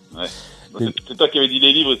 Ouais. C'est toi qui avais dit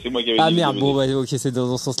les livres, c'est moi qui avais dit les merde, DVD. bon, ok, c'est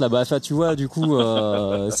dans ce sens-là. Enfin, tu vois, du coup,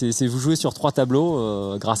 c'est vous jouez sur 3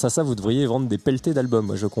 tableaux. Grâce à ça, vous devriez vendre des pelletés d'albums.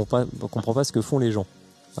 Moi, je comprends pas ce que font les gens.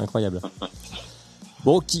 C'est incroyable.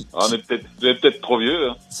 Bon, On est peut-être trop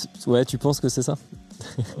vieux. Hein. Ouais, tu penses que c'est ça?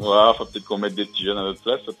 Ouais, faut peut-être qu'on mette des petits jeunes à notre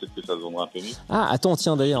place, peut-être que ça se vendra un peu mieux. Ah, attends,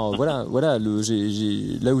 tiens, d'ailleurs, voilà, là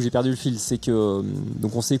où j'ai perdu le fil, c'est que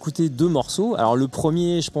donc on s'est écouté 2 morceaux. Alors le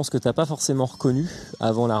premier, je pense que t'as pas forcément reconnu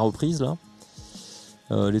avant la reprise là,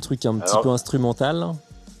 les trucs petit peu instrumental.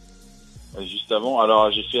 Juste avant,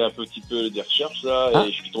 alors j'ai fait un petit peu des recherches là,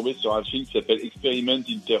 et je suis tombé sur un film qui s'appelle Experiment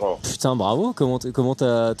in Terror. Putain, bravo. Comment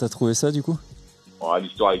t'as trouvé ça du coup? Oh,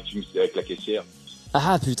 l'histoire avec la caissière.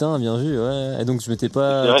 Ah putain, bien vu, ouais. Et donc je m'étais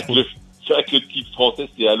pas. C'est vrai que le titre français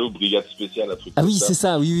c'est Allo Brigade Spéciale, un truc. Ah oui, c'est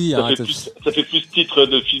ça, oui. Ça fait plus titre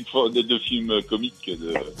de film comique que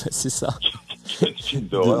de. C'est ça. De film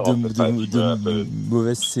d'horreur. De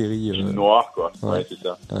mauvaise série. Film noir, quoi. Ouais, c'est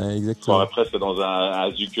ça. Ouais, exactement. On est presque dans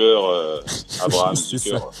un Zucker, Abraham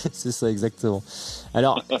Zucker. C'est ça, exactement.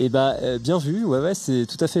 Alors, bien vu, ouais, c'est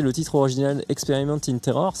tout à fait le titre original Experiment in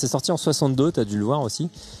Terror. C'est sorti en 62, t'as dû le voir aussi.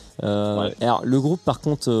 Ouais. Alors, le groupe, par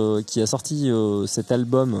contre, qui a sorti cet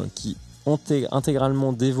album qui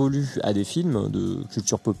intégralement dévolu à des films de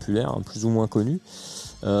culture populaire, hein, plus ou moins connus,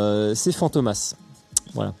 c'est Fantomas.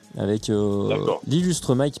 Voilà, avec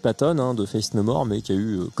l'illustre Mike Patton, hein, de Faith No More, mais qui a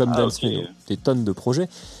eu, comme Dan Smith, des tonnes de projets.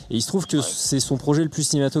 Et il se trouve que c'est son projet le plus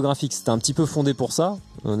cinématographique. C'était un petit peu fondé pour ça,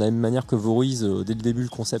 de la même manière que Voriz, dès le début, le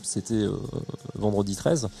concept, c'était Vendredi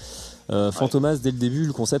 13. Fantomas, dès le début,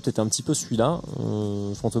 le concept était un petit peu celui-là.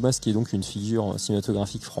 Fantomas, qui est donc une figure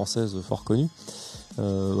cinématographique française fort connue.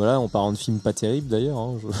 Voilà, en parlant de films pas terribles d'ailleurs,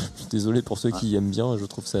 hein, je suis désolé pour ceux qui aiment bien, je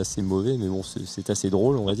trouve ça assez mauvais, mais bon, c'est assez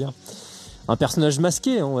drôle, on va dire. Un personnage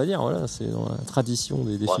masqué, on va dire, voilà, c'est dans la tradition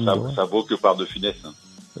des films d'horreur. Ça vaut que par De Funès. Hein.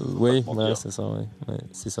 Oui, ouais, c'est ça, ouais,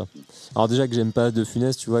 c'est ça. Alors déjà que j'aime pas De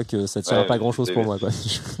Funès, tu vois que ça tient pas grand chose pour moi, quoi.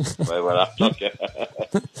 Ouais, voilà.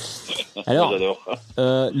 Alors, J'adore.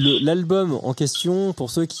 l'album en question, pour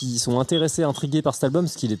ceux qui sont intéressés, intrigués par cet album,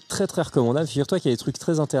 parce qu'il est très très recommandable, figure-toi qu'il y a des trucs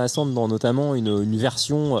très intéressants dedans, notamment une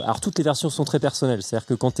version. Alors, toutes les versions sont très personnelles, c'est-à-dire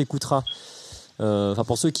que quand tu écouteras. Enfin,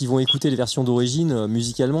 pour ceux qui vont écouter les versions d'origine,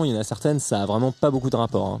 musicalement, il y en a certaines, ça a vraiment pas beaucoup de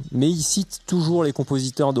rapport. Hein. Mais il cite toujours les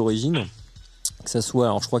compositeurs d'origine. Que ça soit,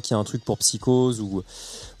 alors je crois qu'il y a un truc pour Psychose ou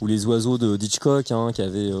les oiseaux de Hitchcock, hein, qui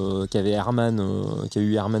avait Herrmann, qui a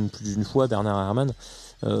eu Herrmann plus d'une fois, Bernard Herrmann.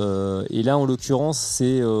 Et là, en l'occurrence,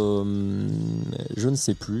 c'est, je ne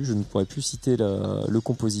sais plus, je ne pourrais plus citer le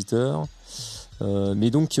compositeur. Mais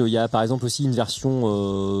donc, il y a par exemple aussi une version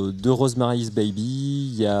de Rosemary's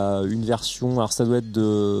Baby. Il y a une version, alors ça doit être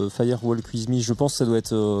de Firewalk With Me. Je pense que ça doit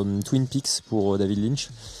être Twin Peaks pour David Lynch.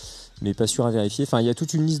 Mais pas sûr à vérifier. Enfin, il y a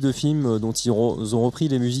toute une liste de films dont ils ont repris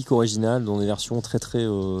les musiques originales dans des versions très très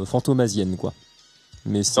fantomasiennes, quoi.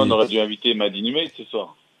 Mais On aurait dû inviter Maddy Numate ce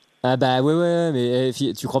soir. Ah bah ouais, mais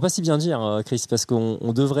tu crois pas si bien dire, Chris, parce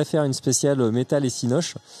qu'on devrait faire une spéciale métal et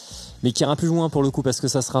cinoche, mais qui ira plus loin pour le coup, parce que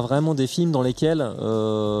ça sera vraiment des films dans lesquels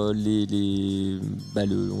on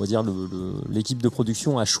va dire l'équipe de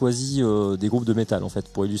production a choisi des groupes de métal en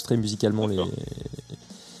fait pour illustrer musicalement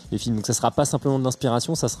les films. Donc ça sera pas simplement de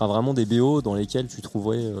l'inspiration, ça sera vraiment des BO dans lesquels tu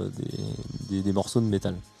trouverais des morceaux de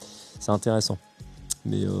métal. C'est intéressant.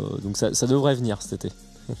 Mais donc ça devrait venir cet été.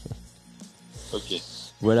 Ok.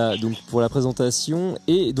 Voilà donc pour la présentation.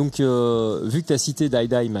 Et donc vu que tu as cité Die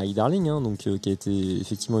Die My Darling, hein, donc qui a été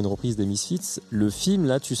effectivement une reprise des Misfits, le film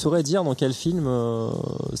là, tu saurais dire dans quel film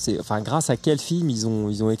grâce à quel film ils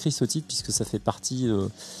ont écrit ce titre, puisque ça fait partie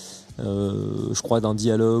je crois d'un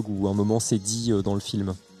dialogue ou un moment c'est dit dans le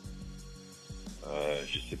film.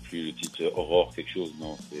 Je sais plus le titre, Aurore quelque chose,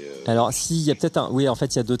 non c'est Alors si, il y a peut-être un... Oui, en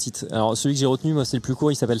fait il y a deux titres. Alors celui que j'ai retenu, moi c'est le plus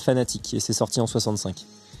court, il s'appelle Fanatic et c'est sorti en 65.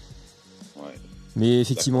 Ouais. Mais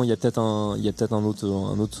effectivement il y a peut-être un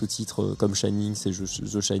autre sous-titre comme Shining, c'est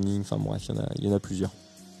The Shining, enfin bref, il y en a plusieurs.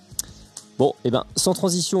 Bon, et ben sans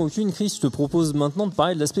transition aucune, Chris, je te propose maintenant de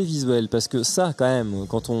parler de l'aspect visuel, parce que ça quand même,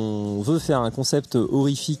 quand on veut faire un concept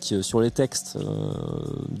horrifique sur les textes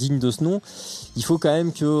dignes de ce nom, il faut quand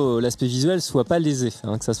même que l'aspect visuel soit pas lésé,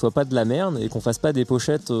 hein, que ça soit pas de la merde et qu'on fasse pas des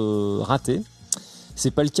pochettes ratées. C'est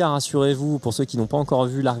pas le cas, rassurez-vous, pour ceux qui n'ont pas encore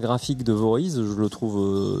vu l'art graphique de Voorhees, je le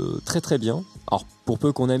trouve très très bien. Alors pour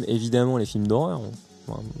peu qu'on aime évidemment les films d'horreur,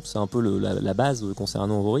 c'est un peu la base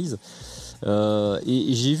concernant Voorhees.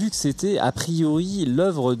 Et j'ai vu que c'était a priori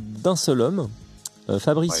l'œuvre d'un seul homme,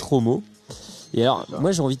 Fabrice Romo. Et alors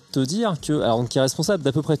moi j'ai envie de te dire que, alors qui est responsable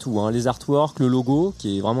d'à peu près tout, hein, les artworks, le logo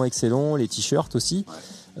qui est vraiment excellent, les t-shirts aussi.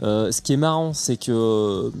 Ce qui est marrant, c'est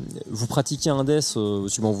que vous pratiquez un death,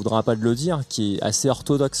 tu m'en voudras pas de le dire, qui est assez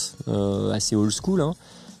orthodoxe, assez old school, hein.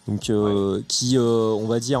 Donc qui on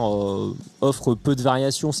va dire offre peu de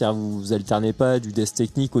variations, c'est-à-dire vous alternez pas du death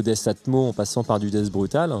technique au death atmo en passant par du death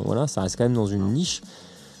brutal, voilà, ça reste quand même dans une niche.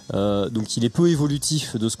 Donc il est peu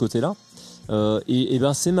évolutif de ce côté-là. Et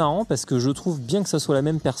ben c'est marrant parce que je trouve bien que ça soit la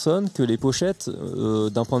même personne, que les pochettes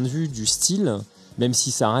d'un point de vue du style, même si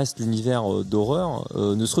ça reste l'univers d'horreur,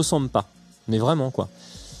 ne se ressemblent pas. Mais vraiment quoi.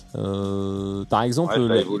 Par exemple,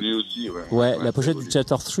 ça évolue aussi. La pochette du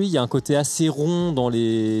Chapter 3, il y a un côté assez rond dans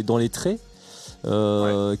les traits,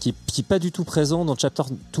 qui est pas du tout présent dans Chapter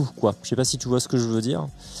 2, quoi. Je sais pas si tu vois ce que je veux dire.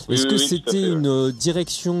 Est-ce que c'était une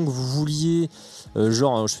direction que vous vouliez,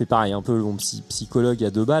 genre, je fais pareil, un peu mon psychologue à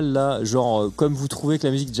 2 balles là, genre comme vous trouvez que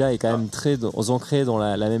la musique déjà est quand même très ancrée dans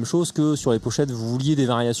la même chose, que sur les pochettes vous vouliez des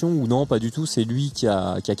variations, ou non, pas du tout, c'est lui qui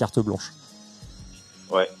a carte blanche.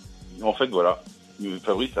 Ouais, en fait voilà.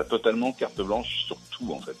 Fabrice a totalement carte blanche sur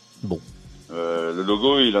tout en fait. Bon. Le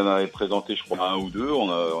logo, il en avait présenté, je crois, un ou deux.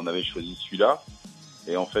 On avait choisi celui-là.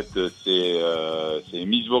 Et en fait, c'est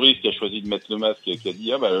Miss Voorhees qui a choisi de mettre le masque et qui a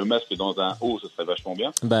dit le masque dans un haut, ça serait vachement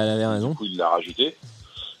bien. Bah, elle avait raison. Du coup, il l'a rajouté.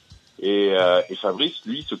 Et Fabrice,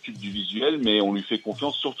 lui, s'occupe du visuel, mais on lui fait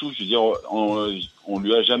confiance. Surtout, je veux dire, on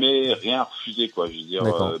lui a jamais rien refusé, quoi. Je veux dire,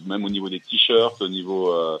 même au niveau des t-shirts, au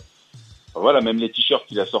niveau, voilà, même les t-shirts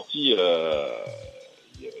qu'il a sortis.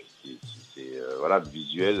 Le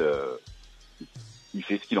visuel, il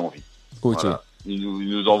fait ce qu'il a envie. Ok. Voilà. Il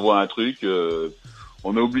nous envoie un truc,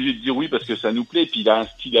 on est obligé de dire oui parce que ça nous plaît, puis il a un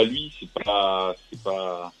style à lui, c'est pas.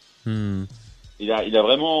 Il a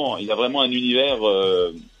vraiment un univers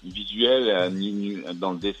visuel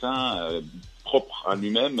dans le dessin propre à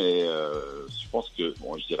lui-même, et je pense que,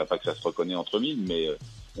 je dirais pas que ça se reconnaît entre mille, mais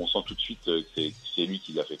on sent tout de suite que c'est lui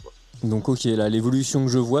qui l'a fait, quoi. Donc ok, là l'évolution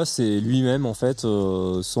que je vois, c'est lui-même en fait,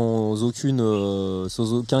 sans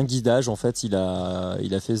aucun guidage en fait, il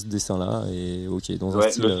a fait ce dessin-là, et ok, dans un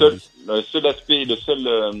style. Le seul aspect, le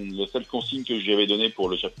seul consigne que j'avais donné pour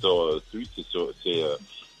le chapter 3, c'est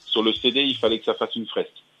sur le CD, il fallait que ça fasse une fresque.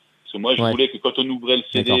 Parce que moi, je Ouais. voulais que quand on ouvrait le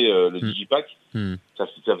CD, le digipack, ça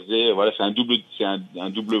faisait, voilà, c'est un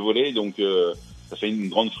double volet, donc ça fait une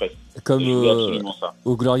grande fresque. Comme Et je voulais absolument ça.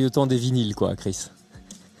 au glorieux temps des vinyles, quoi, Chris.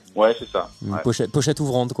 Ouais, c'est ça. Une Ouais, pochette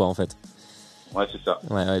ouvrante, quoi, en fait. ouais c'est ça.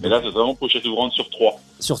 Ouais, Mais donc, là, c'est vraiment pochette ouvrante sur 3.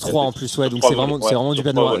 sur 3 en plus, sur ouais, donc trois c'est vraiment, volets, c'est vraiment sur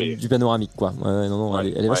trois volets. du panoramique, quoi. Ouais, non,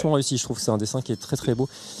 Ouais, elle est vachement réussie, je trouve que c'est un dessin qui est très très beau.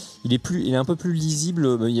 Il est un peu plus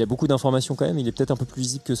lisible, il y a beaucoup d'informations quand même, il est peut-être un peu plus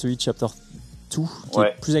lisible que celui de Chapter 2, qui Ouais.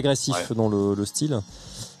 est plus agressif dans le style.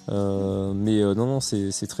 Mais non,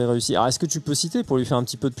 c'est très réussi. Alors, est-ce que tu peux citer, pour lui faire un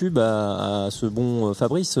petit peu de pub à ce bon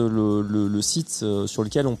Fabrice, le site sur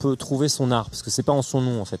lequel on peut trouver son art, parce que c'est pas en son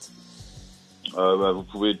nom en fait. Vous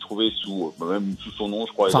pouvez le trouver même sous son nom,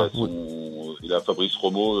 je crois. Enfin, il a Fabrice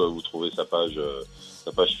Romo. Vous trouvez sa page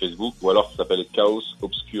Facebook, ou alors ça s'appelle Chaos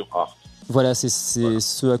Obscure Art. Voilà, c'est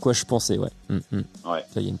ce à quoi je pensais, ouais. Ouais. Là,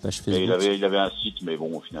 il y a une page Et Facebook. il avait un site, mais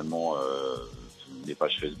bon, finalement, les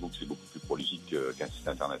pages Facebook, c'est beaucoup plus prolifique qu'un site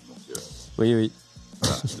internet. Donc, Oui.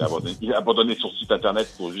 voilà, il a abandonné son site internet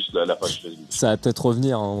pour juste la page Facebook. Ça va peut-être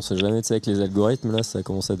revenir, hein, on sait jamais, tu sais, avec les algorithmes, là, ça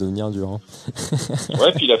commence à devenir dur. Hein.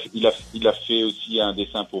 Ouais, puis il a fait aussi un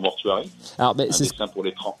dessin pour Mortuary. Alors, Un dessin pour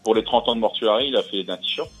les 30 ans de Mortuary, il a fait d'un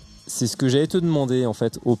t-shirt. c'est ce que j'allais te demander, en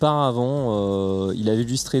fait. Auparavant, il avait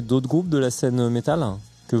illustré d'autres groupes de la scène métal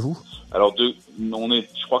que vous? Alors,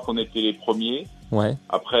 je crois qu'on était les premiers. Ouais.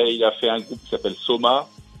 Après, il a fait un groupe qui s'appelle Soma.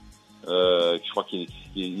 Je crois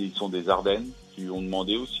qu'ils sont des Ardennes, qui lui ont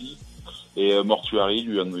demandé aussi. Et Mortuary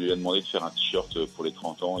lui a demandé de faire un t-shirt pour les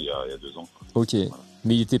 30 ans il y a 2 ans. Quoi. Ok.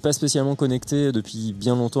 Mais il n'était pas spécialement connecté depuis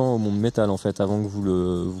bien longtemps au monde métal, en fait, avant que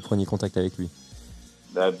vous preniez contact avec lui.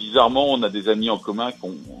 Bah, bizarrement, on a des amis en commun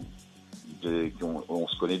on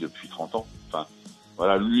se connaît depuis 30 ans. Enfin,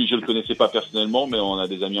 voilà, lui, je le connaissais pas personnellement, mais on a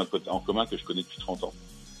des amis en commun que je connais depuis 30 ans.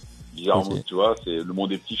 Bizarrement, Ok. tu vois, le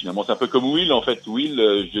monde est petit finalement. C'est un peu comme Will, en fait. Will,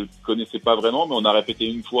 je le connaissais pas vraiment, mais on a répété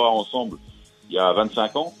une fois ensemble il y a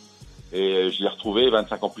 25 ans. Et je l'ai retrouvé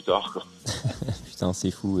 25 ans plus tard, quoi. Putain,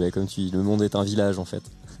 c'est fou, ouais, comme tu dis, le monde est un village, en fait.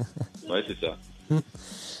 Ouais, c'est ça.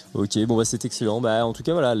 Ok, bon bah c'est excellent. Bah en tout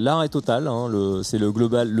cas voilà, l'art est total. Hein, c'est le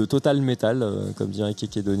global, le total metal, comme dirait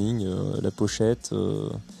Keke Donning, la pochette,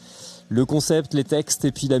 le concept, les textes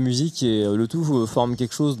et puis la musique et le tout forme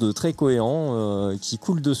quelque chose de très cohérent qui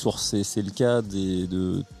coule de source. Et c'est le cas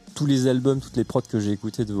de tous les albums, toutes les prods que j'ai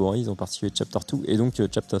écoutés de Voorhees, en particulier Chapter 2 et donc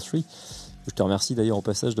Chapter 3. Je te remercie d'ailleurs au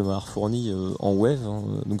passage de m'avoir fourni en wave. Hein.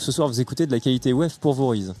 Donc ce soir vous écoutez de la qualité wave pour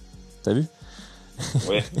Voorhees. T'as vu?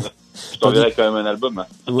 Ouais. Je t'enverrai quand même un album. Hein.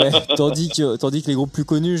 Ouais, tandis que les groupes plus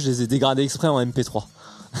connus, je les ai dégradés exprès en MP3.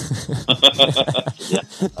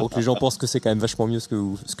 Pour que les gens pensent que c'est quand même vachement mieux ce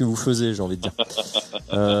que vous faisiez, j'ai envie de dire.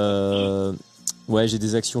 Ouais, j'ai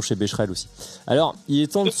des actions chez Becherel aussi. Alors, il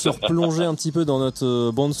est temps de se replonger un petit peu dans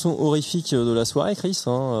notre bande-son horrifique de la soirée, Chris.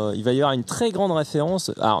 Hein. Il va y avoir une très grande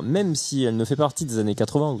référence. Alors, même si elle ne fait pas partie des années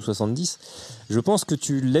 80 ou 70, je pense que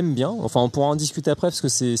tu l'aimes bien. Enfin, on pourra en discuter après parce que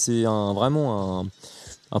c'est vraiment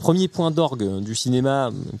un premier point d'orgue du cinéma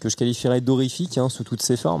que je qualifierais d'horrifique, hein, sous toutes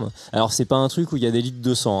ses formes. Alors c'est pas un truc où il y a des litres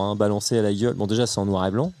de sang hein, balancés à la gueule. Bon déjà c'est en noir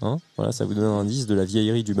et blanc, hein, voilà, ça vous donne un indice de la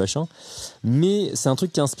vieillerie du machin. Mais c'est un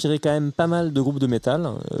truc qui a inspiré quand même pas mal de groupes de métal.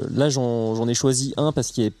 Là j'en ai choisi un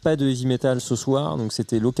parce qu'il n'y avait pas de heavy metal ce soir, donc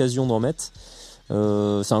c'était l'occasion d'en mettre.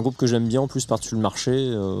 C'est un groupe que j'aime bien en plus par-dessus le marché,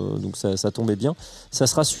 donc ça tombait bien. Ça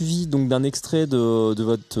sera suivi donc d'un extrait de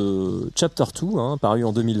votre Chapter 2, hein, paru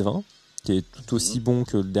en 2020. Qui est tout aussi bon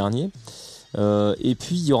que le dernier. Et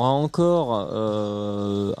puis il y aura encore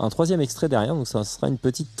un troisième extrait derrière, donc ça sera une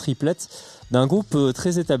petite triplette d'un groupe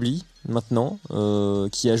très établi maintenant,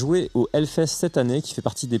 qui a joué au Hellfest cette année, qui fait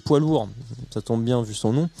partie des poids lourds, ça tombe bien vu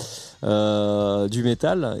son nom, du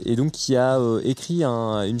métal, et donc qui a écrit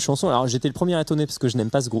une chanson. Alors j'étais le premier étonné parce que je n'aime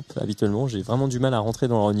pas ce groupe habituellement, j'ai vraiment du mal à rentrer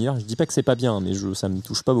dans leur univers. Je dis pas que c'est pas bien, mais ça me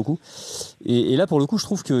touche pas beaucoup. Et là pour le coup je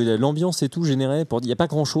trouve que l'ambiance et tout généré, il n'y a pas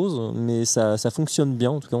grand chose, mais ça fonctionne bien.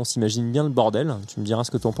 En tout cas on s'imagine bien le bordel. Tu me diras ce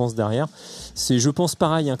que t'en penses derrière. C'est, je pense,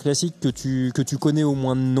 pareil, un classique que tu connais au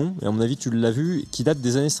moins de nom, et à mon avis tu l'as vu, qui date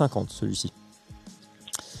des années 50 celui-ci.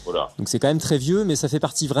 Voilà. Donc c'est quand même très vieux, mais ça fait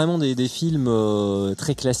partie vraiment des films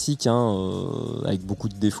très classiques, hein, avec beaucoup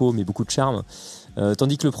de défauts mais beaucoup de charme.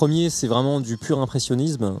 Tandis que le premier c'est vraiment du pur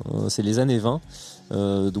impressionnisme, c'est les années 20.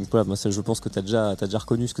 Donc voilà, moi ça, je pense que t'as déjà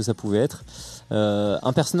reconnu ce que ça pouvait être.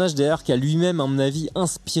 Un personnage d'ailleurs qui a lui-même, à mon avis,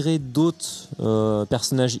 inspiré d'autres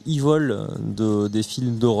personnages evil des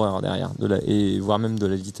films d'horreur derrière, et voire même de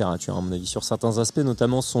la littérature, à mon avis, sur certains aspects,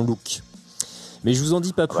 notamment son look. Mais je vous en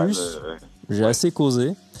dis pas plus. J'ai assez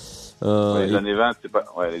causé. Les et- années 20, c'est pas.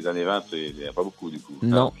 Ouais, les années 20, il n'y a pas beaucoup du coup.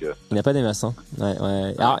 Non. Donc, Il n'y a pas des masses. Hein.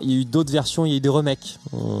 Ouais. Alors, il y a eu d'autres versions, il y a eu des remakes,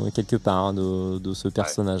 quelque part, hein, de ce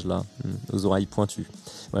personnage-là, aux oreilles pointues.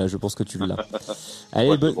 Voilà, je pense que tu l'as. Allez,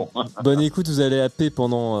 ouais, c'est bon. bonne écoute, vous allez happer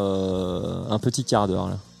pendant un petit quart d'heure,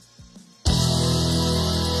 là.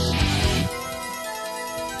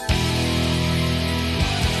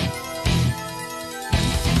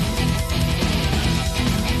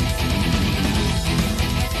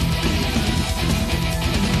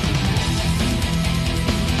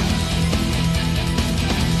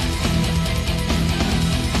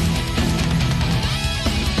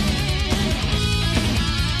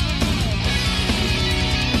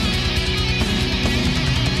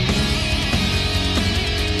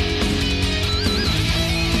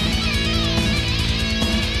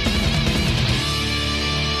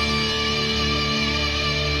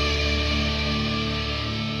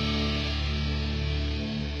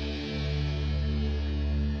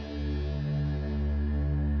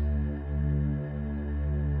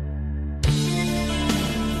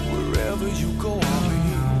 Wherever you go, I'll be.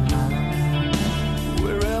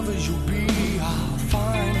 Wherever you be, I'll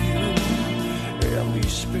find you in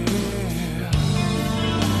despair.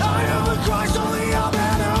 I am the Christ of the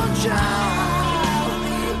abandoned child,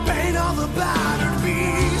 pain of the battered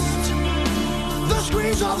beast, the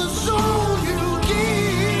screams of the soul you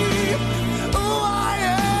keep. Who I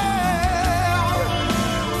am,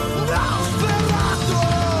 Nosferatu.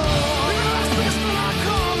 Las vísperas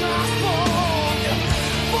con las spoke,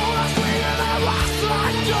 for a sweet and a last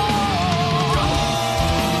like dawn.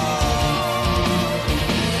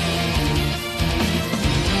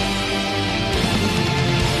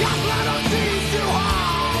 Your blood of thieves to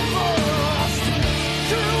harvest,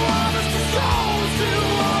 to harvest the souls, to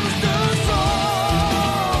harvest the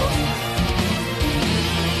souls.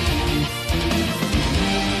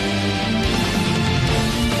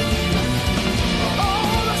 Oh,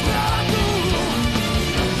 Nosferatu,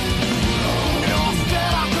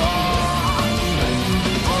 Nosferatu,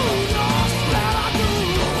 oh, Nosferatu.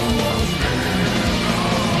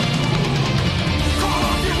 Call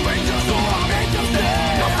of you angels, so I'll make them stay.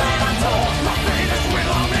 Nosferatu, my fate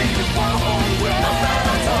will I'll make you fall on way.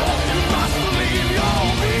 Nosferatu, you must believe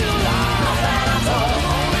you'll be alive. Nosferatu,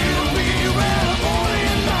 only to be where the holy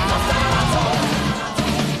and Nosferatu.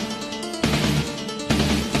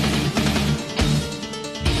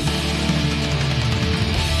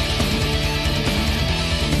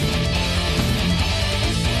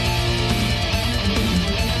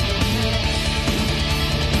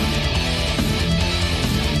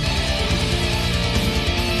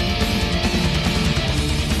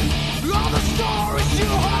 All the stories you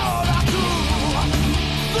hold are true,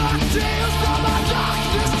 the tales from my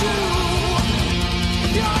darkness too.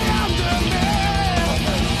 I am the man,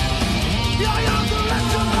 I am the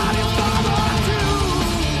legend that your father too.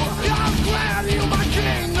 I'm glad you my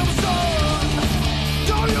kingdom's son.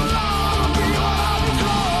 Don't you long to be what I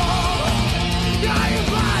become? I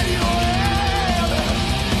invite you in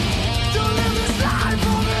to live this life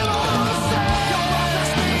of it all the same. Your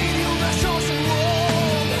mother's made you the chosen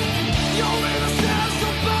one. Your innocence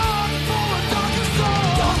is born for a darker soul.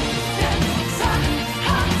 Dark inside,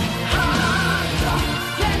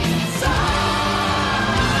 dark inside.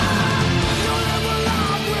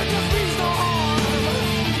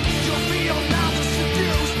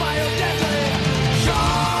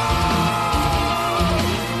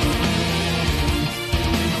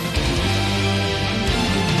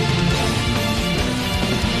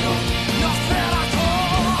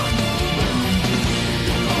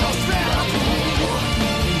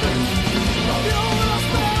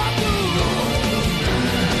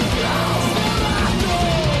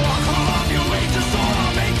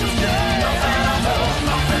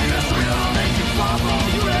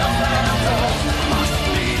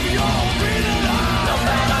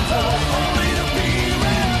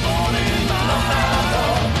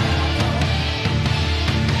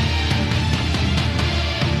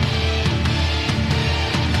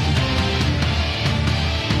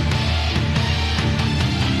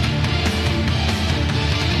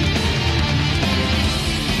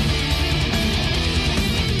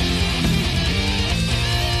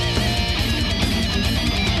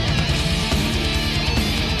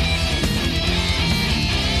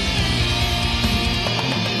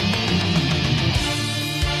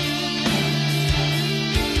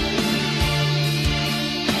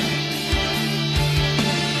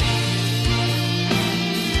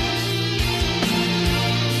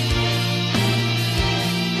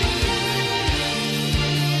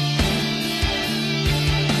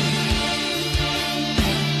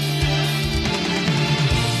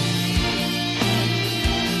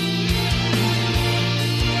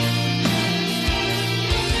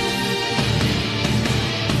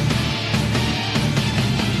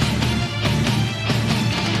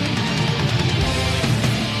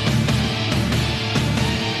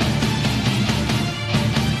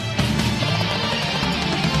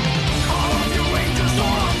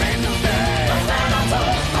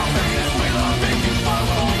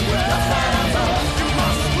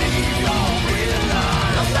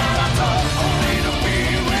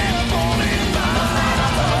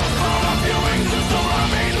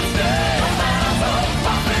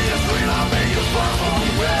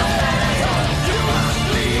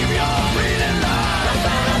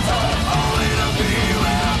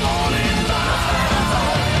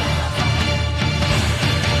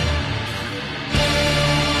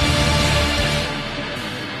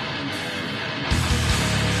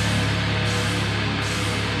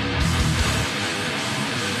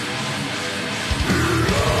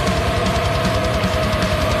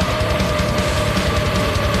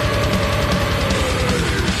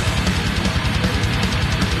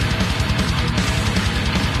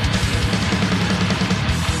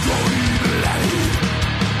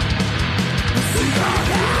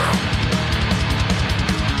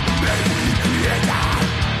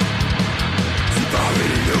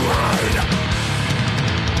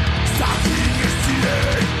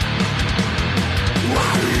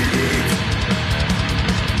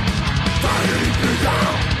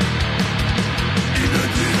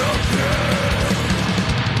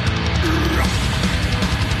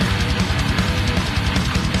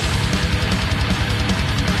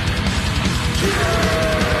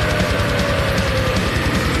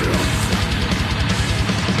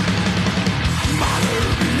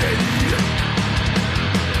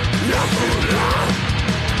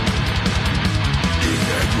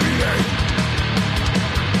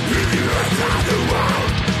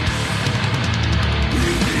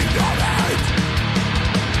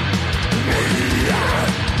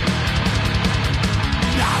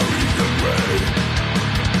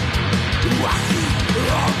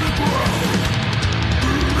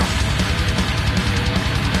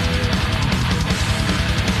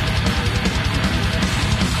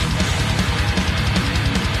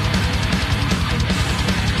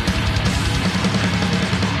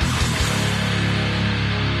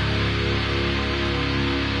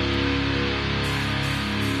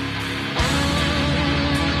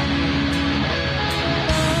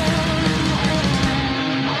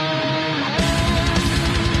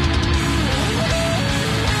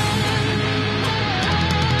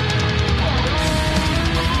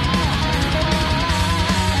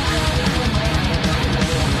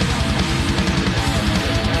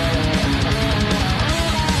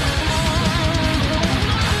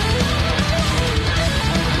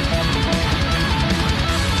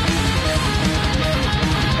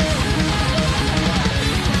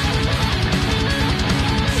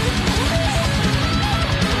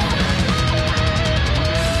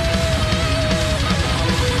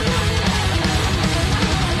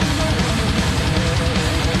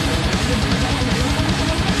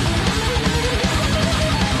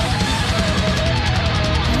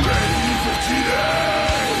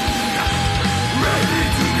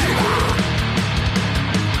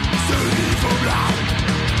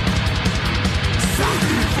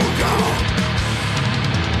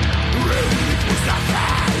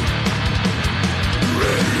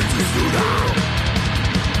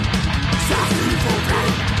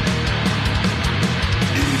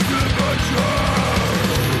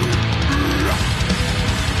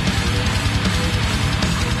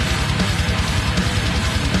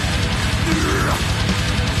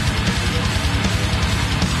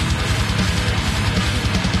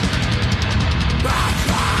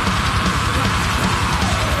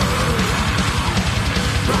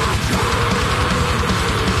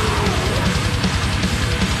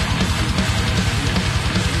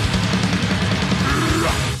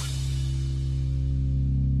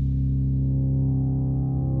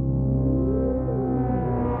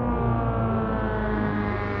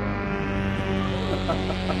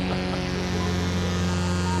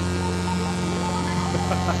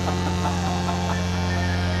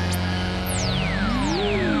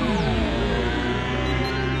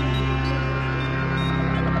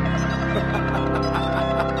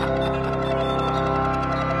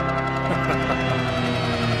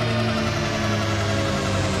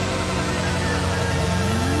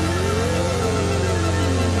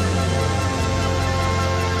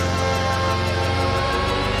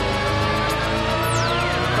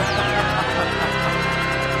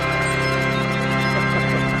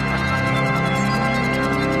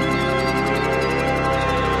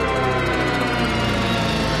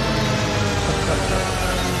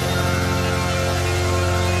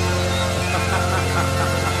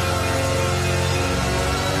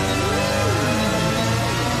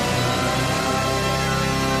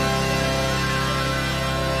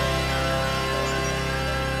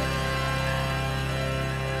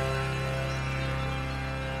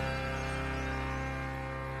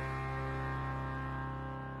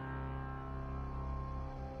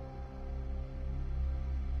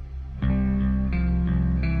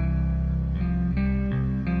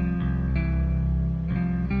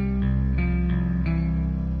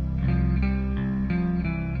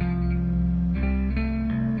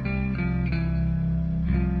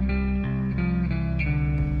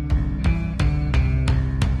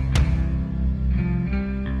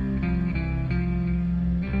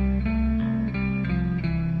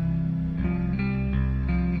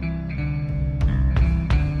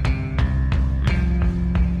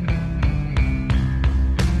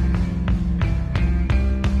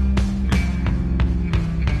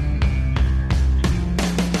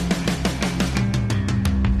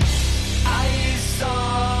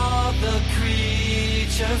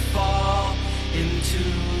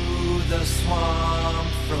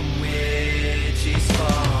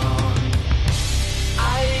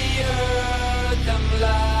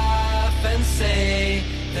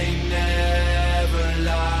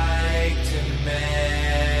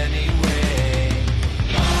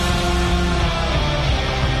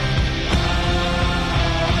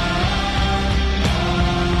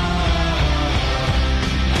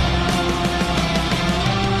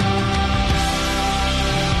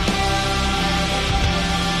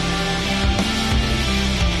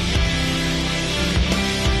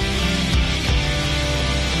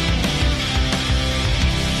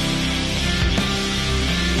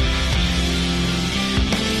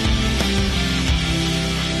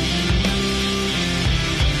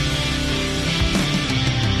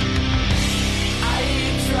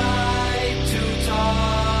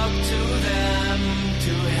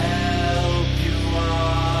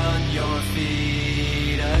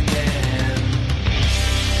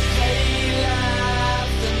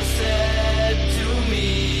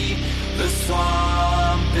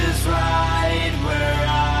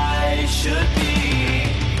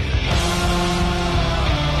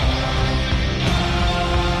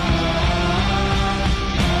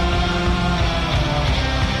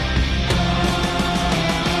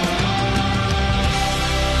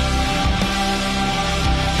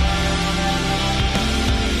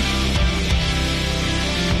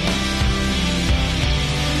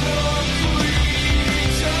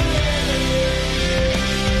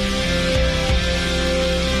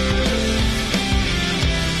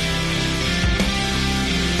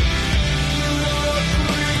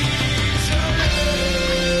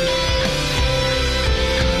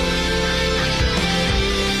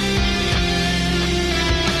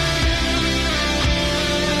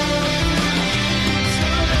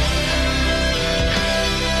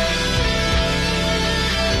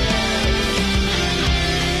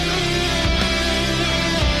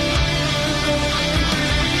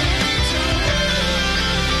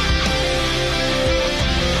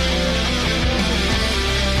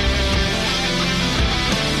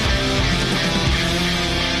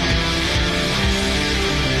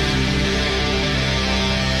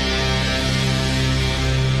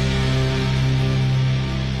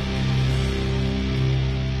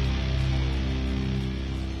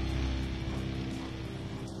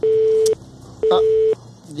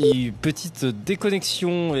 Et petite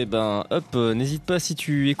déconnexion, et ben hop, n'hésite pas si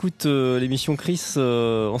tu écoutes l'émission Chris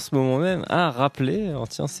en ce moment même à rappeler. Alors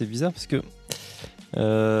tiens, c'est bizarre parce que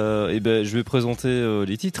et ben je vais présenter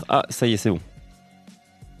les titres. Ah, ça y est, c'est bon.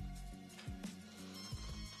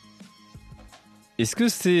 Est-ce que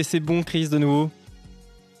c'est bon, Chris, de nouveau?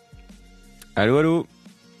 Allô, allô.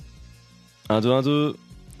 1, 2, 1, 2.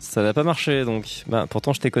 Ça n'a pas marché, donc. Bah,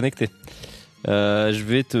 pourtant, je t'ai connecté. Je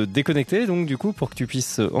vais te déconnecter, donc, du coup, pour que tu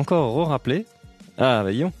puisses encore re-rappeler. Ah, bah,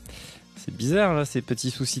 voyons. C'est bizarre, là, ces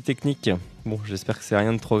petits soucis techniques. Bon, j'espère que c'est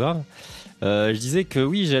rien de trop grave. Je disais que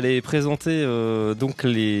oui, j'allais présenter donc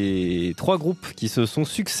les 3 groupes qui se sont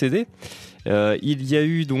succédés. Il y a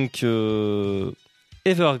eu donc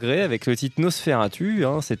Evergrey avec le titre Nosferatu.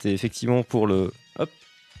 Hein, c'était effectivement pour le... Hop.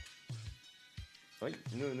 Oui,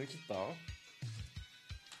 ne quitte pas. Hein.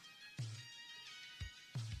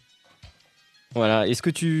 Voilà, est-ce que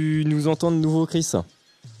tu nous entends de nouveau, Chris?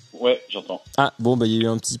 Ouais, j'entends. Ah, bon, bah il y a eu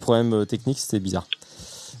un petit problème technique, c'était bizarre.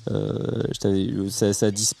 Ça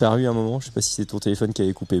a disparu un moment, je sais pas si c'est ton téléphone qui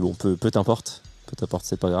avait coupé. Bon, peu t'importe,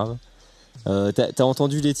 c'est pas grave. T'as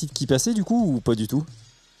entendu les titres qui passaient du coup ou pas du tout?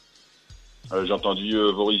 J'ai entendu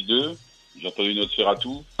Voris 2, j'ai entendu Nosferatu,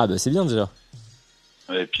 Ah bah c'est bien déjà.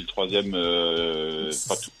 et puis le troisième,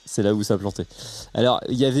 pas tout. C'est là où ça plantait. Alors,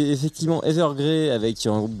 il y avait effectivement Evergrey avec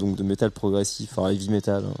un groupe donc de métal progressif, enfin heavy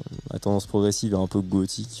metal, hein, à tendance progressive et un peu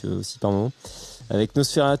gothique aussi par moment. Avec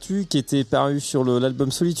Nosferatu qui était paru sur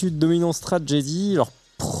l'album Solitude Dominance Tragedy, leur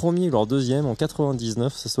premier, leur deuxième en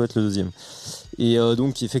 99, ça doit être le deuxième. Et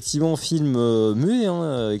donc effectivement film muet,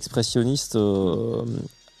 hein, expressionniste,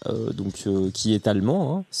 qui est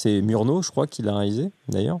allemand, hein. C'est Murnau, je crois, qui l'a réalisé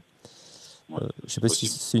d'ailleurs. Ouais, je sais pas si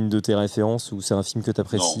c'est une de tes références ou c'est un film que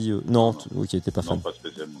t'apprécies. Non, ok, t'es pas fan. Non, pas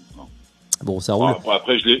spécialement. Non. Bon, ça roule.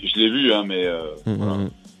 Après, je l'ai vu, hein, mais voilà.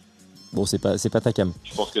 Bon, c'est pas ta cam.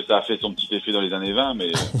 Je pense que ça a fait son petit effet dans les années 20,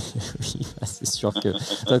 mais Oui, bah, c'est sûr que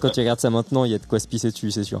quand tu regardes ça maintenant, il y a de quoi se pisser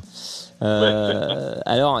dessus, c'est sûr.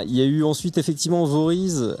 Alors, il y a eu ensuite effectivement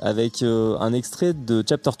Voriz avec un extrait de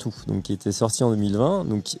Chapter 2, donc qui était sorti en 2020,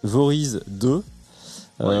 donc Voriz 2.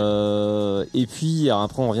 Et puis alors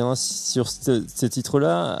après on reviendra sur ce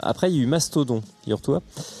titre-là. Après il y a eu Mastodon, figure-toi,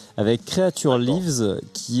 avec Creature Lives,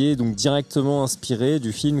 qui est donc directement inspiré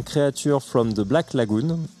du film Creature from the Black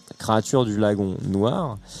Lagoon, créature du lagon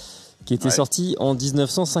noir, qui était sorti en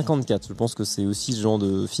 1954. Je pense que c'est aussi ce genre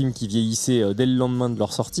de film qui vieillissait dès le lendemain de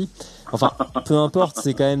leur sortie. Enfin, peu importe,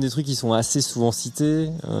 c'est quand même des trucs qui sont assez souvent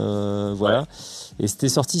cités. Voilà. Et c'était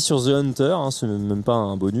sorti sur The Hunter, hein, c'est même pas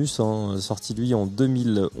un bonus, hein, sorti lui en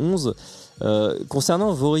 2011.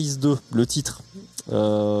 Concernant Voriz 2, le titre,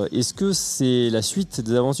 est-ce que c'est la suite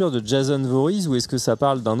des aventures de Jason Voorhees ou est-ce que ça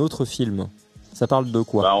parle d'un autre film? Ça parle de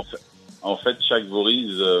quoi? Bah, en fait, chaque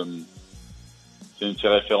Voorhees, c'est une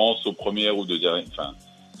référence au premier ou deuxième, enfin,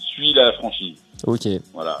 suit la franchise. Ok.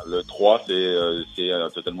 Voilà, le 3, c'est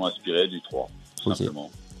totalement inspiré du 3, tout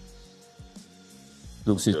simplement.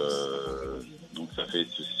 Donc ça fait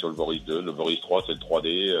sur le Voorhees 2. Le Voorhees 3, c'est le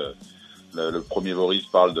 3D. Le premier Voorhees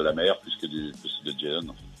parle de la mer plus que de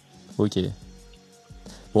Jason. Ok.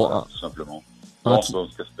 Bon, voilà, tout simplement. Non, on se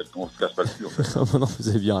casse pas le cul, en fait. Non, vous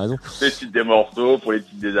avez bien raison. Pour les titres des morceaux, pour les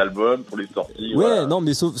titres des albums, pour les sorties. Ouais, voilà. non,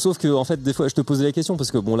 mais sauf que, en fait, des fois, je te posais la question parce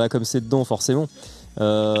que, bon, là, comme c'est dedans, forcément, vous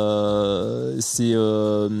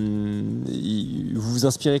vous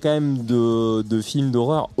inspirez quand même de films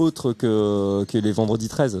d'horreur autres que les Vendredi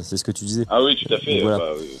 13, c'est ce que tu disais. Ah oui, tout à fait. Voilà.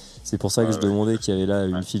 Bah, oui. C'est pour ça que je demandais qu'il y avait là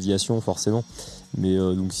une filiation, forcément. Mais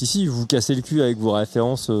donc si vous cassez le cul avec vos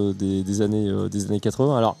références des années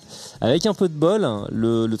 80. Alors avec un peu de bol,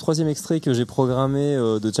 le troisième extrait que j'ai programmé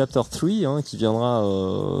de Chapter 3, hein, qui viendra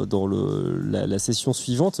dans la session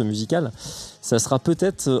suivante musicale, ça sera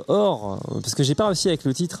peut-être hors, parce que j'ai pas réussi avec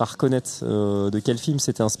le titre à reconnaître de quel film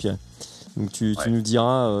c'était inspiré. Donc tu nous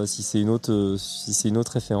diras si c'est une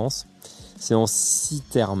autre référence. C'est en 6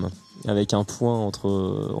 termes, avec un point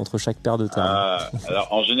entre chaque paire de termes. Alors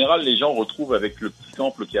en général, les gens retrouvent avec le petit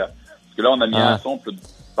sample qu'il y a. Parce que là, on a mis un sample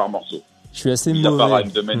par morceau. Je suis assez mauvais. À part I'm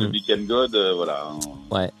the Man of Weekend God, voilà.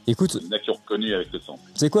 Ouais, écoute. Il y en a qui ont reconnu avec le sample.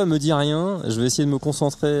 Tu sais quoi, me dis rien. Je vais essayer de me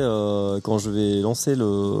concentrer quand je vais lancer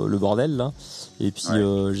le bordel là. Et puis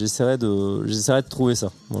j'essaierai de trouver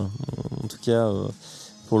ça. Voilà. En tout cas,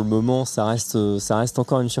 pour le moment, ça reste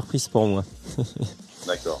encore une surprise pour moi.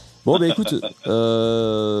 D'accord. Bon bah écoute,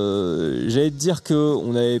 j'allais te dire que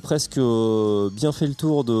on avait presque bien fait le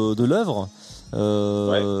tour de l'œuvre.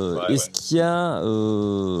 Est-ce qu'il y a,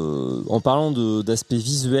 en parlant d'aspect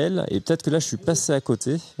visuel, et peut-être que là je suis passé à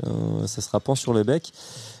côté, ça sera pan sur le bec,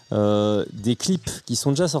 des clips qui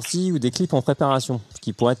sont déjà sortis ou des clips en préparation,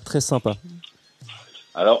 qui pourraient être très sympas?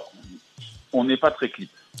 Alors, on n'est pas très clip.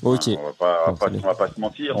 Ok. Hein, on Très bien. va pas se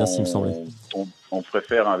mentir. Bien ce qui me semblait. On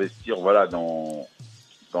préfère investir, voilà, dans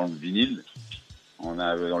le vinyle.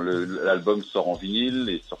 L'album sort en vinyle,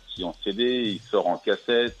 est sorti en CD, il sort en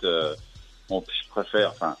cassette. Je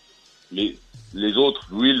préfère, enfin, les autres,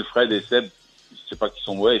 Will, Fred et Seb, je sais pas qu'ils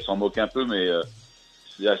ils s'en moquent un peu, mais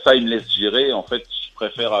ça, ils me laissent gérer. En fait, je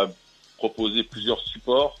préfère proposer plusieurs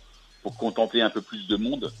supports pour contenter un peu plus de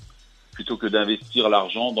monde, plutôt que d'investir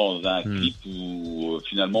l'argent dans un clip où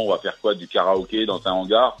finalement on va faire quoi, du karaoké dans un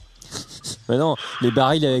hangar. Mais non, les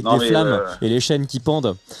barils avec Non, des mais, flammes et les chaînes qui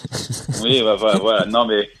pendent. Oui, voilà. Non,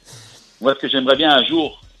 mais moi, ce que j'aimerais bien un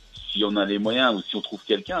jour, si on a les moyens ou si on trouve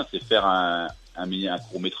quelqu'un, c'est faire un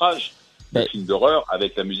court-métrage, un film d'horreur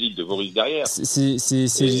avec la musique de Boris derrière.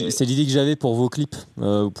 C'est l'idée que j'avais pour vos clips,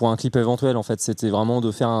 pour un clip éventuel en fait. C'était vraiment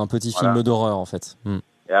de faire un petit film d'horreur en fait.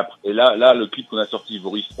 Et là, le clip qu'on a sorti,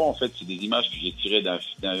 Boris 3, en fait, c'est des images que j'ai tirées d'un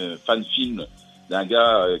fan-film d'un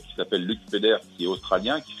gars qui s'appelle Luc Peder, qui est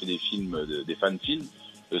australien, qui fait des films, des fan-films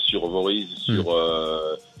sur Boris, sur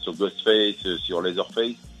Ghostface, sur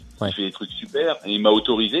Leatherface. Ouais. Il fait des trucs super. Et il m'a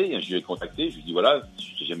autorisé, je lui ai contacté, je lui ai dit voilà,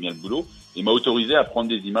 j'aime bien le boulot. Il m'a autorisé à prendre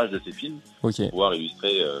des images de ces films pour pouvoir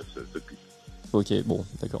illustrer ce clip. Ok, bon,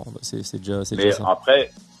 d'accord. Bah, c'est déjà ça. Mais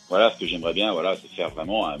après, voilà, ce que j'aimerais bien, voilà, c'est faire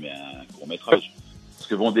vraiment un court-métrage. Parce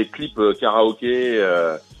que bon, des clips karaoké,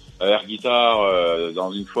 air guitare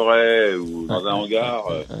dans une forêt ou dans un hangar,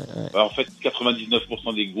 en fait,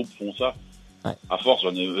 99% des groupes font ça. Ouais. À force,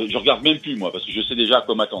 je regarde même plus moi, parce que je sais déjà à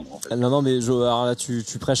quoi m'attendre. En fait. Non, mais alors là, tu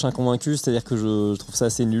prêches un convaincu, c'est-à-dire que je trouve ça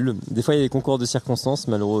assez nul. Des fois, il y a des concours de circonstances,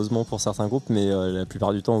 malheureusement pour certains groupes, mais la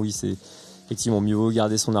plupart du temps, oui, c'est effectivement mieux vaut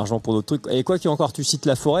garder son argent pour d'autres trucs. Et quoi qu'il y ait encore, tu cites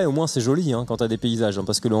la forêt, au moins c'est joli quand t'as des paysages,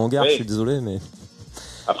 parce que le hangar, je suis désolé, mais.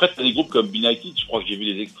 Après, t'as des groupes comme Benighted, je crois que j'ai vu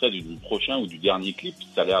les extraits du prochain ou du dernier clip,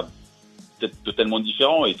 ça a l'air peut-être totalement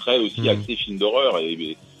différent et très aussi axé film d'horreur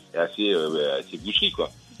et assez boucherie,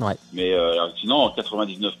 quoi. Ouais. Mais sinon,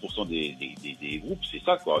 99% des groupes, c'est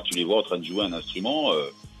ça, quoi. Tu les vois en train de jouer un instrument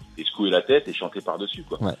et secouer la tête et chanter par-dessus,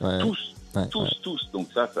 quoi. Tous. Donc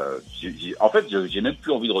ça en fait, j'ai même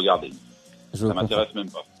plus envie de regarder. Ça m'intéresse même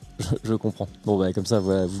pas. Je comprends. Bon, bah, comme ça,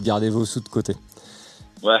 voilà, vous gardez vos sous de côté.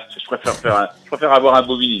 Ouais, je préfère avoir un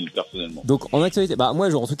beau vinyle, personnellement. Donc, en actualité, bah,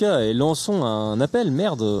 moi, en tout cas, lançons un appel,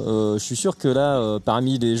 merde. Je suis sûr que là,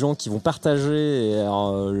 parmi les gens qui vont partager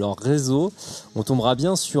leur réseau, on tombera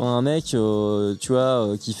bien sur un mec, tu vois,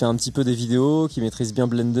 qui fait un petit peu des vidéos, qui maîtrise bien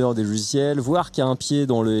Blender, des logiciels, voire qui a un pied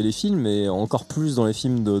dans les films, et encore plus dans les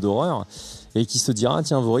films d'horreur, et qui se dira,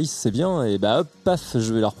 tiens, Boris, c'est bien, et bah, hop, paf,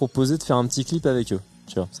 je vais leur proposer de faire un petit clip avec eux.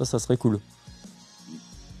 Tu vois, ça serait cool.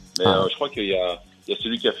 Mais je crois qu'il y a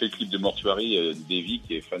celui qui a fait le clip de Mortuary, Davy,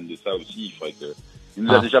 qui est fan de ça aussi. Il faudrait il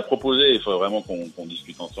nous a déjà proposé. Il faudrait vraiment qu'on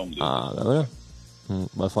discute ensemble. Bah voilà.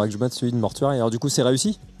 Bah faudrait que je mette celui de Mortuary. Alors du coup, c'est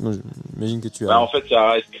réussi. J'imagine que tu as. Bah en fait,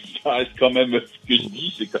 ça reste quand même ce que je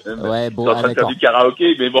dis. C'est quand même. Ouais, bon. Je suis en train de faire du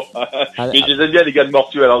karaoké, mais bon. Mais je les aime bien les gars de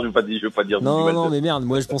Mortuary. Alors je veux pas dire. Non, mais merde.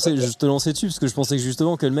 Moi, je te lançais dessus parce que je pensais que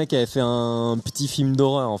justement que le mec avait fait un petit film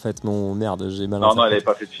d'horreur en fait. Mon merde, j'ai mal. Non, il avait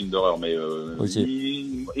pas fait de film d'horreur, mais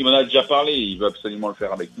il m'en a déjà parlé. Il veut absolument le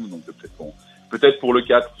faire avec nous, donc peut-être pour le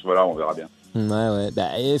 4. Voilà, on verra bien. Ouais.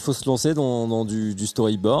 Bah, il faut se lancer dans du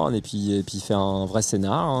storyboard et puis faire un vrai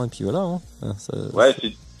scénar, et puis voilà. Ouais,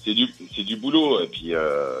 c'est du boulot. Et puis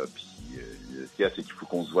ce qu'il y a, c'est qu'il faut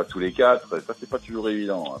qu'on se voit tous les 4. Ça, c'est pas toujours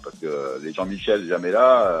évident, parce que les Jean-Michel jamais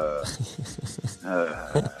là.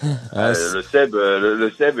 Le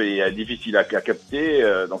Seb est difficile à capter,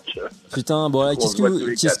 donc. Putain, bon là,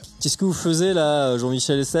 qu'est-ce que vous faisiez là,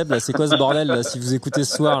 Jean-Michel et Seb là, c'est quoi ce bordel là, si vous écoutez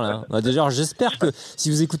ce soir là? Bah, déjà, j'espère que si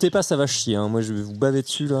vous écoutez pas, ça va chier. Moi, je vais vous baver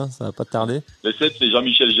dessus là, ça va pas tarder. Le Seb, c'est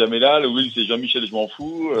Jean-Michel jamais là. Le Will, c'est Jean-Michel, je m'en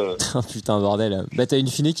fous. Putain, bordel. Bah, t'as une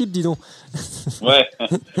fine équipe, dis donc. Ouais,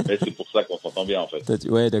 mais c'est pour ça qu'on s'entend bien en fait.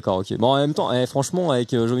 Ouais, d'accord, ok. Bon, en même temps, franchement,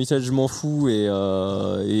 avec Jean-Michel, je m'en fous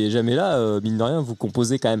et jamais là, mine de rien, vous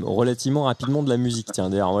composez quand même relativement rapidement de la musique. Tiens,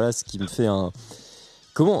 d'ailleurs, voilà ce qui me fait un.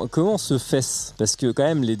 Comment se fait-ce? Parce que quand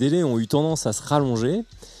même, les délais ont eu tendance à se rallonger.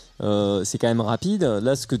 C'est quand même rapide.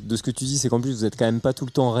 Là, de ce que tu dis, c'est qu'en plus, vous êtes quand même pas tout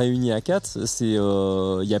le temps réunis à 4.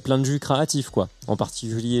 Il y a plein de jus créatifs, quoi. En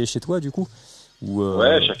particulier chez toi, du coup.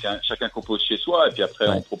 Ouais, chacun compose chez soi et puis après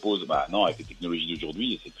on propose. Bah non, avec les technologies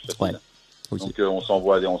d'aujourd'hui, c'est plus facile. Ouais. Okay. Donc on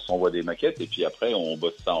s'envoie des maquettes et puis après on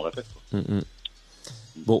bosse ça en répète.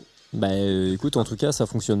 Bon, bah écoute, en tout cas, ça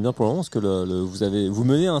fonctionne bien pour le moment parce que vous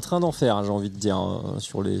menez un train d'enfer, j'ai envie de dire,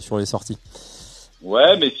 sur les sorties.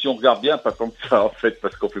 Ouais, mais si on regarde bien, pas tant que ça en fait,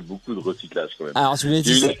 parce qu'on fait beaucoup de recyclage quand même. Alors tu m'as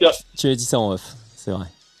dit ça en off, c'est vrai.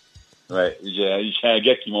 Ouais, j'ai un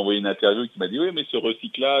gars qui m'a envoyé une interview qui m'a dit oui, mais ce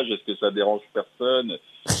recyclage, est-ce que ça dérange personne?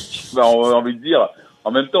 Ben, on a envie de dire,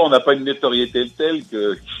 en même temps, on n'a pas une notoriété telle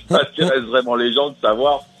que ça intéresse vraiment les gens de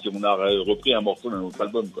savoir si on a repris un morceau d'un autre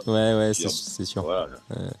album, quoi. Ouais, Puis, c'est sûr. Voilà,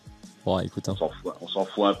 Bon, écoute, hein, on s'en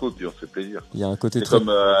fout un peu, puis on se fait plaisir. il y a un côté C'est très...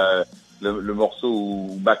 comme le morceau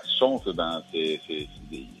où Max chante, ben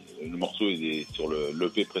le morceau est sur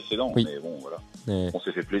l'EP précédent, Oui. mais bon, voilà. mais- On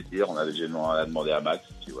s'est fait plaisir, on a demandé à Max,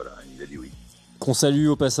 puis voilà, il a dit oui. Qu'on salue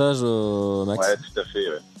au passage, Max. Ouais, tout à fait,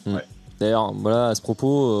 ouais. D'ailleurs, voilà, à ce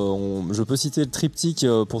propos, je peux citer le triptyque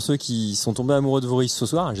pour ceux qui sont tombés amoureux de Voris ce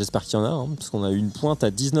soir. J'espère qu'il y en a, hein, parce qu'on a eu une pointe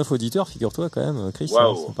à 19 auditeurs, figure-toi quand même, Chris.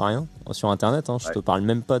 Waouh. C'est pas rien. Sur Internet, hein, je Ouais. te parle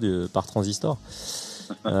même pas par transistor.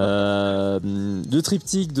 Le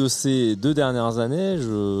triptyque de ces 2 dernières années,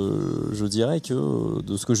 je dirais que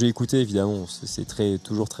de ce que j'ai écouté, évidemment, c'est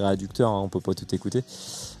toujours très réducteur, hein, on peut pas tout écouter.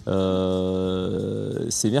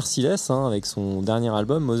 C'est Merciless, hein, avec son dernier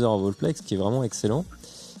album Mother of All Plagues, qui est vraiment excellent.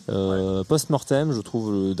 Post-Mortem, je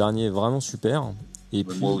trouve le dernier vraiment super. Et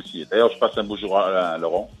puis, Moi aussi. D'ailleurs, je passe un bonjour à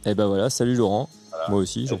Laurent. et ben voilà, salut Laurent. Voilà. Moi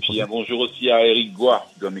aussi, Et j'en puis profite. un bonjour aussi à Eric Gouard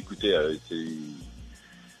qui doit m'écouter.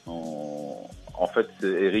 En fait,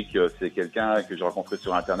 Eric, c'est quelqu'un que j'ai rencontré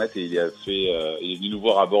sur Internet et il est venu nous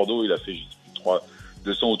voir à Bordeaux. Il a fait juste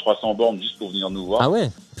 200 ou 300 bornes juste pour venir nous voir. Ah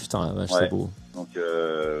ouais, putain, la vache, Ouais. c'est beau. Donc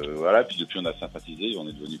voilà. Puis depuis, on a sympathisé, on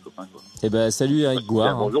est devenus copains, quoi. Et ben salut Eric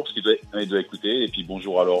Gouard. Hein. Bonjour, parce qu'il doit écouter. Et puis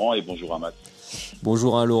bonjour à Laurent et bonjour à Matt.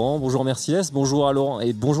 Bonjour à Laurent, bonjour Merciless, bonjour à Laurent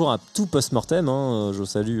et bonjour à tout Post-Mortem. Hein. Je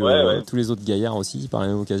salue Ouais. tous les autres gaillards aussi par la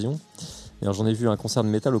même occasion. D'ailleurs, j'en ai vu un concert de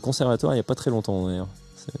métal au conservatoire il n'y a pas très longtemps d'ailleurs.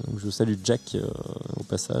 Donc, je salue Jack au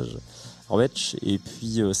passage, Orvetch, et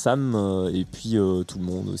puis Sam, et puis tout le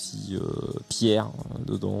monde aussi, Pierre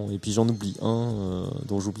dedans, et puis j'en oublie un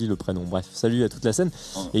dont j'oublie le prénom. Bref, salut à toute la scène.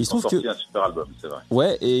 Et il se trouve sorti un super album, c'est vrai.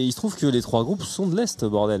 Ouais, et il se trouve que les 3 groupes sont de l'Est,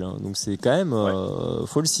 bordel. hein. Donc c'est quand même,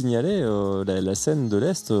 faut le signaler, la scène de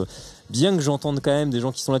l'Est, bien que j'entende quand même des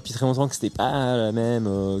gens qui sont là depuis très longtemps que c'était pas la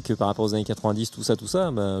même que par rapport aux années 90, tout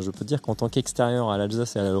ça, bah, je peux te dire qu'en tant qu'extérieur à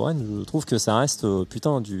l'Alsace et à la Lorraine, je trouve que ça reste,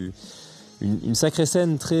 une sacrée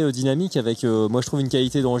scène très dynamique avec, moi je trouve une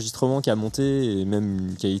qualité d'enregistrement qui a monté et même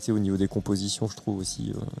une qualité au niveau des compositions, je trouve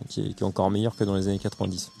aussi, qui est encore meilleure que dans les années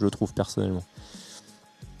 90, je trouve personnellement.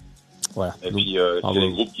 Voilà. Et Donc, puis, bravo. c'est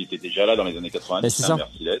des groupes qui étaient déjà là dans les années 90. Mais c'est ça.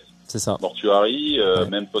 Merciless, c'est ça. Mortuary, Ouais.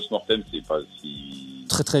 même Post-Mortem, c'est pas si...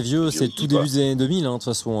 Très très vieux, vieux c'est aussi, tout quoi. début des années 2000, hein, de toute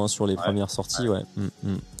façon, hein, sur les Ouais. premières sorties, ouais.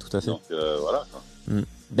 Tout à fait. Donc, voilà. Quoi.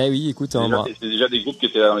 Ben oui, écoute, hein, C'est déjà des groupes qui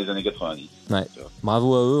étaient là dans les années 90.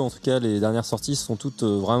 bravo à eux, en tout cas, les dernières sorties sont toutes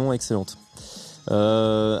vraiment excellentes.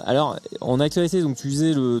 Alors, en actualité, donc tu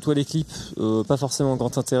disais, toi les clips, pas forcément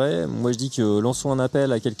grand intérêt. Moi je dis que lançons un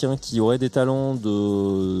appel à quelqu'un qui aurait des talents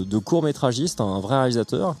de court-métragiste, un vrai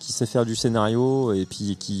réalisateur, qui sait faire du scénario et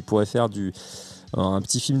puis qui pourrait faire un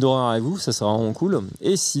petit film d'horreur avec vous, ça serait vraiment cool.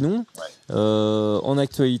 Et sinon, en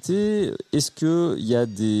actualité, est-ce que il y a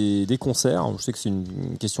des concerts? Je sais que c'est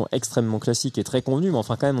une question extrêmement classique et très convenue, mais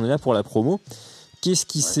enfin quand même on est là pour la promo. Qu'est-ce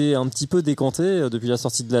qui s'est un petit peu décanté depuis la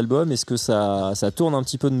sortie de l'album? Est-ce que ça tourne un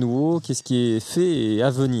petit peu de nouveau? Qu'est-ce qui est fait et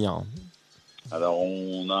à venir? Alors,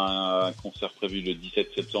 on a un concert prévu le 17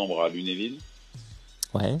 septembre à Lunéville.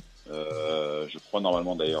 Ouais. Je crois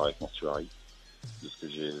normalement d'ailleurs avec Mortuary, de ce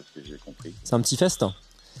que j'ai compris. C'est un petit fest?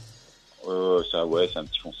 Ça, ouais, c'est un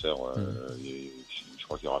petit concert. Je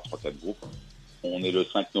crois qu'il y aura 3-4 groupes. On est le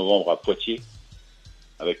 5 novembre à Poitiers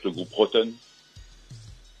avec le groupe Rotten.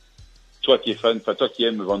 Toi qui es fan, enfin toi qui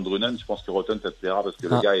aimes Van Drunen, je pense que Rotten ça te plaira parce que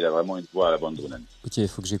le gars il a vraiment une voix à la Van Drunen. Ok, il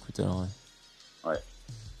faut que j'écoute alors. Ouais.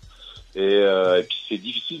 Et puis c'est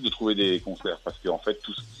difficile de trouver des concerts parce qu'en fait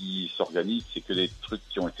tout ce qui s'organise c'est que des trucs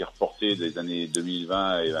qui ont été reportés des années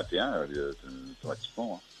 2020 et 2021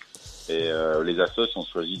 automatiquement. Hein. Et les assos ont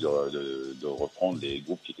choisi de reprendre les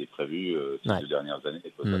groupes qui étaient prévus ces 2 dernières années à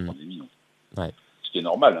cause de la pandémie. Donc. Ouais. Ce qui est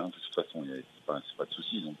normal, hein, de toute façon, c'est pas de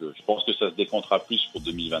souci. Donc je pense que ça se décomptera plus pour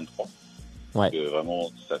 2023. Ouais. Que vraiment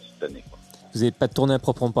ça cette année. Quoi. Vous n'avez pas de tournée à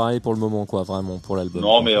proprement parler pour le moment, quoi, vraiment pour l'album.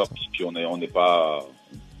 Non, mais puis on n'est pas,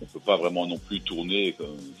 on peut pas vraiment non plus tourner,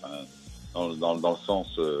 dans le sens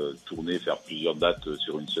tourner, faire plusieurs dates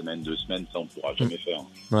sur une semaine, 2 semaines, ça on pourra jamais faire.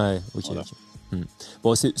 Ouais, ok. Voilà. Ok.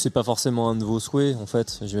 Bon, c'est pas forcément un de vos souhaits, en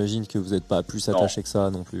fait. J'imagine que vous n'êtes pas plus attaché que ça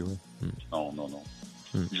non plus. Ouais. Non.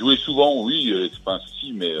 Jouer souvent, oui, c'est pas un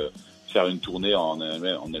souci, mais faire une tournée en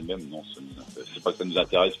elle-même, non, c'est pas que ça nous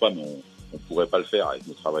intéresse pas, mais on pourrait pas le faire avec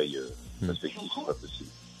nos travails respectifs, c'est pas possible.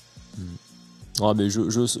 Ah, mais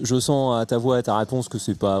je sens à ta voix et à ta réponse que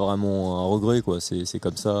c'est pas vraiment un regret, quoi. C'est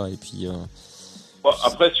comme ça, et puis. Bon,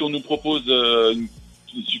 après, si on nous propose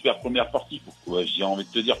une super première partie. J'ai envie de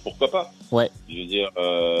te dire pourquoi pas. Ouais. Je veux dire,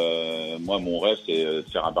 moi, mon rêve, c'est de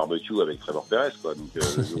faire un barbecue avec Trevor Perez, quoi. Donc, le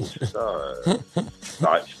jour où je fais ça,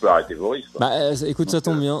 je peux arrêter Boris, quoi. Bah, écoute, ça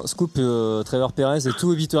tombe bien. Scoop, Trevor Perez et tout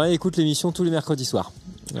Obituary écoute l'émission tous les mercredis soirs.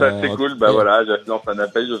 Ça, c'est cool. Bah voilà, je lance un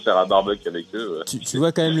appel, je vais faire un barbecue avec eux. Tu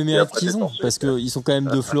vois quand même le mérite qu'ils ont, parce qu'ils sont quand même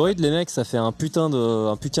de Floride, les mecs. Ça fait un putain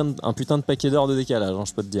de paquet d'or de décalage, hein,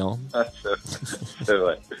 je peux te dire. Hein. C'est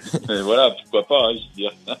vrai. Mais voilà, pourquoi pas, hein, je veux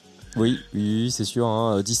dire. Oui, c'est sûr.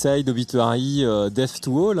 Hein. Decide, Obituary, Death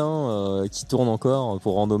to All, qui tourne encore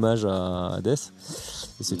pour rendre hommage à Death.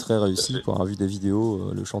 Et c'est très réussi. Pour avoir vu des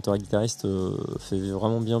vidéos, le chanteur-guitariste fait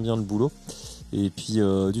vraiment bien le boulot. Et puis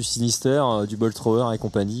du Sinister, du Bolt Thrower et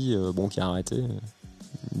compagnie, qui a arrêté.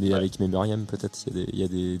 Mais avec Memoriam, peut-être, il y a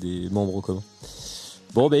des membres communs.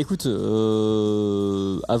 Bon, bah écoute,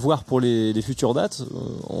 à voir pour les futures dates.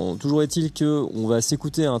 Toujours est-il que on va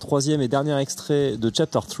s'écouter un troisième et dernier extrait de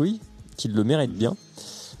Chapter 3, qui le mérite bien.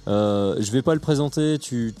 Je vais pas le présenter,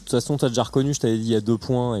 de toute façon t'as déjà reconnu, je t'avais dit il y a 2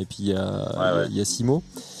 points et puis il y a 6 mots.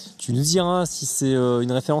 Tu nous diras si c'est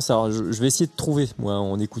une référence. Alors je vais essayer de trouver, moi,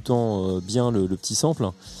 en écoutant bien le petit sample,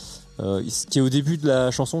 qui est au début de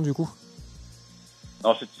la chanson du coup.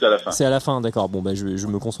 Non, c'est à la fin. C'est à la fin, d'accord. Bon, bah, je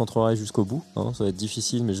me concentrerai jusqu'au bout. Hein. Ça va être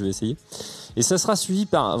difficile, mais je vais essayer. Et ça sera suivi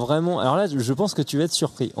par vraiment. Alors là, je pense que tu vas être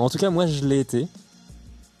surpris. En tout cas, moi, je l'ai été.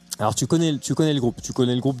 Alors, tu connais le groupe. Tu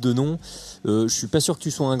connais le groupe de nom. Je suis pas sûr que tu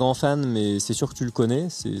sois un grand fan, mais c'est sûr que tu le connais.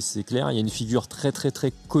 C'est clair. Il y a une figure très, très,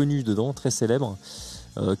 très connue dedans, très célèbre,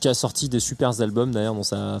 qui a sorti des super albums d'ailleurs dans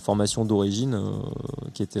sa formation d'origine,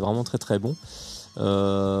 qui était vraiment très, très bon. Qui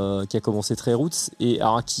a commencé très roots et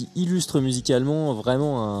alors qui illustre musicalement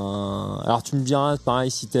vraiment alors tu me diras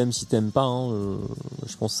pareil si t'aimes pas, hein,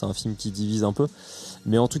 je pense que c'est un film qui divise un peu,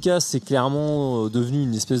 mais en tout cas c'est clairement devenu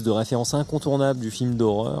une espèce de référence incontournable du film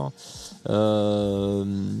d'horreur,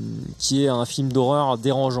 qui est un film d'horreur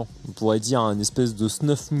dérangeant, on pourrait dire une espèce de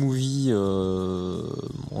snuff movie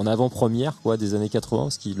en avant-première quoi, des années 80,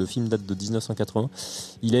 parce que le film date de 1980.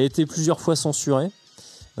 Il a été plusieurs fois censuré,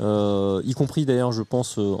 y compris d'ailleurs je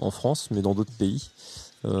pense en France, mais dans d'autres pays.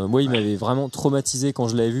 Moi il m'avait vraiment traumatisé quand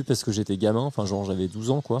je l'avais vu, parce que j'étais gamin, enfin genre j'avais 12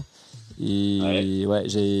 ans quoi, et ouais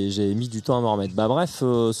j'ai mis du temps à m'en remettre. Bah bref,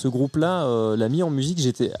 ce groupe là l'a mis en musique,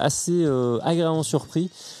 j'étais assez agréablement surpris.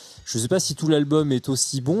 Je sais pas si tout l'album est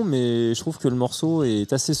aussi bon, mais je trouve que le morceau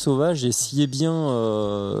est assez sauvage et sciait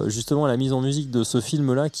bien justement la mise en musique de ce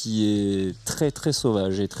film là, qui est très très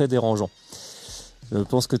sauvage et très dérangeant. Je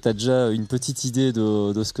pense que tu as déjà une petite idée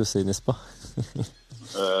de ce que c'est, n'est-ce pas?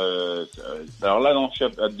 Alors là, non,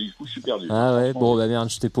 du coup, je suis perdu. Ah ouais, bon, bah merde,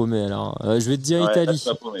 je t'ai paumé alors. Je vais te dire Italie.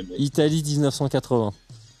 Paumé, mais... Italie 1980.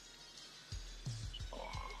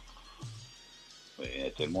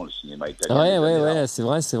 Ouais, tellement le cinéma italien. Ouais,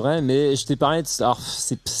 c'est vrai, mais je t'ai parlé de... Alors,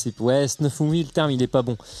 ouais, snuff movie, le terme, il est pas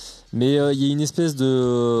bon. Mais il y a une espèce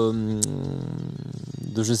de...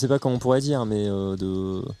 Je sais pas comment on pourrait dire, mais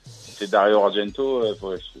de... C'est Dario Argento.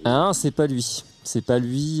 Ah, c'est pas lui. C'est pas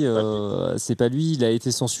lui. Il a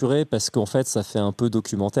été censuré parce qu'en fait, ça fait un peu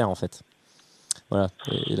documentaire en fait. Voilà.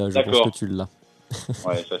 Et là, je pense que tu l'as.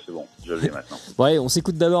 Ouais, ça c'est bon. Je l'ai maintenant. Ouais, on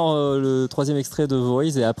s'écoute d'abord le troisième extrait de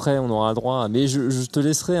Voice et après on aura droit. Mais je te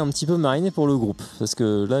laisserai un petit peu mariner pour le groupe, parce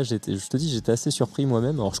que là, je te dis, j'étais assez surpris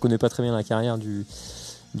moi-même. Alors, je connais pas très bien la carrière du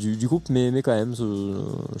groupe, mais quand même,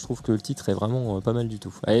 je trouve que le titre est vraiment pas mal du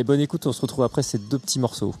tout. Allez, bonne écoute. On se retrouve après ces 2 petits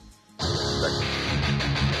morceaux.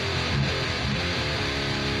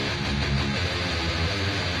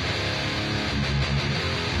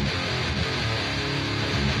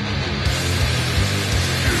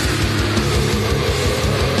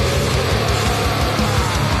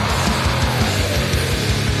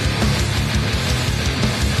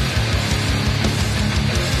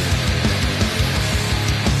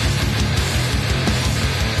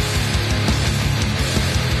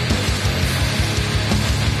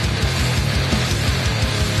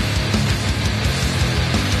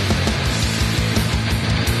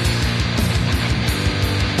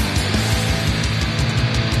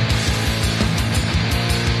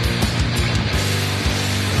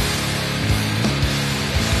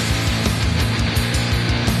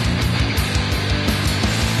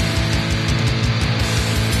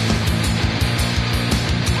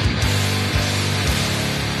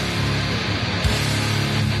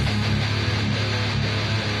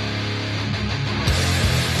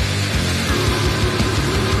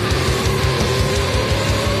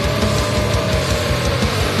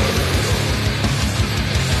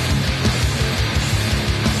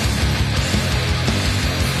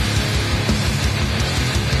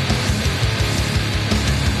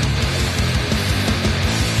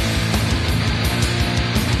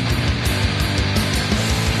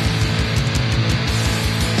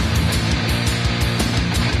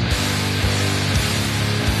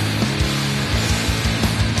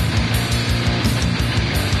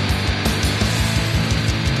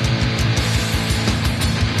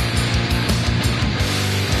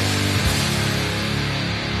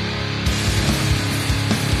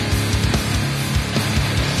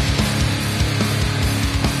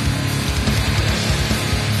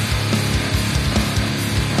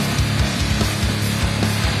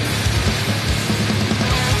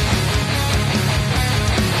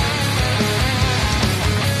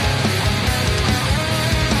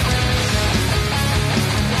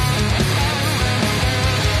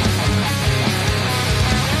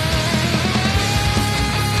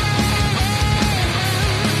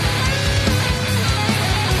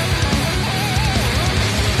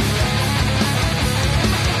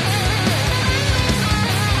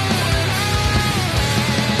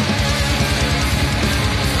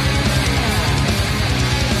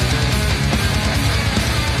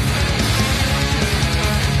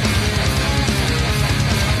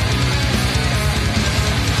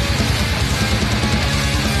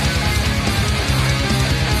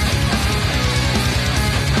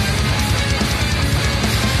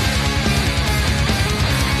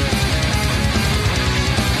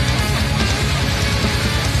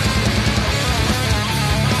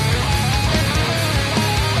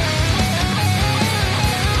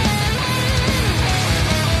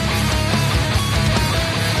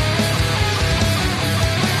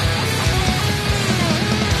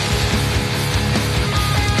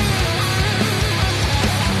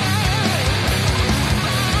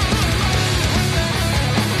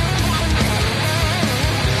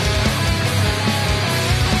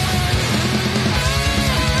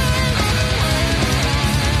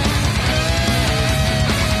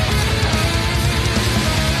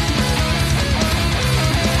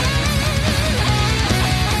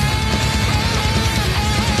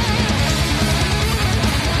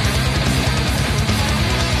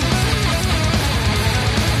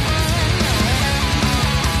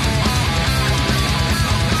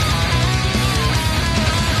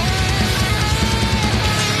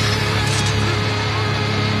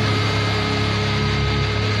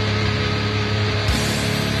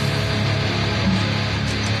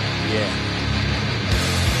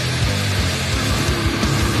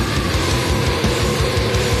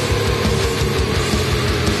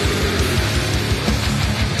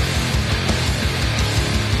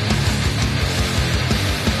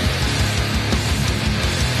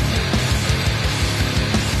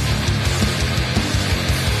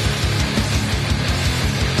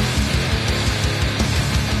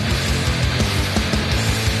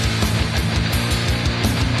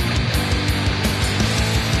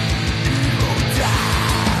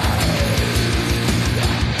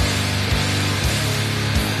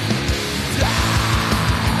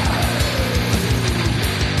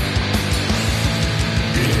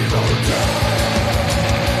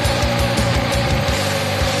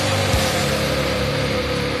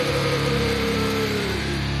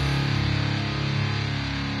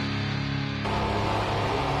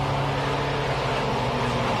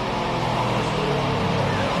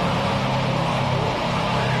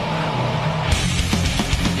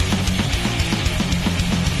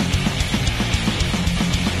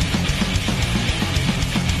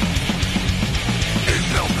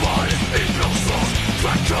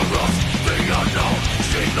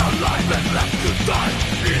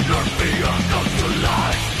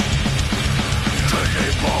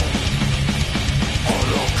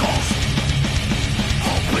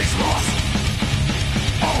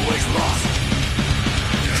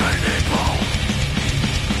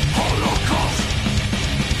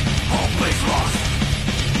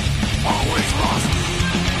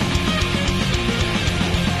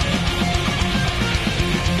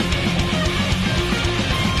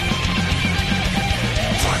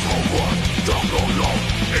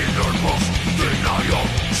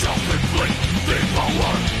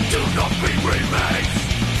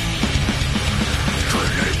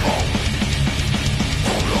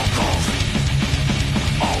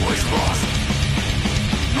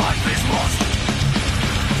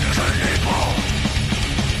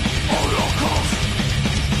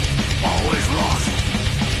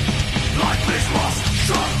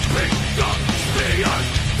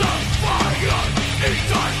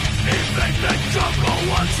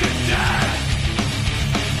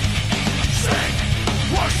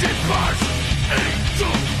 First into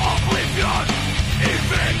oblivion,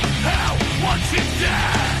 even hell wants him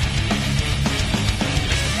dead.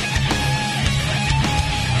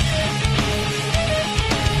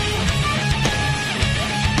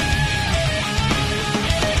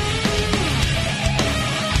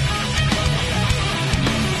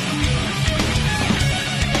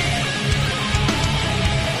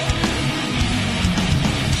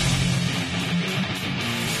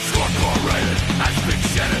 Scorporated,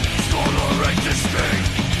 asphyxiated, tolerate this thing.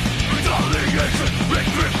 Retaliation,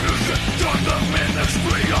 retribution, turn them in the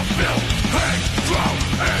spree of filth. Hate, drown,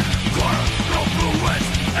 and corner, confluence,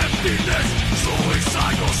 emptiness,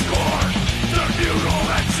 suicidal scorn. The neural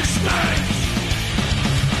existence.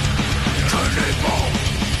 Cannibal,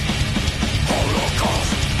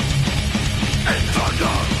 Holocaust,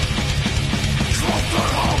 internal,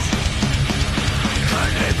 slaughterhouse.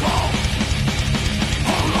 Cannibal,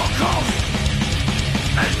 Holocaust,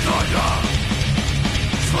 internal,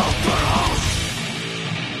 slaughterhouse.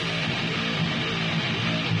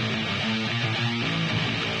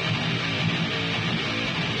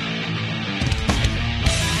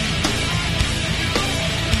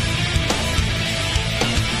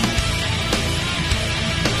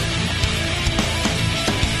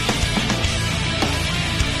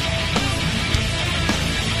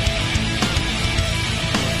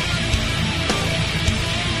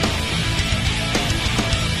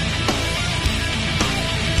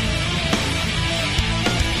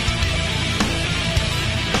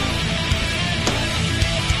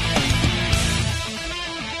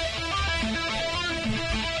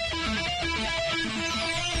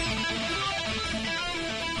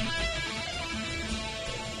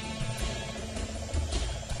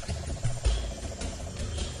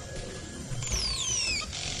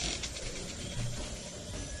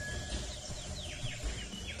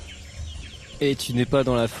 Et tu n'es pas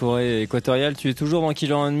dans la forêt équatoriale, tu es toujours dans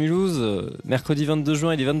Killer and Mulhouse, mercredi 22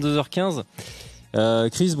 juin, il est 22h15.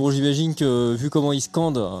 Chris, bon, j'imagine que vu comment il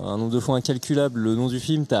scande un nombre de fois incalculable le nom du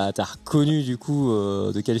film, t'as reconnu du coup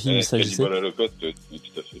de quel film il s'agissait. Cannibal Holocaust, oui,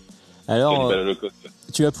 tout à fait. Alors, Cannibal Holocaust.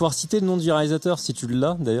 tu vas pouvoir citer le nom du réalisateur si tu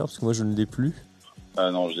l'as d'ailleurs, parce que moi je ne l'ai plus.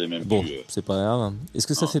 Ah non, je l'ai même Bon, plus. c'est pas grave. Est-ce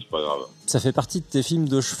que Non, c'est pas grave. ça fait partie de tes films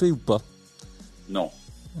de chevet ou pas? Non,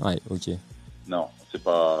 Ouais, ok. non, c'est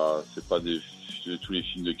pas de tous les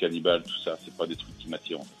films de cannibales, tout ça, c'est pas des trucs qui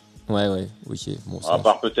m'attirent. En fait. Ouais, ok. Bon, À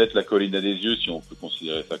part peut-être La Colline à des yeux, si on peut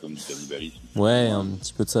considérer ça comme du cannibalisme. Ouais, un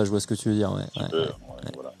petit peu de ça, je vois ce que tu veux dire. Ouais, Un petit peu,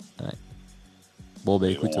 voilà. Bon, bah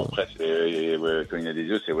Et écoute. bon, après, La Colline à des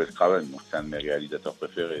yeux, c'est Wes Craven, donc c'est un de mes réalisateurs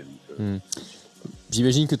préférés. Donc,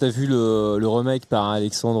 J'imagine que t'as vu le remake par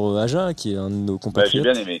Alexandre Aja, qui est un de nos j'ai compatriotes.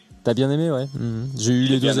 bien aimé. T'as bien aimé, ouais. J'ai eu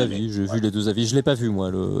J'ai les deux bien avis. aimé, J'ai ouais. vu les deux avis. Je l'ai pas vu moi.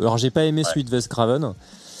 Alors j'ai pas aimé celui de Wes Craven,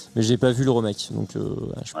 mais j'ai pas vu le remake, donc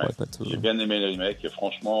je pourrais pas te. J'ai bien aimé le remake, et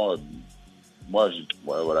franchement, moi,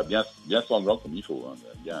 voilà, bien sanglant comme il faut, hein,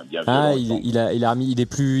 bien Ah, violent. il est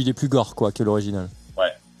plus gore quoi que l'original.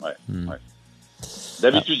 Ouais.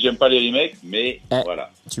 D'habitude, j'aime pas les remakes, mais voilà.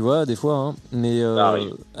 Tu vois, des fois, hein. Mais Ça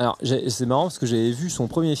arrive. alors c'est marrant parce que j'avais vu son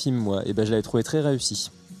premier film moi, et ben je l'avais trouvé très réussi.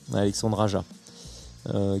 Alexandre Aja,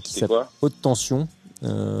 qui C'est s'appelle quoi? Haute Tension.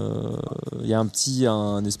 Il y a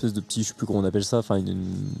un espèce de petit, je sais plus comment on appelle ça, enfin une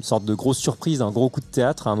sorte de grosse surprise, un gros coup de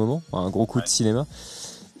théâtre à un moment, un gros coup de cinéma.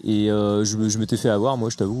 Et je m'étais fait avoir, moi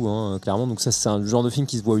je t'avoue, hein, clairement. Donc ça c'est un genre de film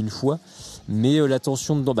qui se voit une fois. Mais la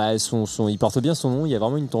tension dedans, bah, il porte bien son nom. Il y a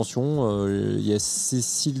vraiment une tension. Il y a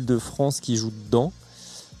Cécile de France qui joue dedans.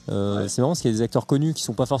 C'est marrant parce qu'il y a des acteurs connus qui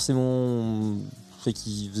sont pas forcément,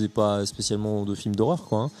 qui faisaient pas spécialement de films d'horreur,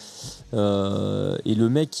 quoi. Hein. Et le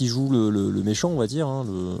mec qui joue le méchant, on va dire, hein,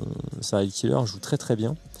 le serial killer, joue très très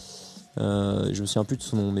bien. Je me souviens plus de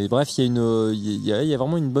son nom, mais bref, il y a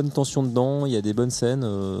vraiment une bonne tension dedans. Il y a des bonnes scènes.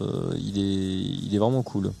 Il est vraiment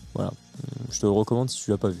cool. Voilà. Je te le recommande si tu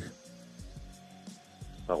l'as pas vu.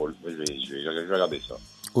 Parole. Je vais regarder ça.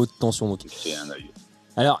 Haute tension donc. C'est un œil.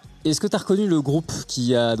 Alors, est-ce que tu as reconnu le groupe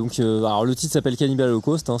qui a donc alors le titre s'appelle Cannibal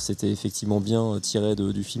Holocaust, hein, c'était effectivement bien tiré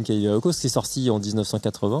du film Cannibal Holocaust qui est sorti en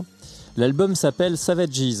 1980. L'album s'appelle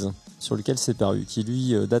Savages, sur lequel c'est paru, qui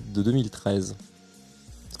lui date de 2013.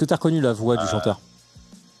 Est-ce que tu as reconnu la voix du chanteur?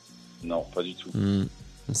 Non, pas du tout.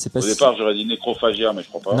 C'est pas Au départ, j'aurais dit Nécrophagia, mais je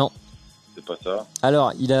crois pas. Non. C'est pas ça.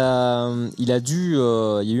 Alors, il a dû,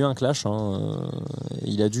 il y a eu un clash. Hein,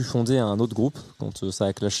 il a dû fonder un autre groupe quand ça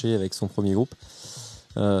a clashé avec son premier groupe.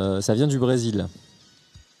 Ça vient du Brésil.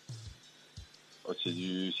 Oh, c'est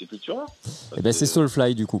Cultura. Et ben c'est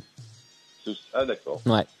Soulfly du coup. Ah d'accord.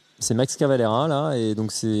 Ouais. C'est Max Cavalera là, et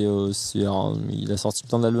donc il a sorti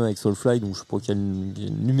plein d'albums avec Soulfly, donc je sais pas quel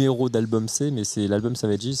numéro d'album c'est, mais c'est l'album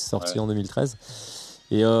Savages, sorti en 2013.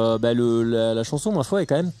 Et la chanson, ma foi, est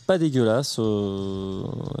quand même pas dégueulasse.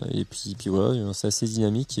 Et puis voilà, c'est assez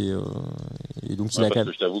dynamique et donc il a parce quand même.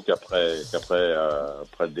 que je t'avoue qu'après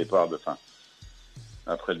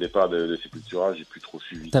après le départ de Sepultura, j'ai plus trop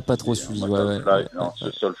suivi. T'as pas trop suivi, ouais.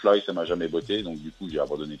 Soulfly, ça m'a jamais botté, donc du coup j'ai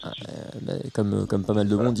abandonné tout de suite. Comme pas mal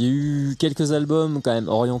de monde, il y a eu quelques albums quand même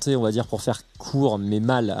orientés, on va dire, pour faire court, mais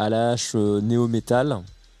mal à la hache, néo-metal,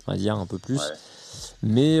 on va dire un peu plus. Ouais.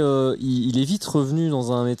 Mais il est vite revenu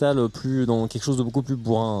dans un métal dans quelque chose de beaucoup plus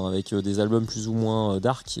bourrin, avec des albums plus ou moins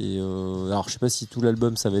dark. Et alors je sais pas si tout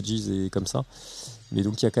l'album Savages est comme ça, mais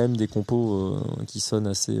donc il y a quand même des compos qui sonnent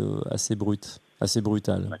assez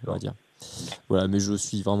brutales, on va dire. Voilà, mais je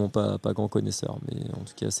suis vraiment pas grand connaisseur, mais en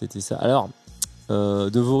tout cas c'était ça. Alors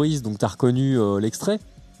de Voriz, donc t'as reconnu l'extrait,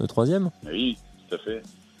 le 3e? Oui, tout à fait.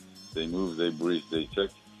 They move, they breathe, they suck.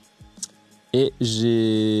 Et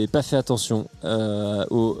j'ai pas fait attention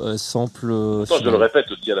au sample. Attends, je le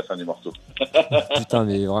répète aussi à la fin du morceau. Putain,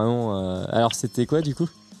 mais vraiment. Alors, c'était quoi du coup?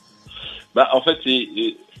 Bah, en fait,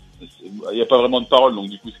 il n'y a pas vraiment de paroles, donc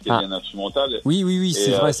du coup, c'est quasi un instrumental. Oui,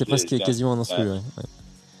 c'est vrai, c'est presque quasiment un instru. Ouais.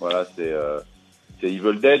 Voilà, c'est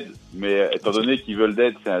Evil Dead, mais étant donné qu'Evil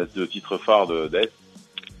Dead, c'est le titre phare de Death,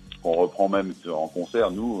 qu'on reprend même en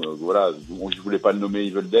concert, nous, voilà, je voulais pas le nommer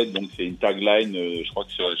Evil Dead, donc c'est une tagline. Je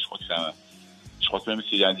crois que même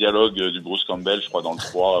s'il y a un dialogue du Bruce Campbell, je crois dans le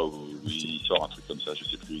 3, où il sort un truc comme ça, je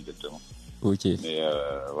sais plus exactement. Ok. Mais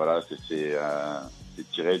voilà, c'est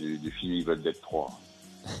tiré du film Evil Dead 3.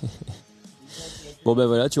 Bon ben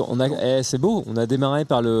voilà, c'est beau, on a démarré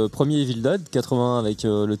par le premier Evil Dead 80 avec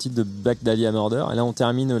le titre de Black Dahlia Murder, et là on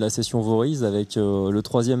termine la session Voriz avec le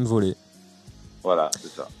 3e volet. Voilà, c'est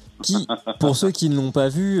ça. Qui, pour ceux qui ne l'ont pas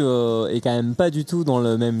vu, est quand même pas du tout dans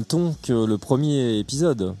le même ton que le premier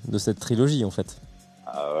épisode de cette trilogie en fait.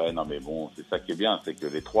 Ah ouais, non mais bon, c'est ça qui est bien, c'est que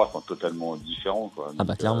les 3 sont totalement différents, quoi. Ah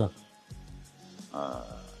bah clairement.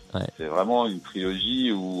 Ouais. C'est vraiment une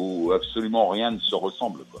trilogie où absolument rien ne se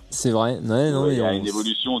ressemble, quoi. C'est vrai, non, il y a une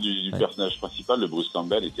évolution du personnage principal, le Bruce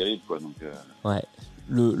Campbell est terrible, quoi. Donc, ouais.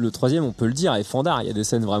 Le 3e, on peut le dire, est fandard. Il y a des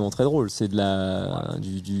scènes vraiment très drôles. C'est de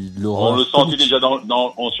l'horreur. On le sentait déjà dans le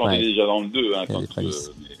 2, hein,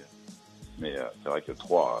 mais c'est vrai que le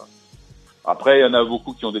 3. Après, il y en a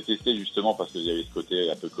beaucoup qui ont détesté justement parce qu'il y avait ce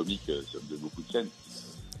côté un peu comique de beaucoup de scènes.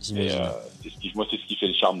 J'imagine. C'est ce qui fait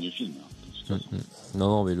le charme du film. Hein,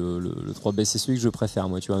 non, mais le 3B, c'est celui que je préfère,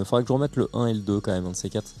 moi. Tu vois, il faudrait que je remette le 1 et le 2 quand même, un de ces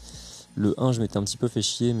 4. Le 1, je m'étais un petit peu fait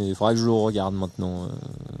chier, mais il faudrait que je le regarde maintenant,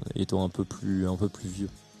 étant un peu plus vieux.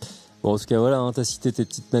 Bon, en tout cas, voilà, hein, t'as cité tes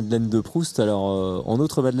petites Madeleines de Proust. Alors, en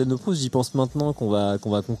autre Madeleine de Proust, j'y pense maintenant qu'on va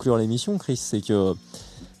conclure l'émission, Chris. C'est que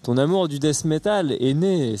ton amour du death metal est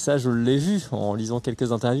né, et ça, je l'ai vu en lisant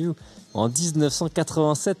quelques interviews, en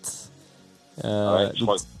 1987. ouais,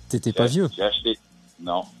 donc, t'étais pas vieux. J'ai acheté.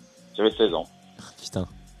 Non, j'avais 16 ans. Putain.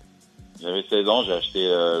 J'avais 16 ans, j'ai acheté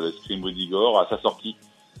le Scream Body Gore à sa sortie.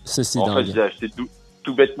 C'est en dingue. fait, j'ai acheté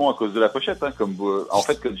tout bêtement à cause de la pochette. Hein, en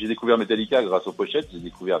fait, quand j'ai découvert Metallica grâce aux pochettes, j'ai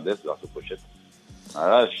découvert Death grâce aux pochettes.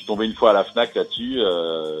 Voilà, je suis tombé une fois à la Fnac là-dessus.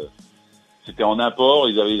 C'était en import,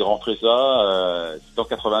 ils avaient rentré ça. C'était en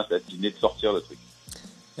 87, il venait de sortir le truc.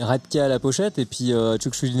 Radka à la pochette, et puis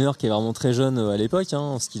Chuck Schuldiner qui est vraiment très jeune à l'époque,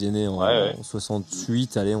 hein, parce qu'il est né en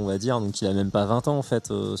 68, allez, on va dire, donc il a même pas 20 ans en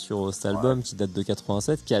fait sur cet album qui date de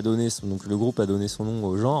 87, qui a donné donc le groupe a donné son nom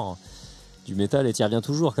au genre du métal, et t'y reviens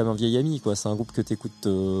toujours comme un vieil ami, quoi. C'est un groupe que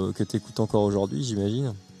t'écoutes encore aujourd'hui,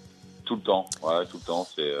 j'imagine. Tout le temps, ouais, tout le temps.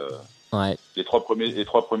 C'est ouais. Les trois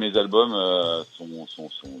premiers albums sont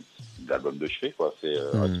des albums de chevet, quoi. C'est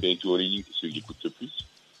Respect to All, celui que j'écoute le plus.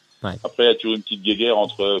 Ouais. Après, il y a toujours une petite guéguerre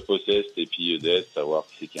entre Possessed et puis Death, savoir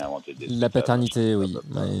qui c'est qui a inventé Death. La paternité, oui.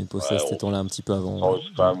 Possessed étant là un petit peu avant.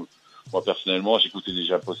 Moi, personnellement, j'écoutais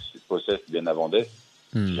déjà Possessed bien avant Death.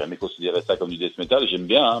 J'ai jamais considéré ça comme du death metal. J'aime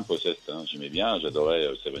bien, hein, Possessed. Hein. J'aimais bien. J'adorais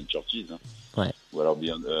Seven Churches. Hein. Ouais. Ou alors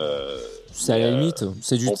bien. C'est à la limite.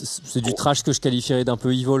 C'est du trash que je qualifierais d'un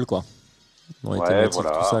peu evil, quoi. Ouais, voilà.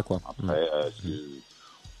 Tout ça, quoi.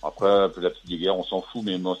 Après, un peu la petite guéguerre, on s'en fout.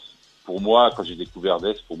 Mais moi, pour moi, quand j'ai découvert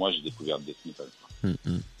Death, j'ai découvert Death metal.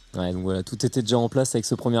 Ouais, donc voilà, tout était déjà en place avec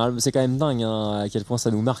ce premier album. C'est quand même dingue, hein, à quel point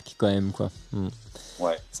ça nous marque quand même, quoi.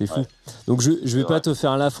 Ouais. C'est fou. Donc je vais pas te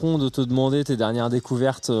faire l'affront de te demander tes dernières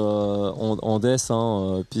découvertes en death,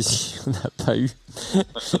 hein, puisqu'il n'y en a pas eu.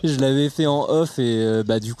 Je l'avais fait en off et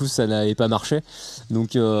du coup ça n'avait pas marché.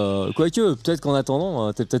 Donc quoique, peut-être qu'en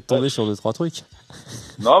attendant, t'es peut-être tombé sur 2-3 trucs.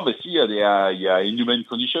 Non, si, il y a Inhuman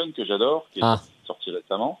Condition que j'adore, qui est sorti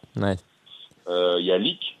récemment. Ouais. Il y a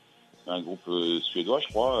Leak, un groupe suédois, je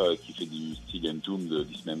crois, qui fait du Steel and Tomb de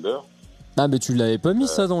Dismember. Ah, mais tu l'avais pas mis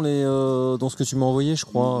ça dans dans ce que tu m'as envoyé, je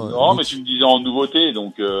crois. Non, mais tu me disais en nouveauté,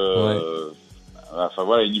 donc enfin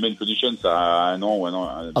voilà, Inhuman Condition, ça a 1 an ou 2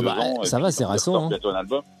 ans. Ça va, c'est récent. Hein. Bientôt un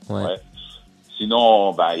album. Ouais. Ouais.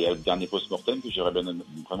 Sinon, il y a le dernier Post-Mortem que j'aurais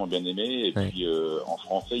vraiment bien aimé. Et puis, en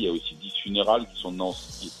français, il y a aussi 10 Funérailles qui sont dedans,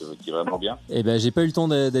 qui est vraiment bien. Eh ben, j'ai pas eu le temps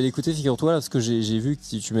d'aller écouter, figure-toi, là, parce que j'ai vu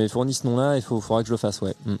que tu m'avais fourni ce nom-là, il faudra que je le fasse,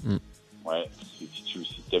 ouais. Ouais, si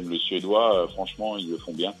t'aimes le suédois, franchement, ils le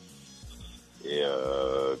font bien. Et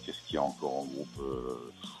qu'est-ce qu'il y a encore en groupe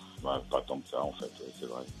pas tant que ça, en fait, c'est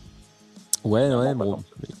vrai. Ouais, bon,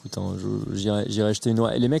 écoute, hein, j'irai jeter une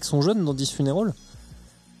oreille. Et les mecs sont jeunes dans 10 Funérailles?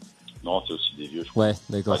 Non, c'est aussi des vieux, je crois. Ouais,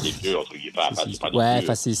 d'accord. Pas des vieux, entre guillemets, pas ouais,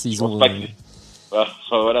 enfin, ils ont...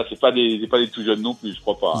 voilà, c'est pas des tout jeunes non plus, je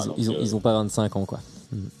crois pas. Ils ont pas 25 ans, quoi.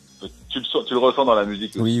 Tu le ressens dans la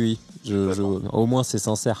musique. Oui, au moins c'est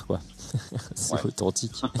sincère, quoi. C'est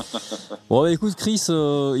authentique. Bon, écoute, Chris,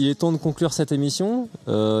 il est temps de conclure cette émission.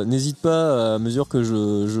 N'hésite pas, à mesure que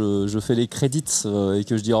je fais les crédits et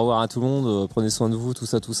que je dis au revoir à tout le monde, prenez soin de vous, tout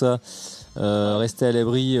ça. Restez à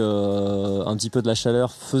l'abri un petit peu de la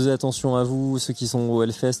chaleur. Faisez attention à vous, ceux qui sont au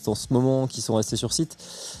Hellfest en ce moment, qui sont restés sur site.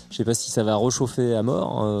 Je sais pas si ça va réchauffer à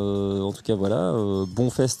mort. En tout cas, voilà. Bon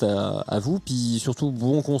fest à vous. Puis surtout,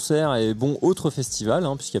 bon concert et bon autre festival,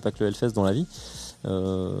 hein, puisqu'il n'y a pas que le Hellfest dans la vie.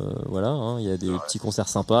 Voilà, hein, il y a des petits concerts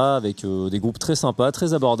sympas avec des groupes très sympas,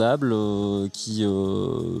 très abordables, qui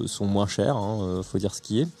sont moins chers, hein, faut dire ce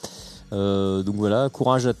qui est. Donc voilà,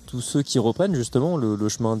 courage à tous ceux qui reprennent justement le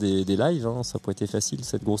chemin des lives, hein, ça n'a pas été facile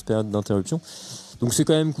cette grosse période d'interruption. Donc c'est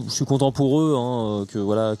quand même, je suis content pour eux, hein, que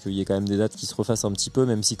voilà, qu'il y ait quand même des dates qui se refassent un petit peu,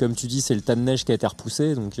 même si comme tu dis c'est le tas de neige qui a été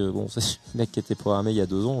repoussé, donc bon, c'est le mec qui était programmé il y a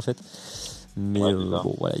 2 ans en fait. Mais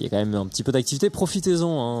bon voilà, il y a quand même un petit peu d'activité, profitez-en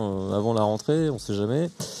hein, avant la rentrée, on sait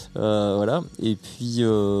jamais. Voilà, et puis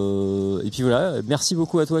voilà, merci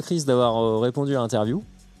beaucoup à toi Chris d'avoir répondu à l'interview.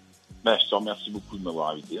 Je te remercie beaucoup de m'avoir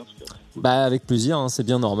invité en tout cas. Avec plaisir, hein, c'est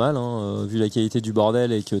bien normal, hein, vu la qualité du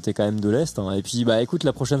bordel et que t'es quand même de l'Est. Hein. Et puis écoute,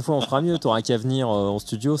 la prochaine fois on fera mieux, t'auras qu'à venir en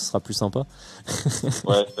studio, ce sera plus sympa.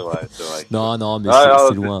 Ouais, c'est vrai. Non, mais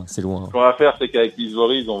c'est loin. Ce qu'on va faire, c'est qu'avec Miss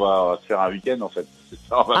Voriz, on va se faire un week-end en fait. C'est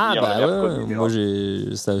ça, on va venir moi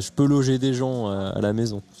je peux loger des gens à la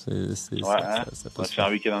maison. Ça on va se faire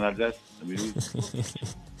un week-end en Alsace.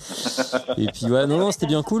 Et puis non, c'était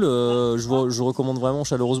bien cool. Je recommande vraiment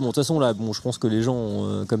chaleureusement. De toute façon là, bon, je pense que les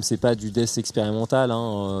gens, comme c'est pas du death expérimental,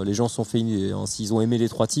 hein, les gens sont fait, s'ils ont aimé les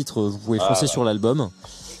 3 titres, vous pouvez foncer sur l'album.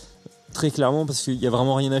 Très clairement, parce qu'il y a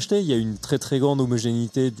vraiment rien à acheter. Il y a une très très grande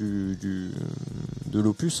homogénéité de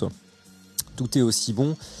l'opus. Tout est aussi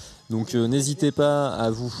bon. Donc n'hésitez pas à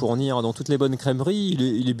vous fournir dans toutes les bonnes crèmeries.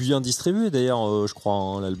 Il est bien distribué d'ailleurs, je crois,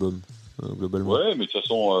 hein, l'album. Globalement. Ouais, mais de toute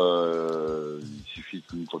façon, il suffit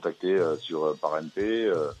de nous contacter par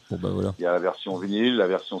NP. Voilà. Il y a la version vinyle, la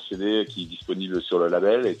version CD qui est disponible sur le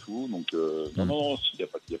label et tout. Donc, non, il n'y a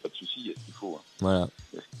pas de souci, il y a ce qu'il faut. Hein. Voilà.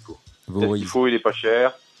 Il y a ce qu'il faut. Il faut, il est pas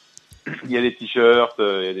cher. Il y a des t-shirts,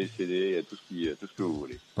 il y a des CD, il y a tout ce que vous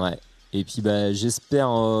voulez. Ouais. Et puis j'espère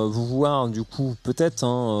vous voir du coup peut-être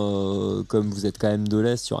comme vous êtes quand même de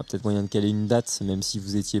l'Est, il y aura peut-être moyen de caler une date même si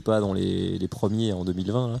vous étiez pas dans les premiers en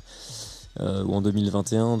 2020 là. Ou en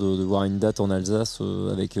 2021 de voir une date en Alsace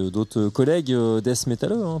avec d'autres collègues death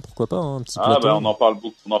métalleux, hein, pourquoi pas, hein, un petit plateau. On en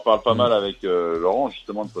parle pas mal avec Laurent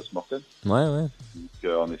justement de Post-Mortem. Ouais.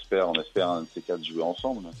 Donc on espère un de ces 4 jouer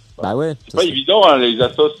ensemble. C'est pas évident, hein, les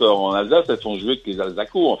assos en Alsace, elles font jouer que les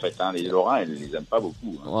Alsacos en fait, hein, les Lorrains, elles les aiment pas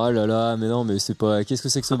beaucoup. Hein. Oh là là, mais non, mais c'est pas, qu'est-ce que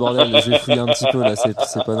c'est que ce bordel? Je vais fouiller un petit peu là,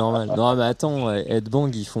 c'est pas normal. Non mais attends,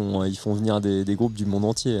 Headbang ils font venir des groupes du monde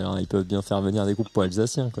entier, hein. Ils peuvent bien faire venir des groupes pas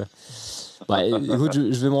alsaciens quoi. Écoute,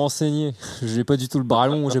 je vais me renseigner. J'ai pas du tout le bras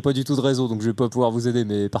long, j'ai pas du tout de réseau, donc je vais pas pouvoir vous aider,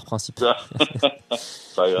 mais par principe.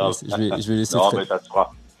 Pas grave. Je vais laisser. Non, mais ça se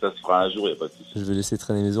fera un jour, y a pas de souci. Je vais laisser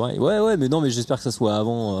traîner mes oreilles. Ouais, mais non, mais j'espère que ça soit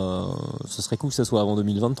avant. Ce serait cool que ça soit avant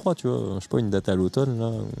 2023, tu vois. Je sais pas, une date à l'automne là,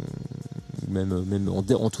 ou même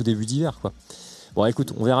en tout début d'hiver, quoi. Bon,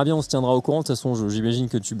 écoute, on verra bien, on se tiendra au courant. De toute façon, j'imagine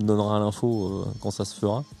que tu me donneras l'info quand ça se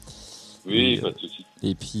fera. Oui, pas de souci.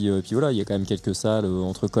 Et puis voilà, il y a quand même quelques salles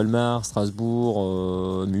entre Colmar,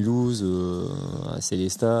 Strasbourg, Mulhouse,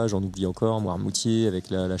 Célestat, j'en oublie encore, Moutier avec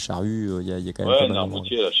la Charrue, il y a quand même pas mal d'endroits.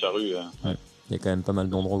 Moutier, la Charrue. Ouais. Il y a quand même pas mal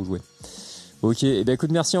d'endroits où jouer. Ok, et ben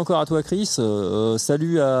écoute, merci encore à toi Chris,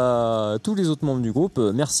 salut à tous les autres membres du groupe,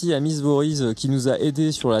 merci à Miss Voriz qui nous a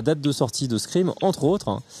aidé sur la date de sortie de Scream, entre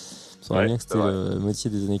autres. Ça va bien que c'était la moitié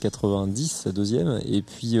des années 90, la deuxième. Et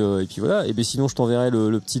puis voilà. Et bien sinon, je t'enverrai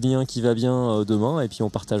le petit lien qui va bien demain. Et puis on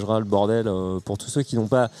partagera le bordel pour tous ceux qui n'ont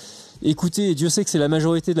pas Écoutez, Dieu sait que c'est la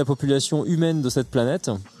majorité de la population humaine de cette planète,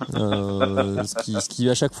 ce qui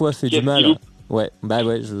à chaque fois fait du mal. Ouais, bah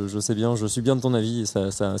ouais, je sais bien, je suis bien de ton avis, et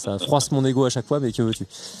ça froisse mon ego à chaque fois, mais que veux-tu?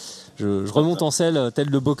 Je remonte en selle tel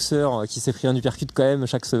le boxeur qui s'est pris un uppercut quand même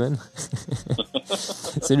chaque semaine.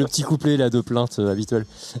 C'est le petit couplet là de plainte habituel.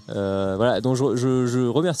 Voilà, donc je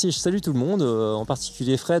remercie et je salue tout le monde, en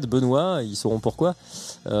particulier Fred, Benoît, ils sauront pourquoi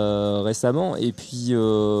récemment, et puis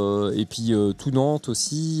tout Nantes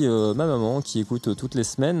aussi, ma maman qui écoute toutes les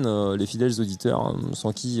semaines, les fidèles auditeurs, hein,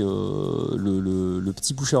 sans qui le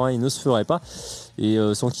petit bouche-oreille ne se ferait pas. Et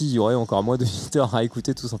sans qui il y aurait encore moins d'auditeurs à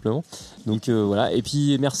écouter tout simplement. Donc voilà, et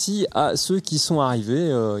puis merci à ceux qui sont arrivés,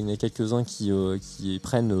 il y en a quelques-uns qui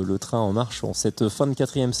prennent le train en marche en cette fin de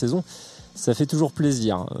 4e saison, ça fait toujours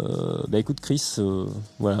plaisir. Bah écoute Chris,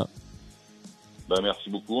 voilà. Bah merci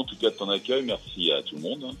beaucoup en tout cas de ton accueil, merci à tout le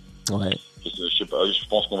monde. Ouais. Je sais pas, je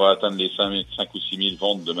pense qu'on va atteindre les 5 ou 6 000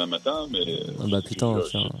 ventes demain matin, mais... bah putain,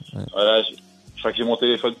 tiens, ouais. Voilà, je crois que j'ai mon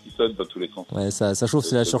téléphone qui sonne dans tous les sens. Ouais, ça chauffe,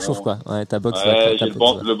 c'est la surchauffe bon. quoi. Ouais, ta box. Ouais, j'ai le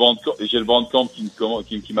banc de camp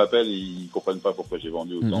qui m'appelle et ils comprennent pas pourquoi j'ai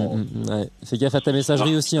vendu autant. Ouais. Fais gaffe à ta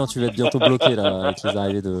messagerie aussi, hein, tu vas être bientôt bloqué là avec les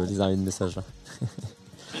arrivées de messages là.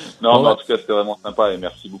 Non, bon, mais en tout cas c'était vraiment sympa et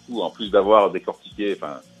merci beaucoup. En plus d'avoir décortiqué,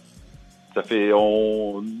 enfin, ça fait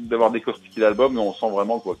d'avoir décortiqué l'album, mais on sent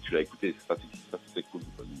vraiment quoi que tu l'as écouté. Ça c'est cool.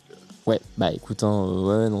 Quoi. Donc, ouais, bah écoute, hein,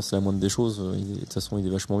 ouais, non, c'est la moindre des choses. De toute façon, il est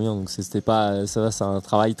vachement bien, donc c'était pas, ça va, c'est un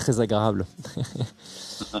travail très agréable.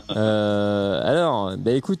 Alors,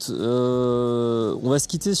 bah écoute, on va se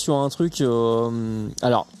quitter sur un truc,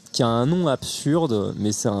 alors qui a un nom absurde,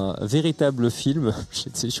 mais c'est un véritable film.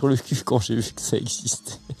 J'étais sur le cul quand j'ai vu que ça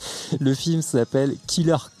existait. Le film s'appelle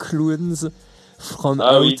Killer Clowns from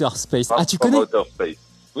Outer Space. Ah, tu connais? Outer Space.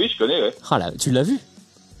 Oui, je connais, ouais. Ah là, tu l'as vu?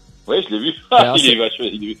 Oui, je l'ai vu. Alors, il est vachement,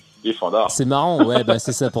 il est fandard. C'est marrant, ouais, bah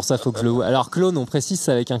c'est ça, pour ça faut que je le vois. Alors clone, on précise,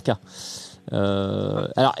 c'est avec un K.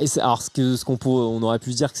 Alors on aurait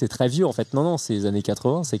pu se dire que c'est très vieux, en fait non, c'est les années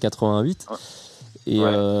 80, c'est 88. Ouais. Et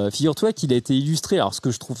ouais. Figure-toi qu'il a été illustré. Alors ce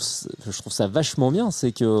que je trouve ça vachement bien,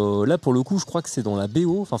 c'est que là pour le coup, je crois que c'est dans la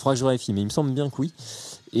BO. Enfin, faudra que je vérifie, mais il me semble bien que oui.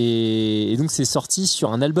 Et donc c'est sorti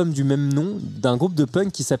sur un album du même nom d'un groupe de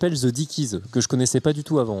punk qui s'appelle The Dickies, que je connaissais pas du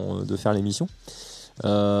tout avant de faire l'émission.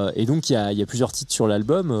 Et donc il y a plusieurs titres sur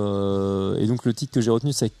l'album, et donc le titre que j'ai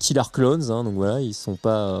retenu c'est Killer Clowns, hein, donc voilà, ils sont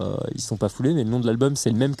pas foulés, mais le nom de l'album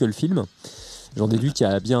c'est le même que le film. J'en déduis qu'il y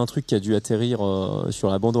a bien un truc qui a dû atterrir sur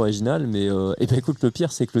la bande originale, mais et ben écoute, le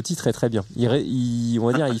pire c'est que le titre est très bien. On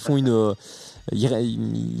va dire ils font une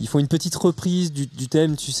petite reprise du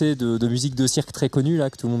thème, tu sais, de musique de cirque très connue là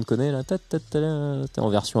que tout le monde connaît là, en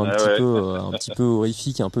version un petit peu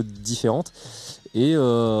horrifique, un peu différente. Et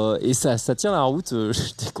ça tient la route.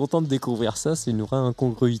 J'étais content de découvrir ça. C'est une vraie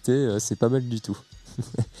incongruité. C'est pas mal du tout.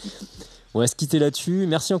 On va se quitter là-dessus.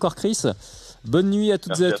 Merci encore Chris. Bonne nuit à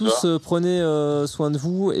toutes et à tous. Prenez soin de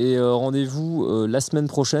vous et rendez-vous la semaine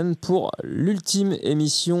prochaine pour l'ultime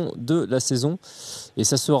émission de la saison. Et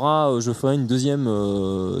ça sera, je ferai une deuxième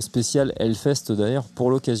spéciale Hellfest d'ailleurs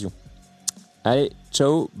pour l'occasion. Allez,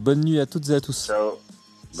 ciao. Bonne nuit à toutes et à tous. Ciao.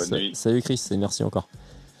 Bonne nuit. Salut Chris et merci encore.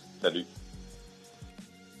 Salut.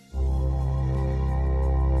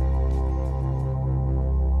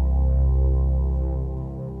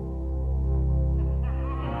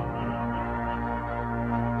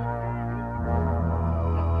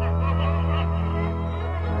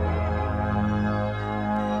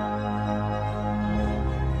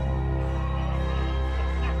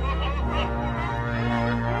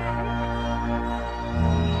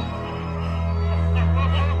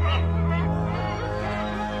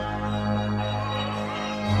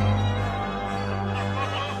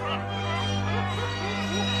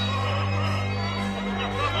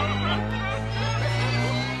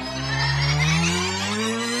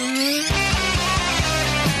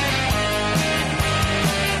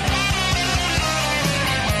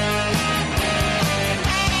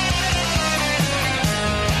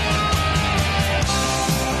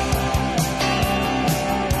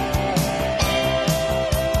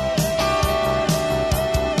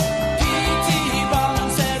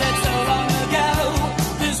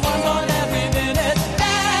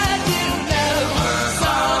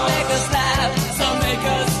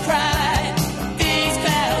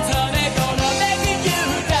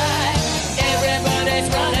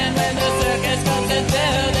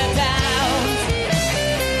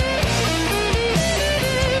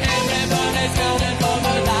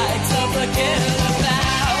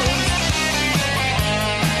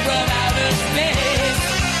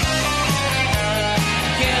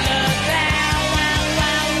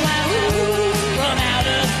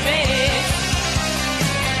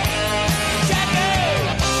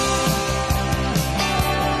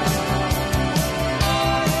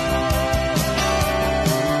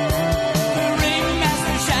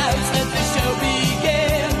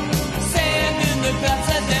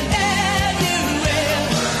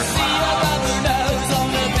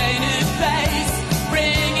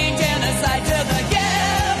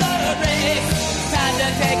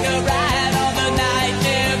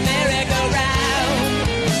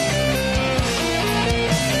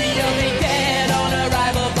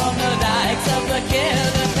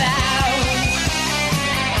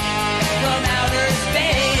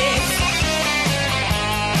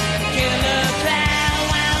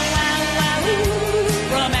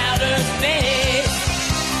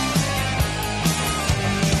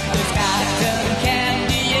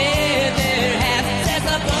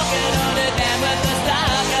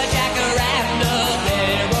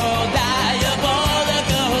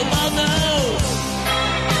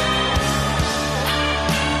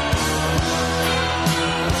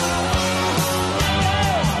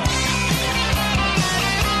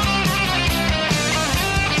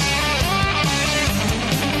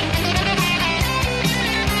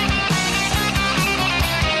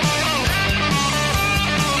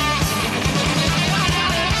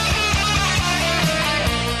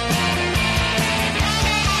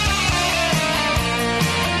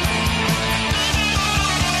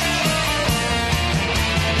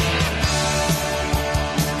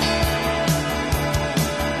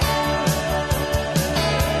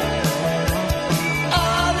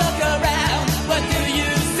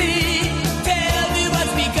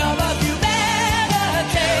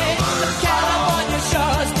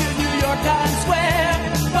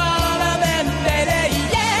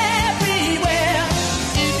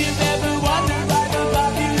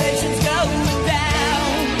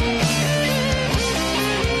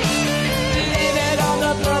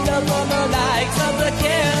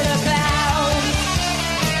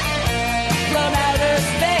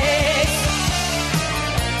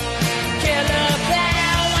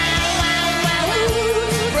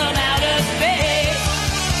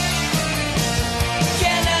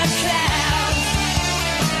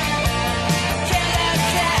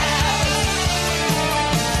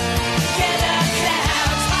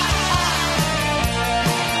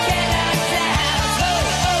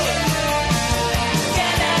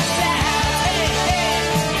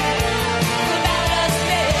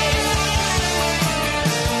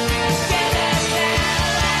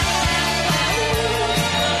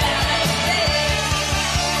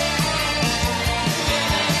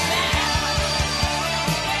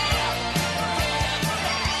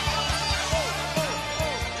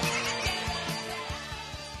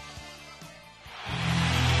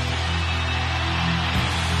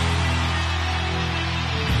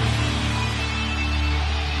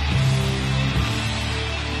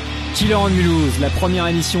 Killer on Mulhouse, la première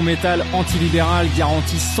émission métal antilibérale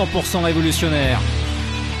garantie 100% révolutionnaire.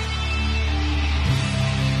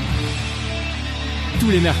 Tous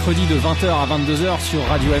les mercredis de 20h à 22h sur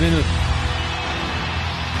Radio MNE.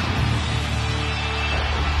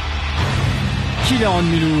 Killer on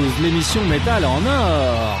Mulhouse, l'émission métal en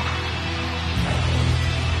or.